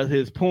because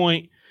his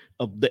point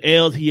of the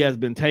L's he has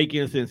been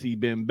taking since he's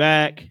been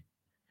back,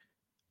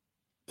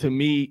 to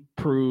me,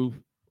 prove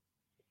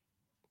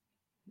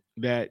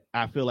that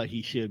I feel like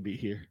he should be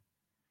here.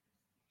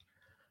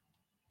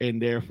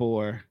 And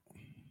therefore,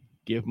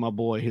 give my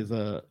boy his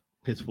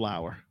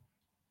flower.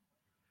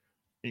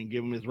 And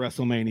give him his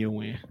WrestleMania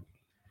win.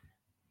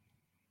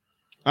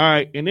 All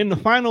right. And then the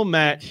final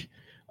match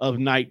of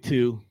night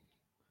 2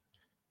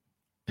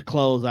 to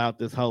close out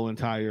this whole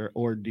entire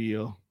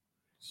ordeal.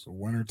 So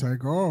winner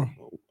take all.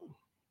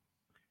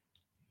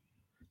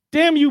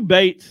 Damn you,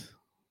 Bates.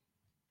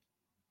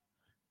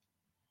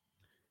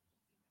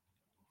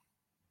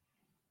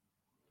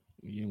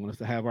 You want us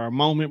to have our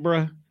moment,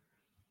 bruh?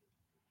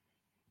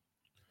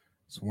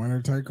 It's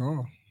winner take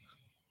all.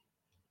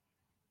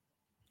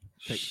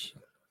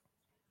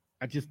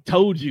 I just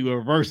told you a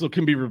reversal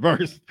can be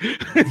reversed.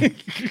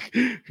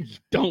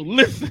 Don't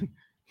listen.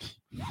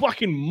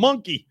 Fucking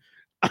monkey.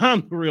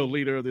 I'm the real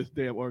leader of this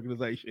damn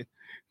organization.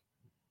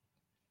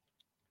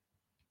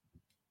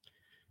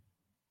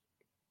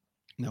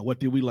 Now, what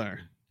did we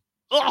learn?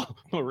 Oh,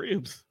 my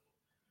ribs.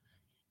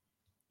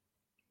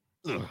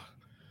 Ugh.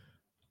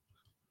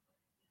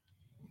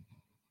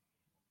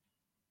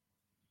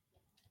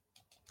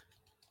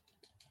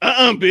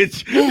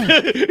 Bitch.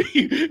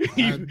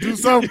 Do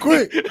something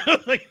quick.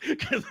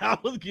 Because I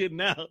was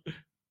getting out.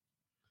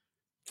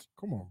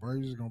 Come on, bro.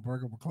 You just going to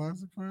break up a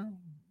classic, fam?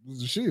 This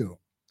is a Shield.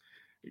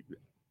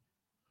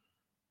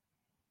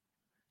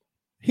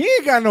 He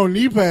ain't got no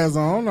knee pads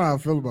on. I don't know how I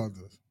feel about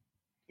this.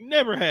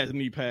 Never has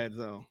knee pads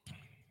on.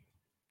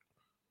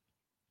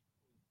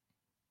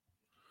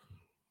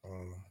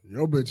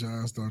 Your bitch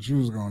ass thought you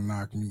was going to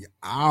knock me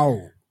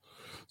out.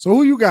 So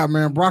who you got,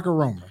 man? Brock or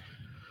Roman?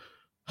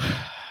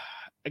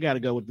 I got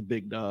to go with the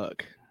big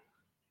dog.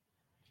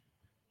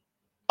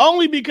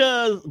 Only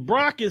because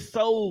Brock is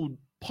so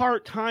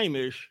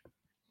part-time-ish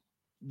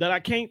that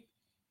I can't.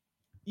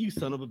 You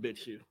son of a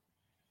bitch, you.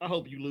 I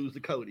hope you lose to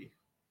Cody.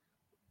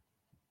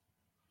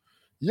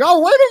 Yo,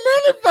 wait a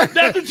minute, man.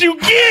 That's what you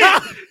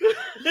get.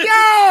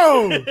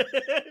 Yo.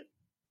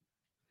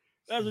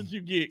 That's what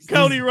you get.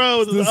 Cody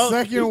Rhodes is the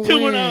second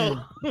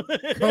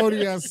 2-0.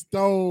 Cody has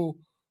stole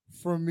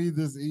from me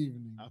this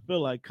evening. I feel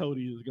like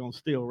Cody is gonna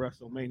steal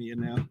WrestleMania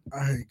now.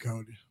 I hate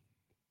Cody.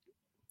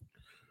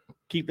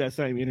 Keep that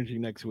same energy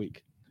next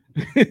week.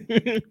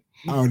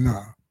 Oh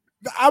no.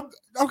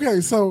 Okay,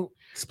 so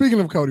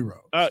speaking of Cody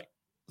Rhodes.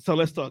 So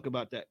let's talk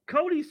about that.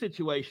 Cody's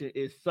situation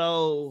is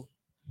so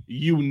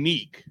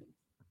unique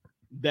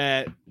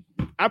that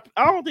I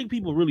don't think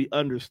people really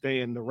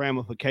understand the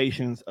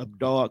ramifications of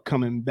Dog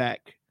coming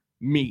back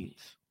means.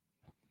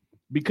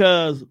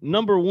 Because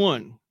number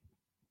one,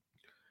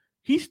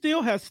 he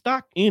still has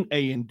stock in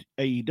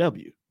AEW.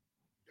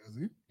 Does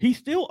he? He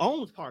still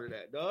owns part of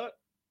that, dog.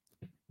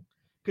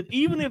 Because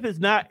even if it's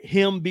not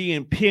him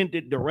being pinned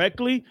it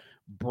directly,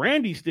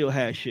 Brandy still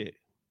has shit.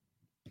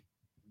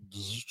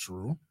 This is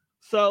true.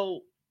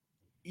 So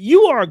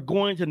you are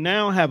going to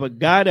now have a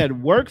guy that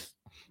works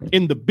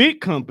in the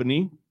big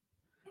company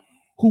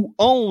who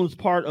owns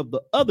part of the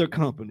other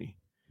company.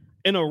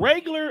 In a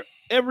regular,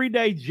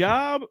 everyday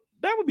job,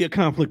 that would be a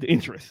conflict of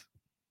interest.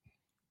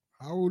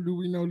 How do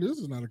we know this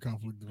is not a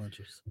conflict of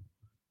interest?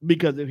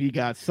 Because if he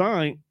got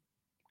signed,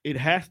 it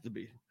has to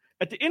be.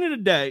 At the end of the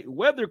day,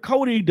 whether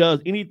Cody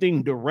does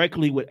anything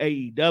directly with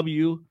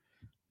AEW,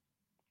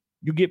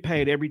 you get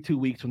paid every 2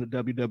 weeks from the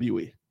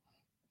WWE.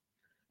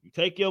 You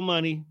take your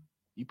money,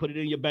 you put it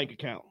in your bank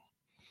account.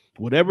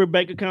 Whatever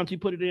bank account you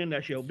put it in,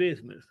 that's your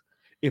business.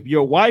 If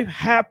your wife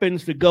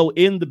happens to go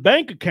in the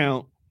bank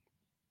account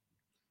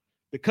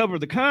to cover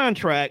the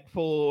contract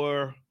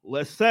for,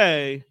 let's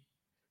say,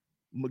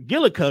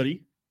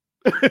 McGillicuddy,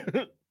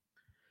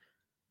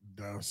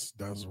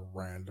 that's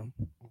random.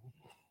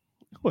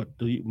 What,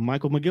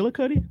 Michael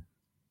McGillicuddy?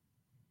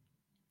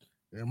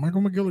 Yeah,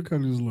 Michael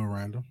McGillicuddy is a little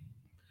random.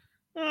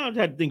 I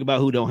had to think about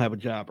who don't have a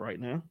job right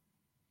now.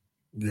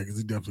 Yeah, because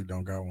he definitely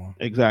don't got one.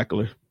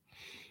 Exactly.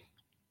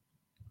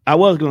 I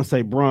was going to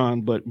say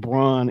Braun, but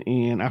Braun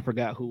and I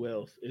forgot who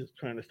else is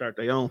trying to start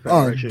their own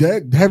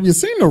federation. Have you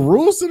seen the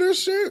rules to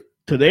this shit?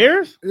 To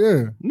theirs?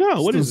 Yeah.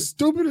 No, what is it?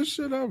 Stupidest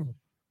shit ever.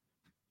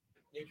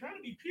 They're trying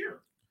to be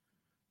pure.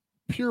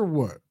 Pure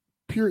what?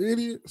 Pure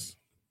idiots?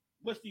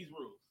 What's these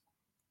rules?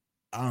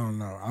 I don't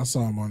know. I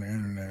saw them on the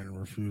internet and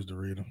refused to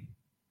read them.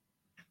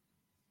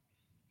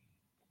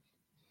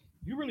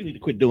 You really need to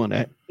quit doing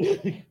that.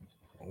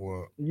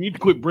 What? You need to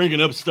quit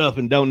bringing up stuff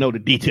and don't know the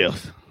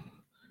details.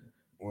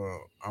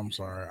 Well, I'm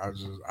sorry. I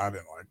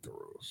didn't like the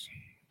rules.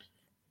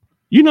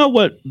 You know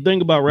what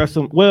thing about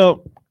wrestling?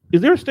 Well,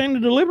 is there a stand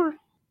and deliver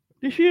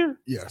this year?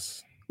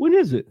 Yes. When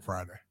is it?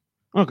 Friday.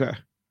 Okay.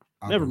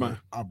 Never mind.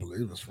 I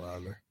believe it's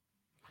Friday.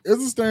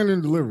 It's a stand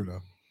and deliver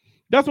though.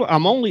 That's what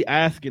I'm only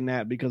asking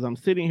that because I'm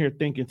sitting here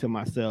thinking to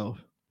myself,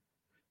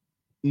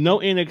 no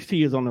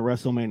NXT is on the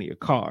WrestleMania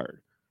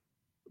card,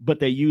 but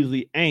they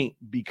usually ain't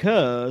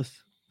because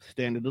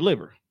stand and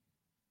deliver.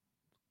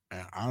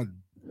 And I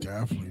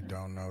definitely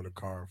don't know the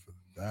card for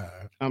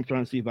that. I'm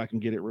trying to see if I can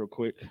get it real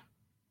quick.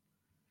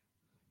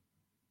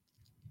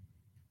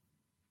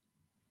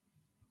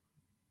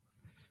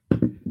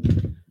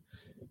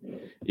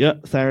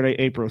 Yep, Saturday,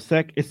 April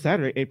 2nd. It's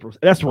Saturday, April.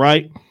 That's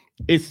right.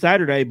 It's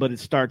Saturday, but it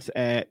starts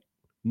at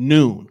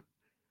noon.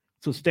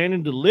 So Stand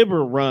and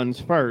Deliver runs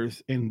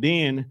first, and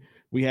then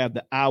we have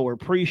the hour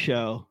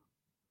pre-show,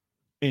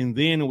 and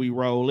then we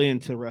roll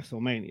into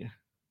WrestleMania.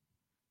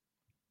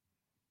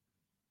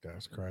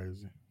 That's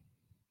crazy.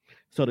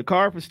 So the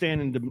card for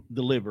Stand and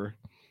Deliver,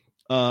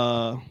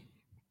 fatal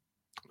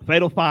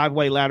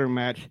 5-way ladder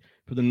match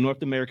for the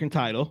North American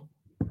title.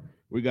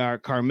 We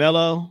got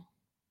Carmelo,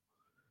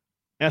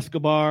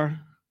 Escobar,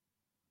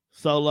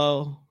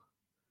 Solo,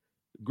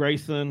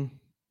 Grayson,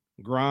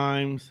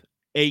 Grimes,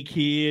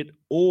 A-Kid,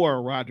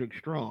 or Roderick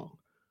Strong.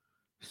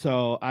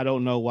 So I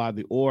don't know why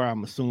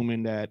I'm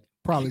assuming that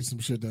probably some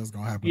shit that's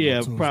gonna happen.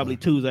 Yeah, probably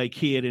Tuesday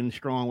Kid and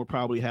Strong will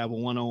probably have a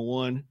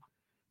one-on-one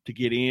to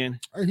get in.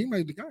 Hey, he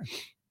made the game.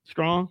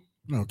 Strong?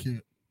 No,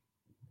 Kid.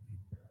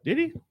 Did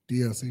he?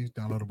 DLC,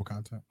 downloadable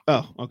content.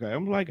 Oh, okay.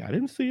 I'm like, I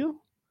didn't see him.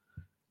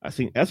 I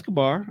seen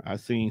Escobar. I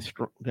seen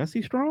Strong. Did I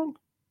see Strong?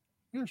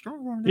 Yeah,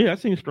 Strong. Yeah, I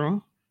seen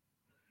Strong.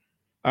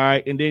 All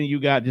right, and then you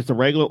got just a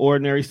regular,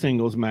 ordinary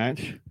singles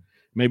match.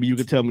 Maybe you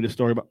could tell me the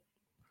story about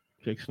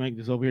Jake Snake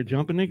just over here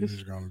jumping niggas. You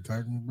just gonna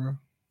attack me, bro?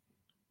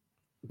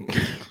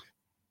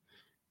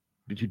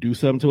 Did you do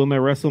something to him at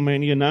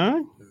WrestleMania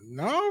 9?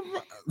 No.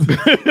 I'm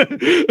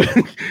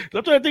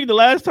trying to think the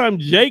last time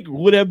Jake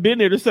would have been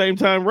there the same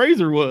time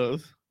Razor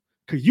was.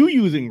 Because you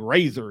using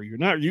Razor. You're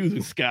not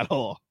using Scott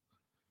Hall.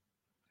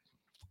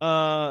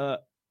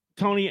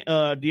 Tony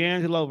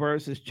D'Angelo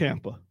versus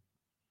Ciampa.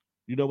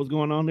 You know what's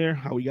going on there?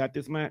 How we got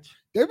this match?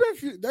 They've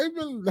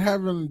been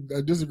having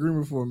a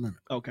disagreement for a minute.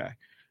 Okay.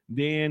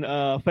 Then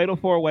fatal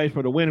 4-way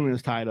for the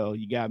women's title.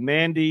 You got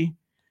Mandy,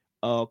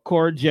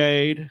 Cora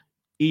Jade,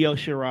 Io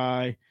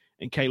Shirai,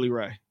 and Kaylee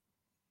Ray.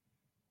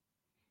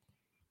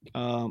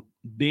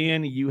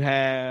 Then you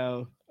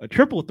have a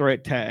triple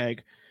threat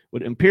tag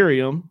with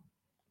Imperium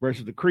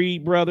versus the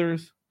Creed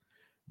brothers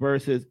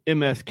versus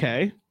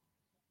MSK.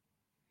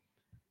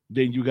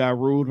 Then you got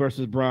Rude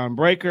versus Braun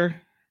Breaker.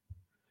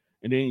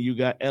 And then you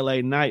got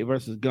LA Knight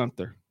versus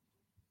Gunther.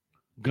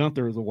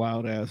 Gunther is a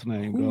wild ass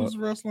name. Who's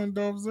wrestling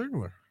Dolph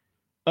Ziggler?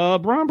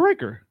 Braun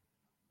Breaker.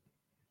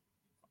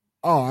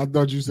 Oh, I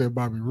thought you said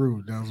Bobby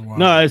Roode. That was wild.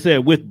 No, I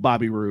said with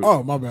Bobby Roode.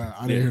 Oh, my bad.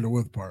 I didn't hear the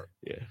with part.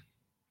 Yeah.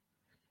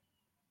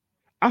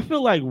 I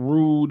feel like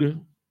Roode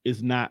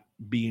is not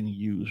being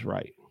used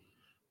right.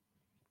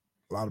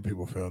 A lot of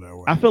people feel that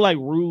way. I feel like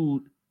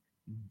Roode,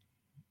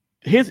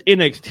 his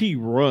NXT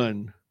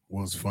run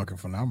was fucking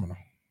phenomenal.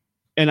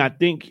 And I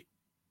think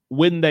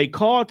when they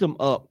called him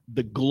up,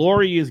 the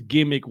glorious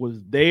gimmick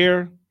was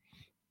there.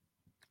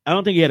 I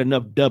don't think he had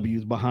enough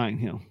W's behind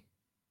him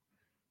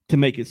to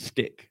make it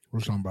stick.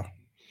 What's talking about?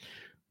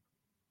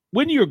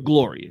 When you're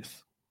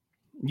glorious,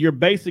 you're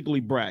basically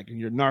bragging.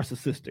 You're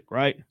narcissistic,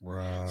 right?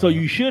 Right. So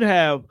you should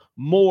have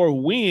more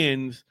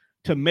wins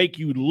to make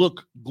you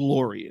look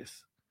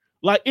glorious.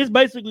 Like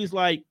it's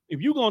like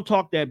if you're gonna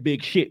talk that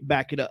big shit,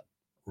 back it up.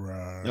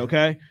 Right.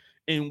 Okay.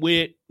 And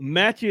with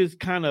matches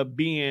kind of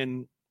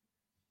being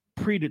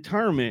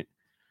predetermined,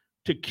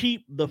 to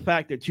keep the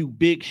fact that you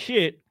big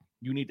shit,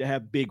 you need to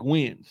have big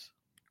wins.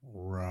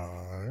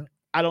 Right.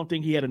 I don't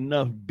think he had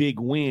enough big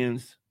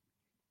wins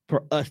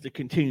for us to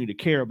continue to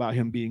care about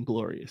him being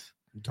glorious.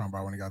 You talking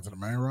about when he got to the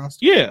main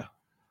roster? Yeah.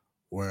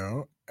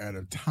 Well, at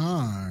a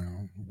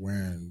time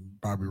when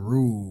Bobby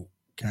Roode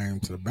came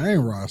to the main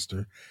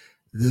roster,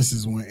 this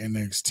is when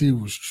NXT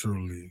was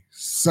truly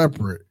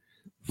separate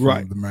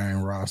from the main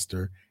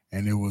roster,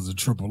 and it was a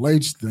Triple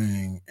H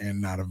thing and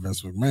not a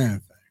Vince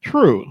McMahon thing.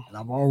 True. And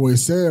I've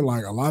always said,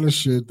 like, a lot of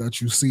shit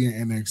that you see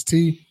in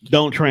NXT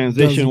don't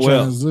transition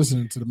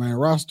to the main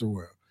roster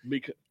well. And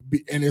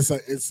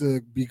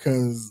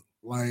because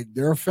like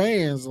there are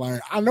fans,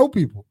 like I know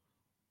people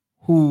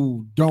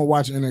who don't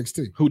watch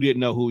NXT who didn't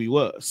know who he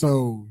was.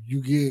 So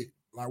you get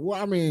like,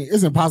 well, I mean,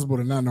 it's impossible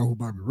to not know who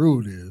Bobby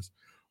Roode is,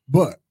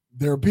 but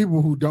there are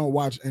people who don't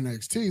watch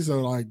NXT.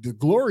 So like the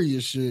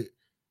glorious shit,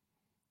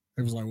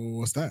 it was like, well,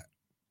 what's that?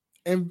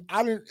 And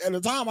I didn't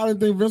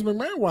think Vince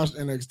McMahon watched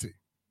NXT.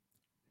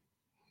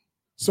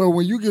 So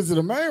when you get to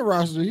the main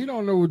roster, he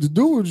don't know what to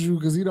do with you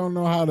because he don't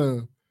know how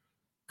to,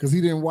 because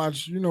he didn't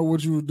watch,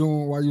 what you were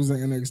doing while you was in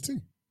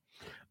NXT.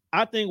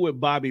 I think with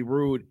Bobby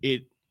Roode,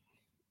 it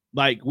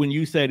like when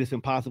you said it's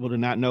impossible to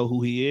not know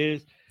who he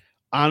is,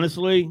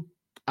 honestly,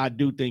 I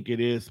do think it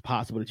is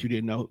possible that you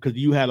didn't know because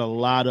you had a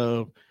lot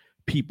of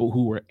people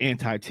who were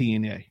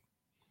anti-TNA.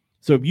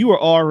 So if you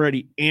were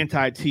already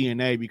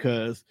anti-TNA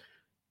because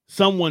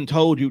someone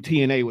told you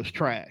TNA was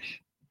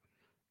trash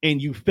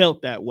and you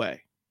felt that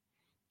way,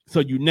 so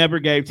you never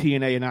gave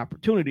TNA an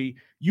opportunity,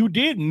 you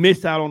did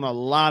miss out on a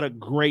lot of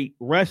great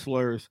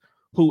wrestlers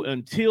who,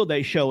 until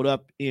they showed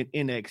up in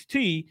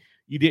NXT,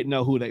 you didn't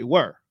know who they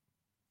were.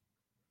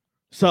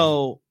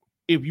 So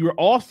if you're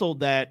also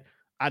that,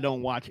 I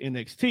don't watch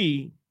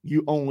NXT,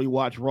 you only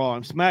watch Raw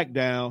and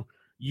SmackDown,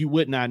 you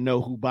would not know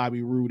who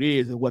Bobby Roode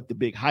is and what the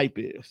big hype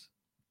is.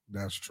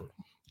 That's true.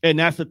 And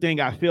that's the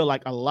thing. I feel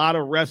like a lot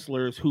of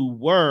wrestlers who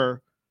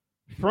were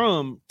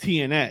from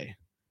TNA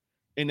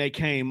and they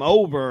came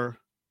over,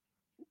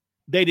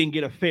 they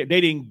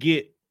didn't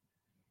get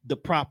the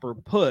proper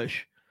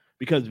push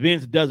because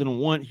Vince doesn't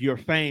want your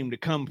fame to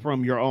come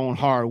from your own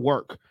hard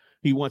work.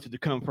 He wants it to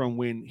come from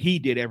when he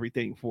did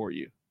everything for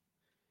you.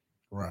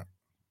 Right.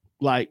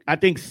 Like, I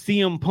think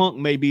CM Punk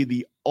may be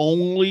the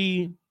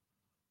only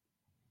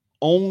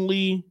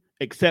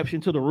exception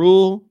to the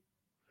rule,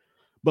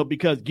 but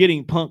because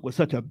getting Punk was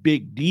such a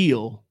big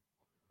deal,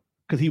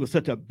 because he was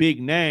such a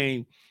big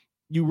name,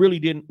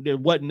 there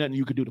wasn't nothing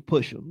you could do to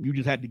push him. You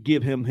just had to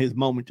give him his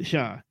moment to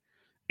shine,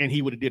 and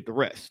he would have did the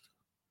rest.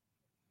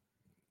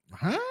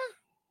 Huh?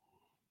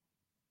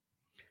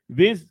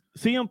 Vince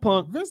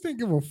didn't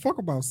give a fuck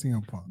about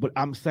CM Punk. But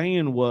I'm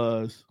saying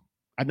was,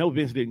 I know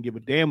Vince didn't give a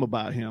damn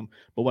about him,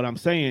 but what I'm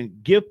saying,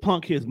 give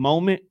Punk his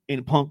moment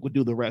and Punk would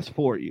do the rest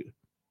for you.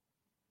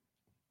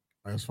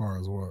 As far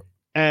as what?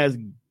 As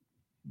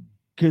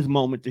his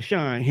moment to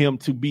shine, him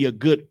to be a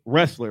good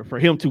wrestler, for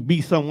him to be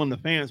someone the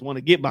fans want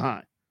to get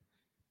behind.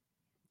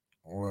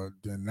 Well,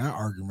 then that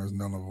argument is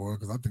null and void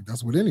because I think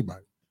that's with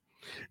anybody.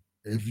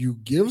 If you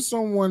give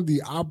someone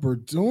the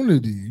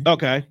opportunity.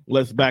 Okay,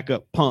 let's back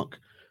up Punk.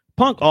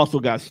 Punk also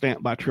got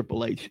stamped by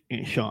Triple H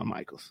and Shawn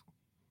Michaels.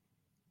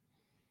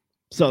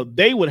 So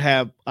they would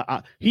have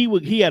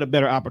he had a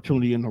better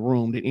opportunity in the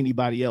room than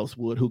anybody else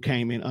would who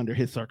came in under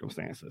his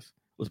circumstances.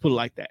 Let's put it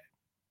like that.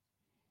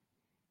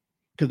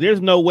 Because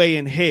there's no way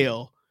in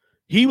hell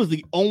he was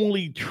the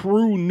only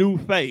true new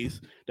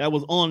face that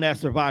was on that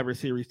Survivor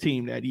Series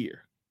team that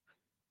year.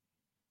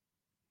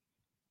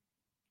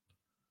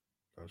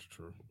 That's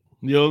true.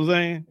 You know what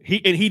I'm saying?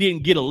 He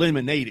didn't get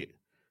eliminated.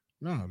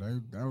 No,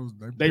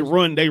 they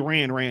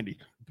ran Randy.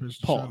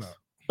 Pause.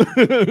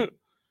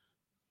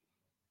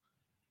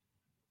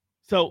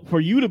 So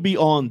for you to be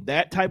on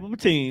that type of a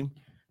team,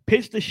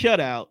 pitch the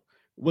shutout,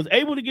 was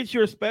able to get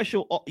your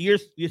special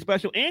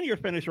and your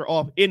finisher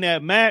off in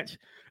that match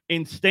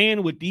and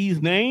stand with these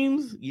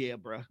names, yeah,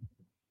 bruh.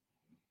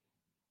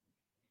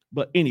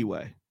 But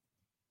anyway,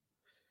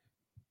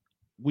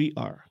 we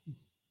are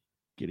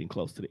getting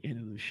close to the end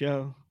of the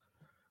show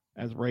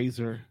as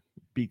Razor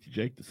beats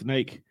Jake the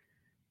Snake.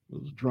 It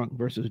was drunk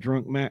versus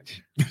drunk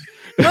match.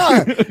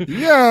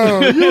 Yo,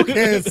 you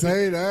can't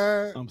say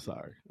that. I'm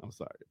sorry.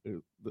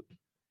 The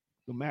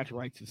match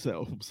writes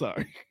itself. I'm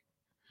sorry.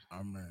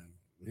 Oh, man.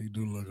 He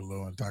do look a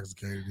little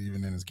intoxicated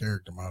even in his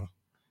character model.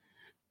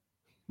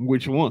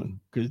 Which one?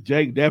 Because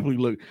Jake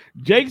definitely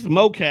Jake's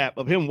mocap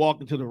of him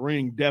walking to the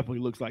ring definitely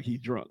looks like he's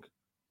drunk.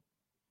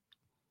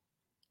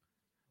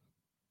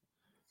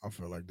 I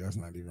feel like that's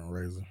not even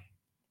Razor.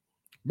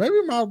 Maybe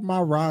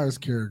my Rise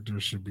character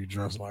should be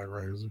dressed like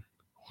Razor.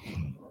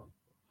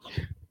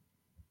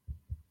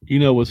 You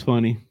know what's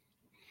funny?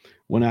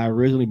 When I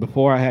originally,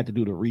 before I had to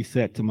do the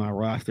reset to my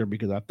roster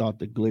because I thought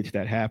the glitch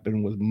that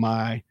happened was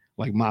my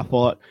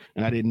fault,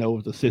 and I didn't know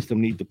if the system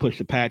needed to push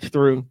the patch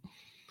through.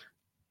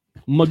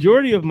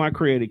 Majority of my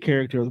created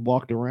characters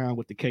walked around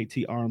with the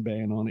KT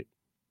armband on it.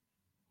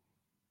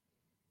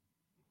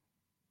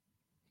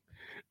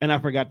 And I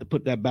forgot to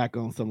put that back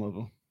on some of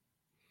them.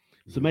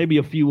 So maybe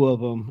a few of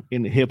them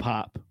in the hip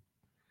hop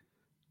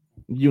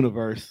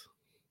universe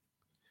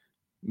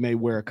may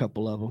wear a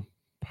couple of them.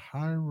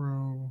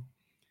 Pyro.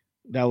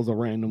 That was a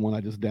random one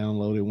I just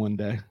downloaded one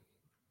day.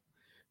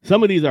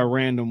 Some of these are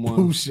random ones.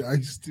 Pooh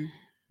Shiesty.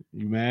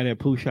 You mad at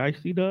Pooh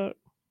Shiesty, dog?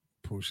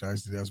 Pooh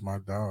Shiesty, that's my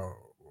dog.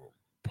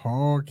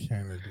 Paul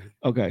Kennedy.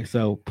 Okay,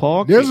 so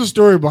Paul. There's a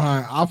story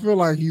behind. I feel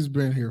like he's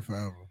been here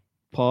forever.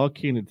 Paul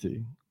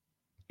Kennedy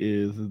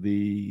is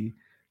the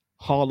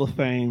Hall of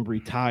Fame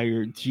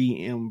retired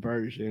GM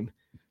version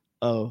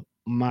of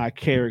my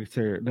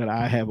character that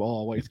I have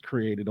always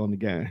created on the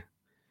game.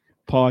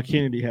 Paul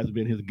Kennedy has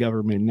been his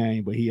government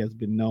name, but he has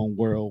been known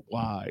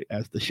worldwide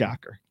as the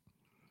Shocker.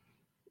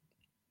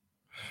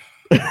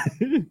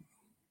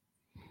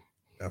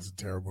 That's a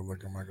terrible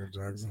looking Michael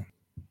Jackson.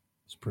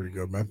 It's a pretty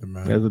good method,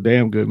 man. That's a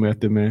damn good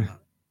method, man.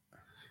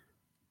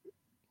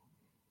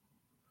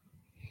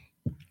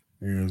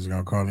 He was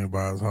gonna call him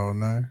by his whole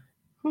name.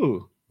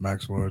 Who?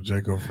 Maxwell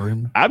Jacob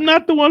Freeman. I'm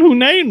not the one who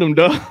named him,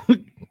 though.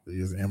 He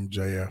is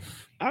MJF.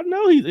 I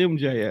know he's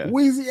MJF.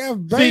 Weezy F,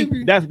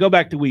 baby. See, go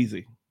back to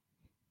Weezy.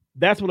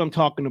 That's what I'm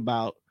talking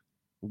about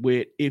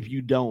with if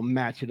you don't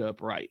match it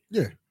up right.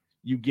 Yeah.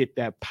 You get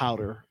that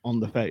powder on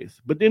the face.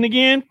 But then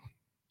again,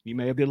 you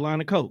may have did a line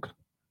of coke.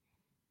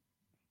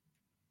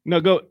 No,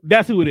 go.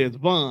 That's who it is.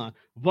 Vaughn.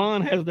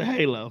 Vaughn has the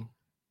halo.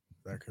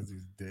 Is that because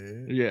he's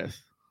dead?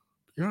 Yes.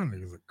 Y'all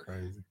niggas are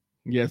crazy.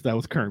 Yes, that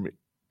was Kermit.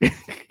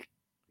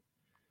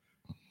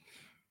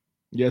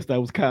 Yes, that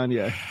was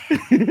Kanye.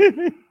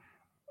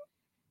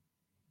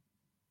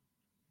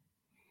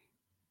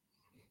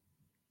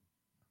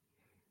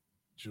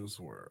 Juice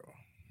WRLD.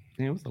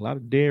 Damn, there's a lot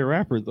of dead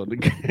rappers on the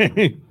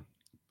game.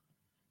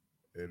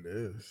 It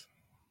is.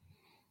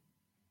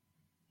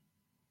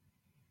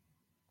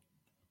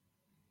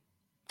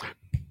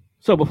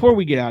 So before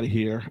we get out of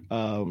here,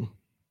 I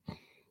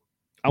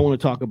want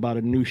to talk about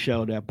a new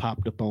show that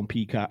popped up on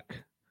Peacock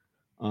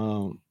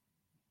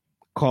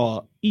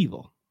called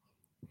Evil.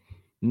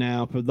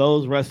 Now, for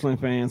those wrestling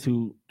fans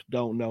who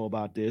don't know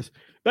about this,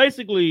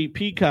 basically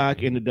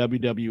Peacock and the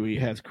WWE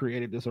has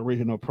created this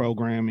original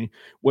programming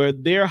where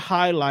they're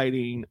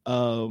highlighting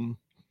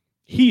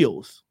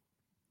heels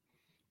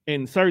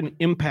and certain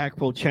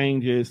impactful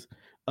changes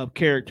of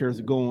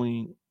characters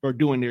going or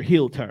doing their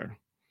heel turn.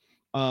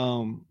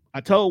 I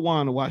told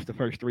Juan to watch the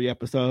first 3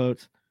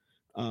 episodes.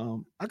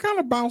 I kind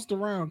of bounced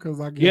around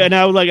because I get and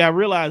I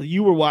realized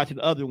you were watching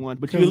the other one,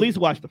 but you at least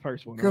watched the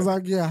first one. Because right? I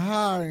get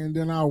high and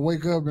then I'll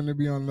wake up and it'll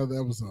be on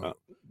another episode.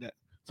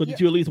 Did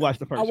you at least watch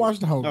the first one? I watched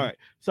the whole All right.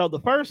 So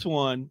the first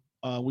one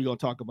we're going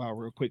to talk about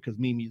real quick because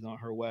Mimi's on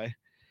her way.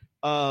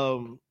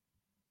 The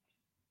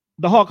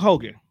Hulk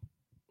Hogan,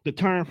 the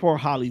turn for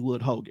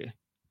Hollywood Hogan,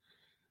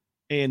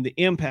 and the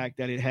impact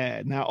that it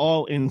had.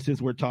 Now,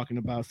 since we're talking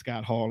about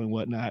Scott Hall and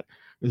whatnot,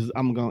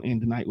 I'm going to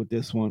end the night with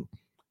this one.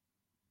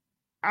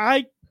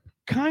 I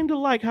kind of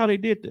like how they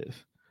did this.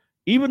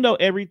 Even though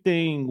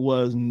everything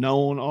was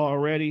known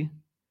already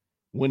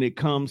when it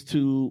comes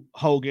to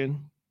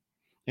Hogan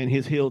and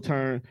his heel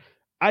turn,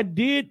 I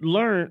did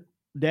learn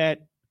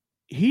that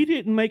he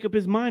didn't make up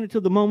his mind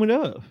until the moment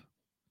of.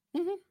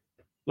 Mm-hmm.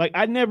 Like,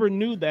 I never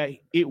knew that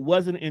it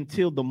wasn't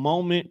until the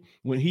moment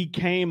when he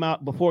came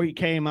out, before he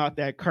came out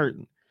that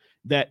curtain,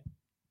 that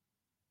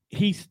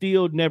he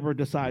still never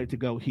decided to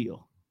go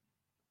heel.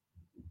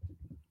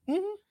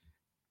 Mm-hmm.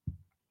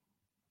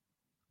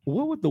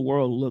 What would the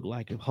world look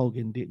like if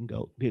Hogan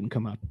didn't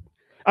come out?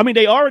 I mean,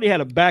 they already had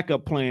a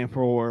backup plan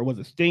for, was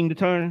it Sting to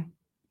turn?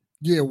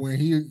 Yeah,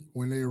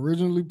 when they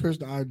originally pitched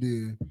the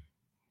idea,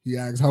 he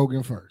asked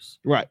Hogan first.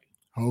 Right.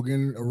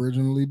 Hogan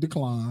originally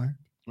declined.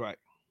 Right.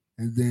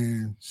 And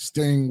then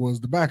Sting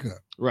was the backup.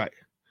 Right.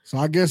 So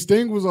I guess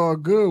Sting was all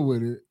good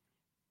with it.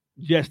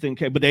 Just in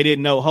case, but they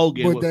didn't know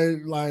Hogan.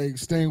 But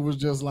Sting was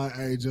just like,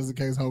 hey, just in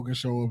case Hogan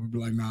show up and be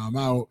like, nah, I'm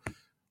out.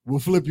 We'll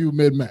flip you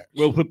mid-match.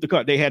 We'll flip the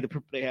card. They had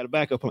a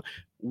backup plan.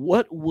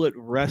 What would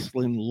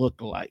wrestling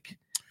look like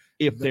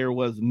if there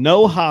was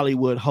no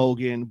Hollywood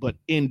Hogan, but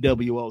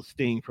NWO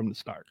Sting from the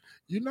start?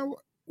 You know,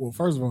 Well,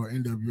 first of all,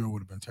 NWO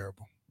would have been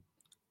terrible.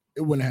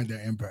 It wouldn't have had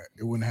that impact.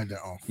 It wouldn't have had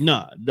that off.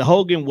 No, the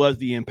Hogan was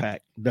the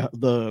impact.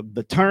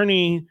 The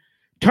turning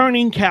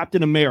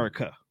Captain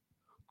America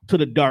to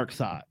the dark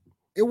side.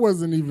 It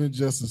wasn't even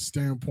just a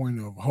standpoint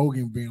of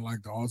Hogan being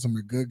like the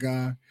ultimate good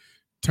guy,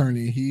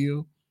 turning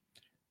heel.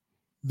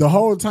 The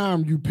whole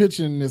time you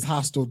pitching this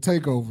hostile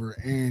takeover,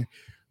 and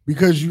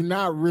because you're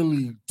not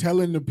really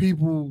telling the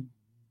people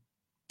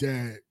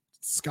that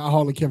Scott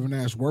Hall and Kevin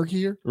Nash work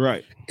here,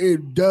 right?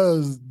 It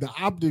does. The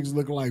optics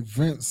look like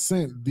Vince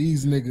sent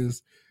these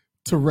niggas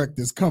to wreck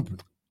this company.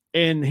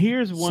 And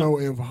here's one. So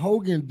if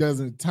Hogan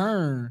doesn't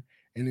turn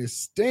and it's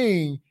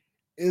Sting,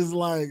 it's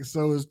like,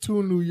 so it's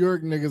two New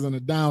York niggas and a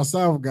down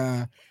south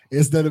guy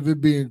instead of it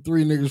being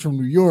three niggas from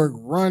New York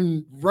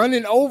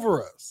running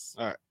over us.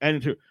 All right.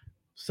 And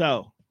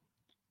so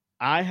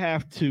I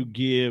have to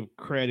give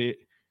credit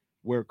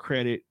where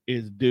credit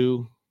is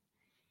due.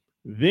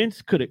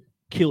 Vince could have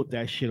killed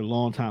that shit a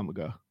long time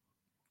ago.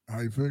 How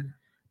you figure?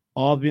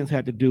 All Vince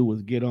had to do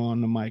was get on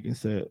the mic and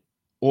said,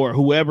 or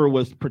whoever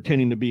was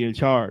pretending to be in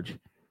charge,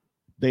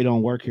 they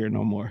don't work here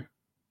no more.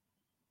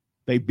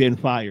 They've been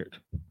fired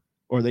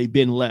or they've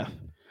been left.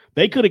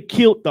 They could have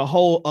killed the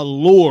whole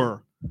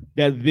allure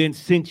that Vince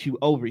sent you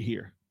over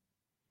here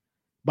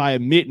by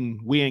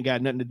admitting we ain't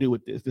got nothing to do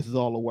with this. This is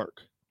all a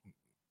work.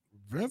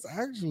 Vince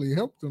actually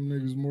helped them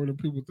niggas more than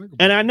people think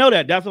about. And I know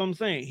that. That's what I'm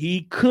saying.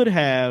 He could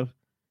have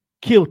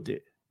killed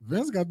it.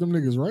 Vince got them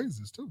niggas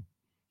raises too.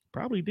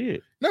 Probably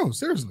did. No,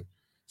 seriously.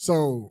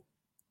 So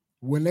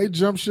when they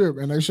jumped ship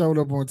and they showed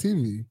up on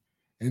TV,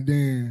 and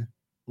then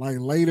like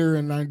later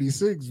in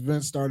 96,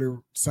 Vince started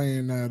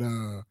saying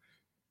that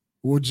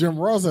Jim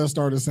Ross had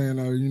started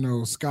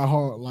saying Scott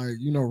Hall,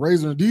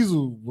 Razor and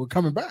Diesel were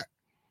coming back.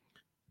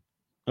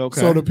 Okay.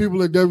 So the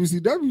people at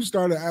WCW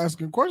started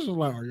asking questions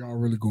like, are y'all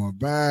really going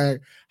back?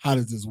 How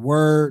does this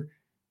work?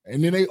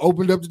 And then they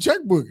opened up the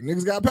checkbook.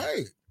 Niggas got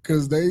paid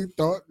because they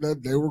thought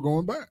that they were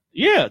going back.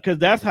 Yeah, because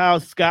that's how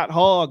Scott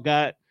Hall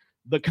got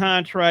the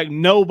contract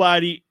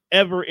nobody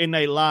ever in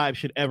their lives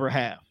should ever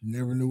have.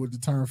 Never knew what the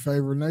term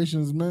favored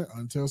nations meant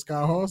until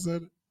Scott Hall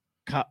said it.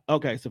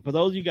 Okay, so for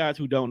those of you guys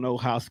who don't know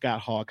how Scott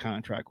Hall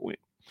contract went,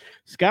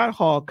 Scott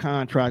Hall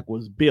contract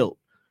was built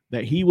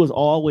that he was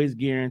always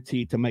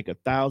guaranteed to make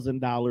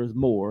 $1,000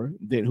 more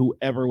than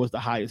whoever was the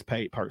highest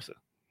paid person.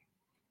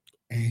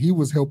 And he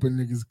was helping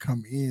niggas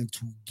come in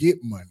to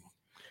get money.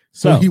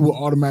 So he will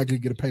automatically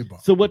get a pay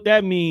bump. So what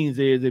that means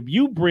is if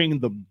you bring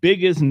the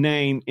biggest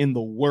name in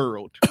the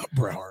world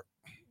Bret Hart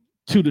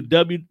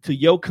to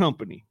your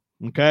company,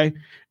 okay,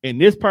 and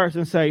this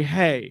person say,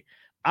 hey,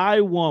 I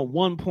want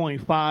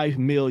 $1.5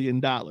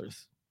 million.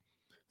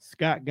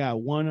 Scott got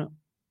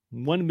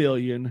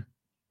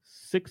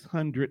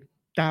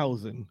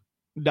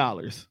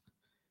 $1,600,000.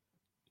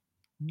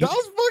 That's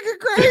fucking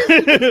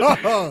crazy.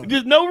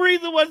 There's no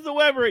reason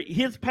whatsoever.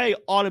 His pay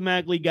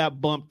automatically got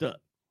bumped up.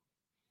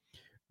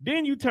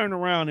 Then you turn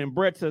around and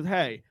Brett says,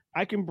 hey,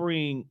 I can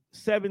bring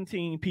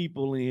 17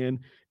 people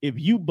in if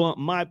you bump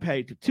my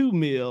pay to $2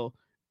 million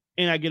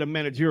and I get a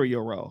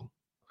managerial role.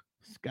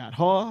 Scott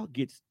Hall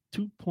gets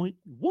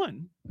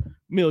 $2.1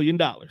 million.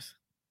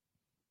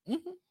 Mm-hmm.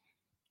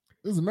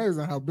 It's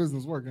amazing how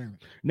business works, ain't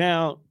it?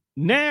 Now,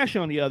 Nash,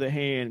 on the other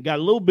hand, got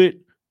a little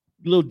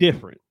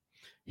different.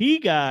 He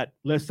got,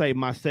 let's say,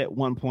 my set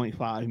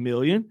 $1.5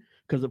 million,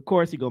 because of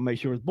course he's gonna make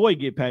sure his boy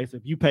get paid. So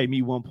if you pay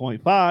me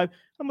 1.5, how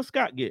much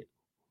Scott get?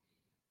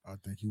 I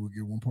think he would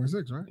get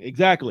 1.6, right?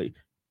 Exactly.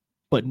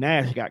 But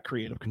Nash got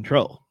creative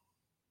control.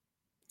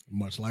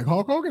 Much like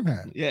Hulk Hogan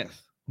had.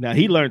 Yes. Now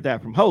he learned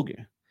that from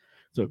Hogan.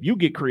 So if you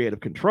get creative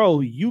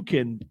control, you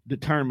can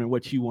determine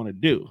what you want to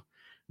do.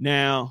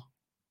 Now,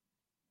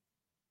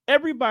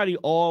 everybody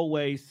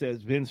always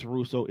says Vince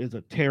Russo is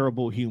a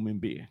terrible human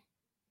being.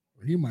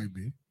 He might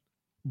be.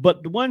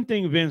 But the one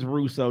thing Vince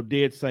Russo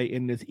did say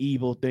in this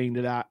evil thing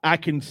that I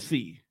can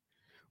see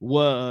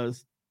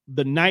was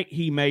the night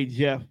he made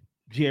Jeff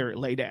Jarrett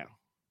lay down.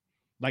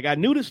 Like, I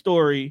knew the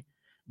story,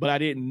 but I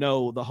didn't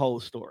know the whole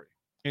story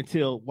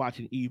until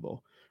watching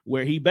Evil,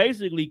 where he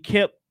basically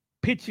kept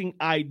pitching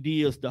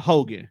ideas to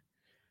Hogan,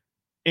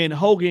 and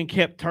Hogan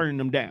kept turning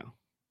them down.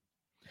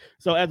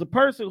 So as a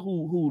person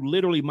who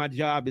literally my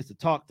job is to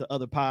talk to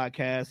other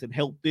podcasts and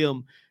help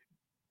them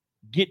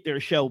get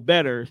their show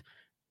better,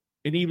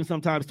 and even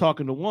sometimes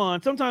talking to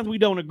Juan, sometimes we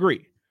don't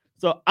agree.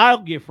 So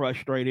I'll get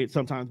frustrated.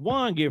 Sometimes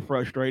Juan get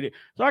frustrated.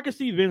 So I can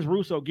see Vince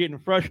Russo getting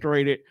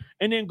frustrated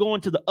and then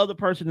going to the other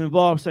person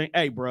involved saying,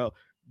 hey, bro,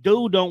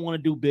 dude don't want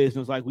to do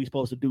business like we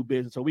supposed to do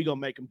business, so we going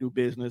to make him do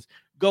business.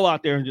 Go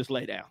out there and just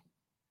lay down.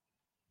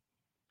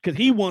 Because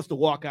he wants to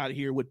walk out of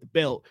here with the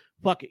belt.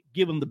 Fuck it.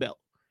 Give him the belt.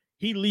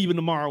 He leaving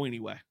tomorrow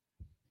anyway.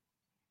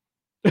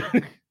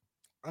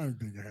 I didn't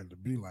think it had to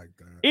be like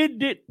that. It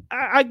did.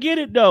 I get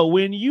it though.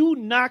 When you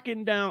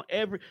knocking down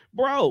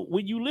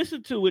when you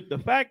listen to it, the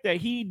fact that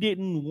he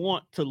didn't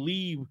want to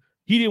leave,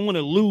 he didn't want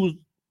to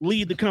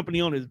lead the company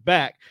on his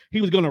back.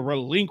 He was going to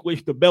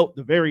relinquish the belt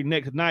the very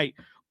next night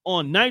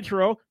on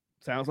Nitro.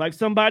 Sounds like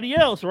somebody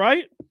else,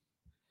 right?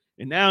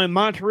 And now in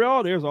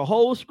Montreal, there's a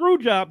whole screw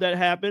job that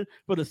happened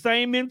for the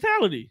same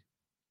mentality.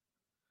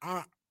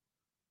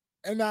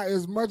 And now,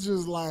 as much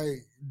as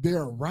like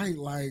they're right,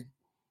 like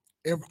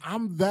if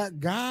I'm that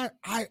guy,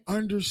 I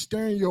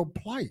understand your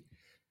plight.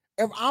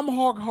 If I'm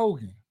Hulk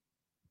Hogan,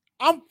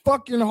 I'm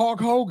fucking Hulk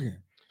Hogan.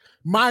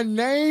 My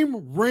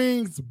name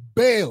rings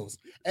bells.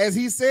 As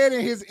he said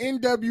in his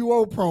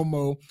NWO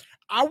promo,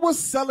 I was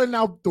selling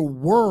out the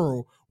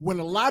world when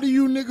a lot of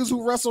you niggas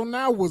who wrestle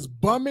now was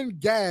bumming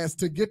gas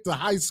to get to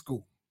high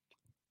school.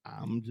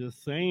 I'm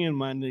just saying,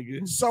 my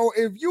nigga. So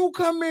if you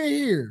come in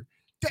here,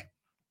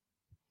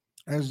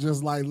 that's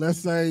just like, let's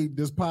say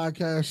this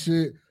podcast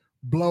shit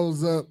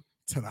blows up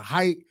to the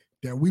height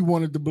that we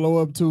wanted to blow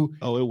up to.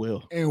 Oh, it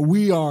will. And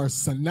we are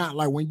not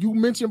like when you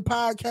mention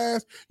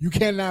podcast, you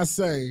cannot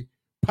say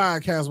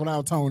podcast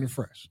without Tone and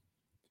Fresh.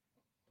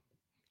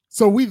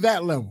 So we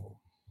that level.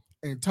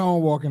 And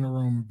Tone walk in the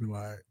room and be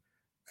like,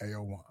 hey,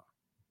 yo, Juan,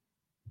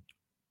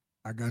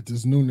 I got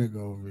this new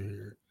nigga over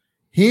here.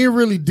 He ain't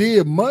really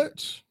did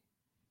much.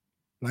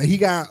 Like he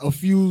got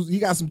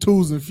some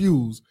tools and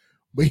fuse,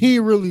 but he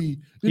ain't really,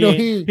 he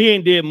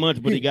ain't did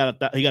much, but he got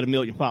a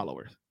million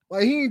followers.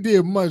 Like he ain't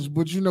did much,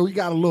 but he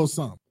got a little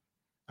something.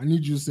 I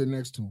need you to sit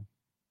next to him.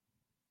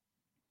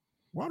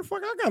 Why the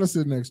fuck I gotta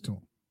sit next to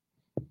him?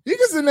 He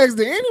can sit next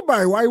to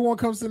anybody. Why you want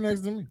to come sit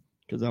next to me?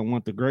 Because I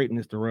want the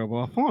greatness to rub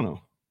off on him.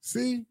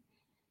 See?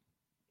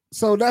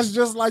 So that's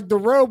just like the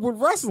rub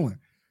with wrestling.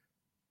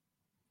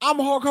 I'm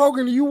Hulk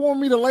Hogan and you want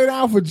me to lay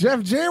down for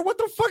Jeff Jarrett? What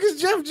the fuck has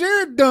Jeff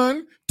Jarrett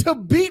done to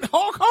beat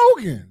Hulk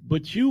Hogan?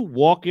 But you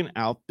walking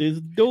out this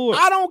door.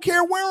 I don't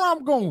care where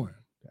I'm going.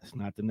 That's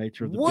not the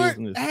nature of the what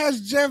business.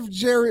 Has Jeff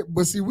Jarrett,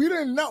 but see, we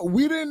didn't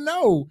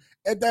know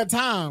at that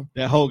time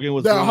that Hogan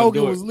was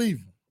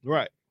leaving.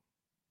 Right.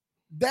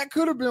 That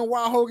could have been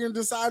why Hogan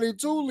decided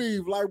to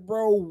leave. Like,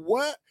 bro,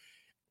 what?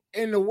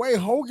 And the way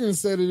Hogan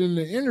said it in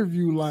the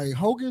interview, like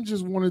Hogan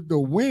just wanted to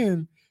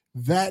win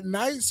that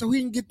night so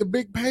he can get the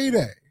big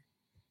payday.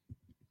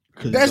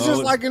 That's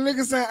just like a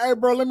nigga saying, hey,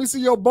 bro, let me see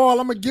your ball.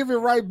 I'm going to give it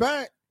right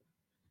back.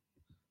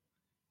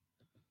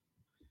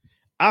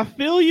 I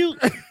feel you.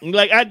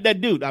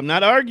 Dude, I'm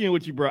not arguing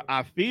with you, bro.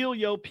 I feel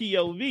your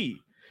POV.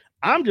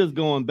 I'm just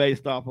going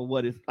based off of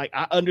what it's like.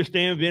 I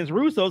understand Vince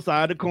Russo's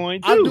side of the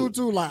coin, too. I do,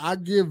 too. Like, I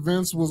give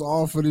Vince was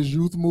all for this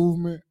youth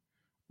movement,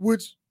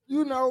 which,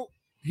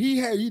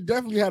 he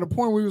definitely had a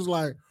point where he was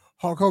like,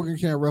 Hulk Hogan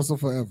can't wrestle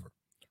forever.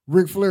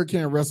 Ric Flair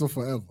can't wrestle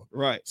forever.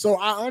 Right. So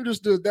I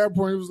understood that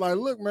point. He was like,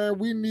 look, man,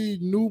 we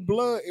need new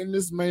blood in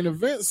this main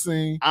event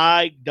scene.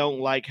 I don't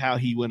like how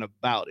he went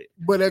about it.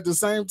 But at the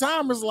same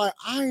time, it's like,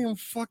 I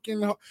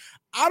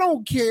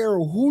don't care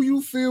who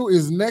you feel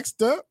is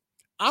next up.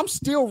 I'm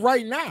still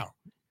right now.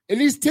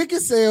 And these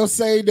ticket sales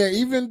say that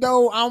even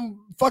though I'm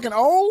fucking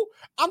old,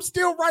 I'm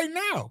still right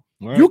now.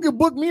 Right. You can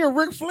book me and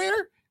Ric Flair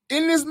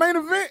in this main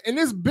event, and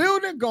this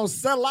building gonna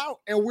sell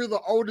out, and we're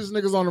the oldest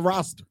niggas on the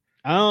roster.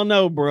 I don't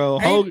know, bro.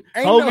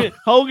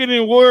 Hogan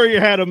and Warrior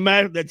had a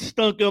match that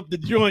stunk up the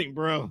joint,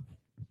 bro.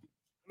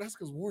 That's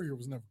because Warrior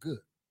was never good.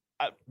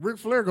 Ric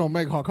Flair gonna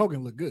make Hulk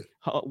Hogan look good.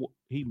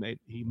 He made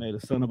a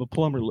son of a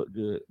plumber look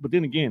good, but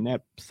then again,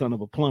 that son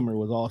of a plumber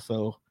was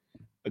also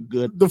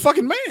the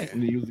fucking man.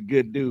 And he was a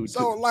good dude.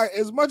 So, like,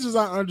 as much as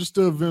I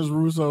understood Vince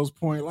Russo's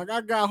point, like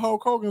I got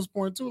Hulk Hogan's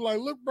point too. Like,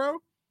 look, bro,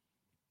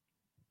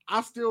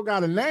 I still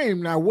got a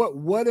name now.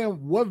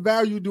 What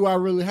value do I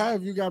really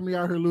have? You got me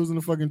out here losing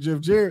to fucking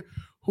Jeff Jarrett,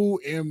 who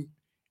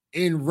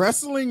in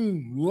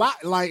wrestling,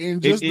 like in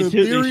just the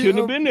theory, he shouldn't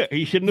have been there.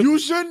 He shouldn't have. You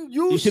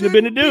shouldn't have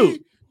been the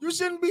dude. You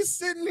shouldn't be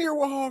sitting here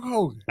with Hulk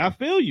Hogan. I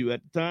feel you.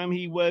 At the time,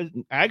 he was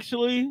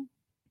actually.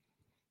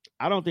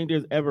 I don't think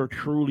there's ever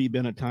truly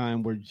been a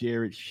time where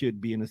Jarrett should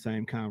be in the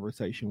same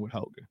conversation with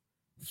Hogan.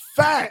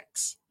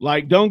 Facts.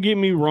 Like, don't get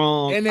me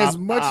wrong. And as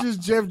much as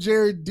Jeff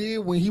Jarrett did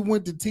when he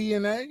went to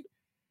TNA,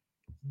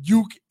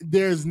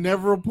 there's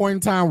never a point in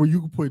time where you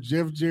can put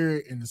Jeff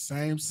Jarrett in the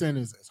same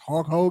sentence as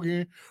Hulk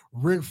Hogan,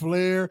 Ric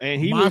Flair,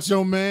 and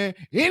Macho Man,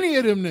 any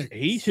of them niggas.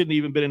 He shouldn't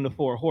even been in the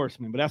Four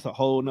Horsemen, but that's a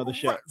whole nother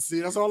show.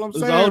 See, that's all I'm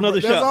saying. That's a whole nother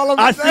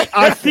show.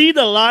 I see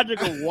the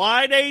logic of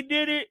why they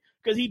did it,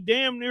 because he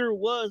damn near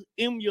was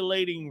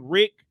emulating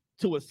Rick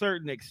to a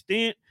certain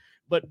extent.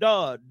 But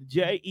dog,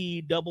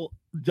 JEFF.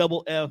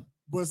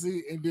 But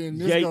see, and then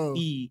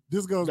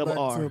this goes back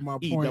to my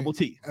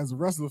point as a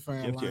wrestler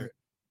fan. Like,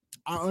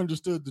 I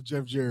understood the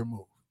Jeff Jarrett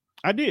move.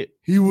 I did.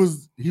 He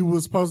was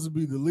supposed to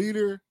be the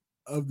leader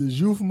of the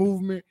youth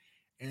movement.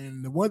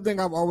 And the one thing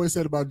I've always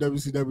said about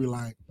WCW,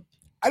 like,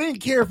 I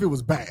didn't care if it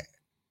was bad.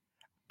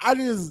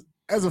 As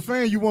a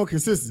fan, you want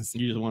consistency.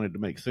 You just wanted to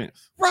make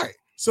sense. Right.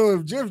 So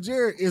if Jeff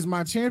Jarrett is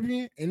my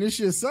champion and this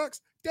shit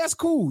sucks, that's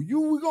cool.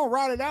 We're going to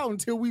ride it out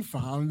until we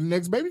find the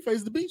next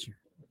babyface to beat you.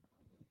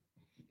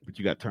 But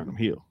you got to turn him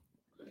heel.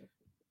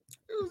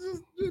 It was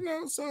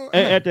just, so.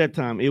 At that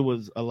time, it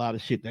was a lot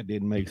of shit that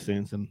didn't make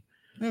sense. And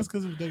that's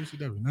because of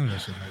WCW. None of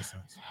that shit made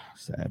sense.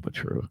 Sad but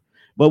true.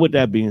 But with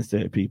that being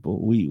said,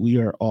 people, we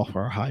are off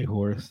our high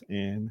horse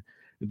and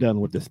done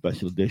with this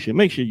special edition.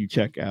 Make sure you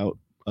check out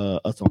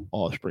us on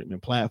all streaming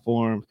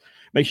platforms.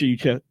 Make sure you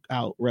check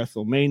out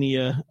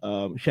Wrestlemania.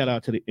 Shout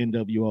out to the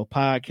NWO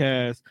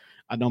podcast.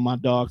 I know my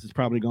dogs is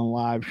probably going to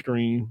live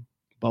stream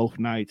both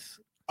nights.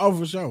 Oh,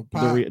 for sure. The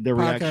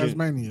Podcast reaction.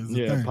 Mania is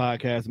the thing.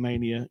 Podcast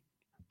Mania.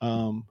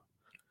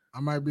 I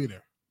might be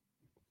there.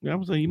 Yeah,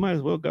 I'm saying you might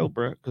as well go,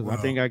 bro, because I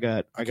think I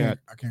can't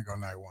go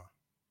night one.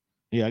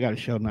 Yeah, I got a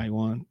show night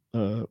one.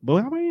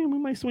 But I mean, we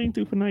might swing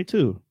through for night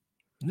two.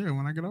 Yeah,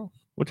 when I get off.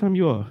 What time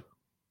you off?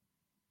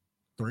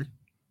 3.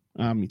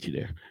 I'll meet you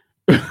there.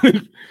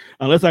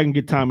 Unless I can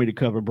get Tommy to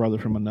cover Brother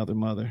from Another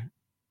Mother.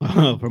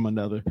 From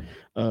another.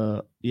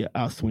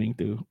 I'll swing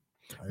through.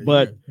 Hey,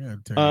 but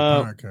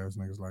podcast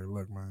niggas like,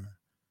 look, man,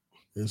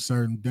 there's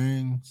certain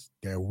things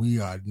that we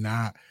are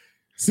not.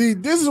 See,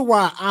 this is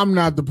why I'm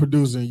not the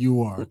producer and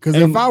you are. Because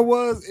if I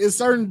was, it's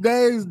certain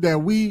days that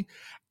we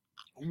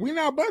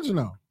not budging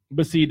on.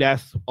 But see,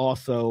 that's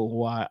also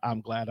why I'm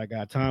glad I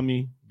got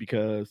Tommy,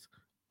 because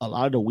a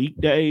lot of the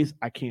weekdays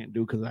I can't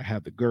do because I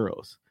have the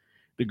girls.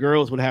 The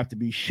girls would have to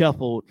be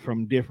shuffled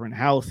from different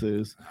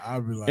houses.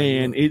 I'd be like,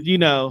 and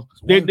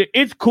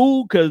it's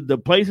cool because the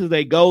places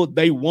they go,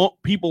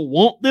 people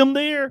want them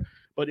there.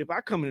 But if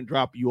I come in and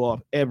drop you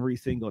off every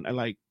single night,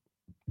 like,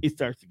 it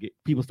starts to get,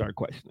 people start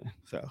questioning.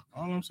 So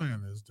all I'm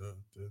saying is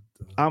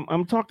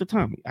I'm talking to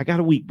Tommy. I got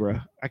a week, bro.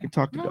 I can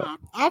talk to Doug.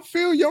 I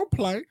feel your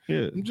play.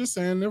 Yeah. I'm just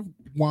saying, if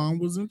Juan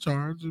was in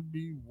charge, it'd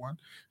be one.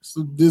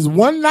 So there's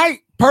one night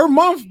per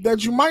month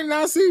that you might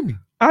not see me.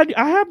 I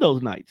have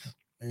those nights,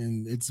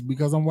 and it's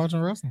because I'm watching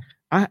wrestling.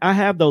 I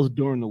have those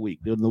during the week.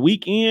 The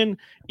weekend,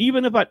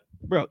 even if I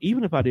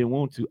didn't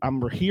want to,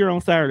 I'm here on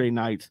Saturday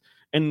nights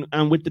and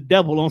I'm with the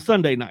devil on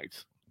Sunday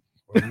nights.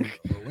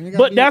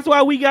 But that's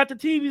why we got the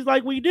TVs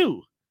like we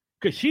do,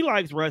 because she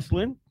likes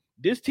wrestling.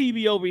 This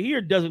TV over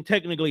here doesn't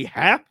technically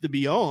have to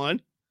be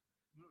on.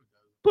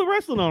 Put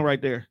wrestling on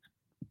right there.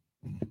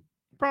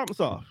 Problem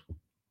solved.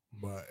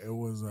 But it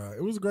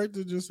was great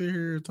to just sit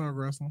here and talk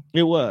wrestling.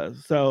 It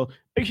was. So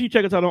make sure you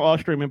check us out on all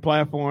streaming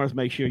platforms.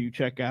 Make sure you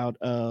check out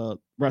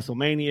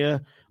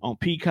Wrestlemania on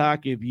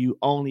Peacock if you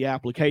own the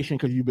application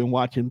because you've been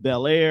watching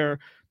Bel Air.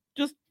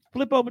 Just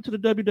flip over to the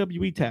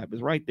WWE tab.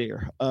 It's right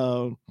there.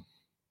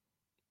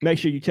 Make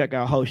sure you check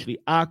out Hostly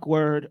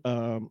Awkward.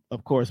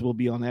 Of course, we'll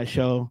be on that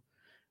show.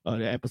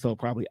 The episode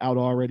probably out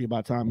already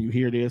by the time you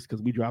hear this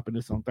because we dropping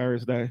this on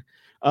Thursday.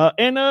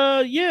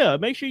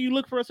 Make sure you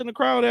look for us in the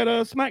crowd at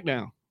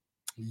SmackDown.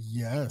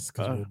 Yes,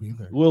 because we'll be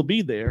there. We'll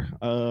be there.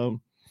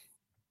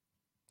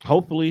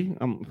 Hopefully,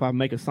 if I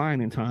make a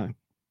sign in time.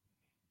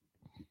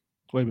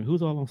 Wait a minute,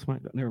 who's all on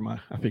SmackDown? Never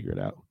mind, I figured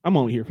it out. I'm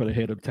only here for the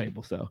head of the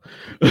table, so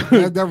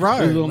that's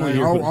right. Like,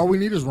 all we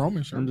need is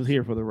Roman. Sure. I'm just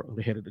here for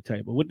the head of the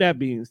table. With that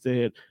being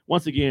said,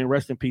 once again,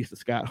 rest in peace to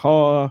Scott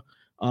Hall.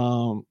 We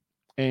out.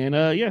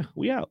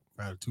 If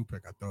I had a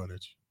 2-pick, I throw it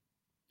at you.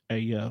 Hey,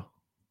 yo.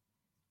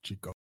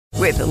 Chico.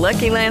 With the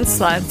Lucky Land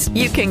Slots,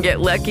 you can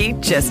get lucky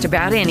just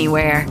about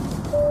anywhere.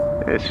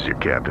 This is your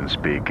captain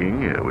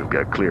speaking. We've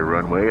got clear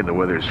runway and the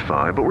weather's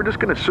fine, but we're just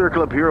going to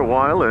circle up here a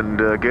while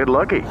and get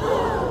lucky.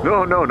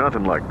 No,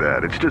 nothing like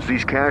that. It's just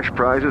these cash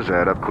prizes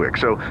add up quick.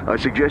 So I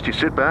suggest you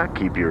sit back,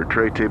 keep your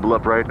tray table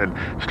upright, and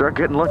start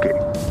getting lucky.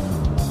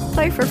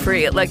 Play for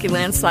free at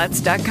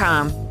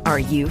LuckyLandSlots.com. Are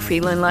you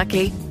feeling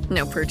lucky?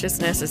 No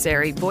purchase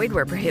necessary. Void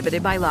where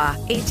prohibited by law.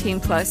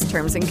 18+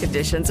 terms and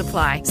conditions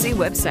apply. See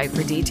website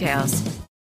for details.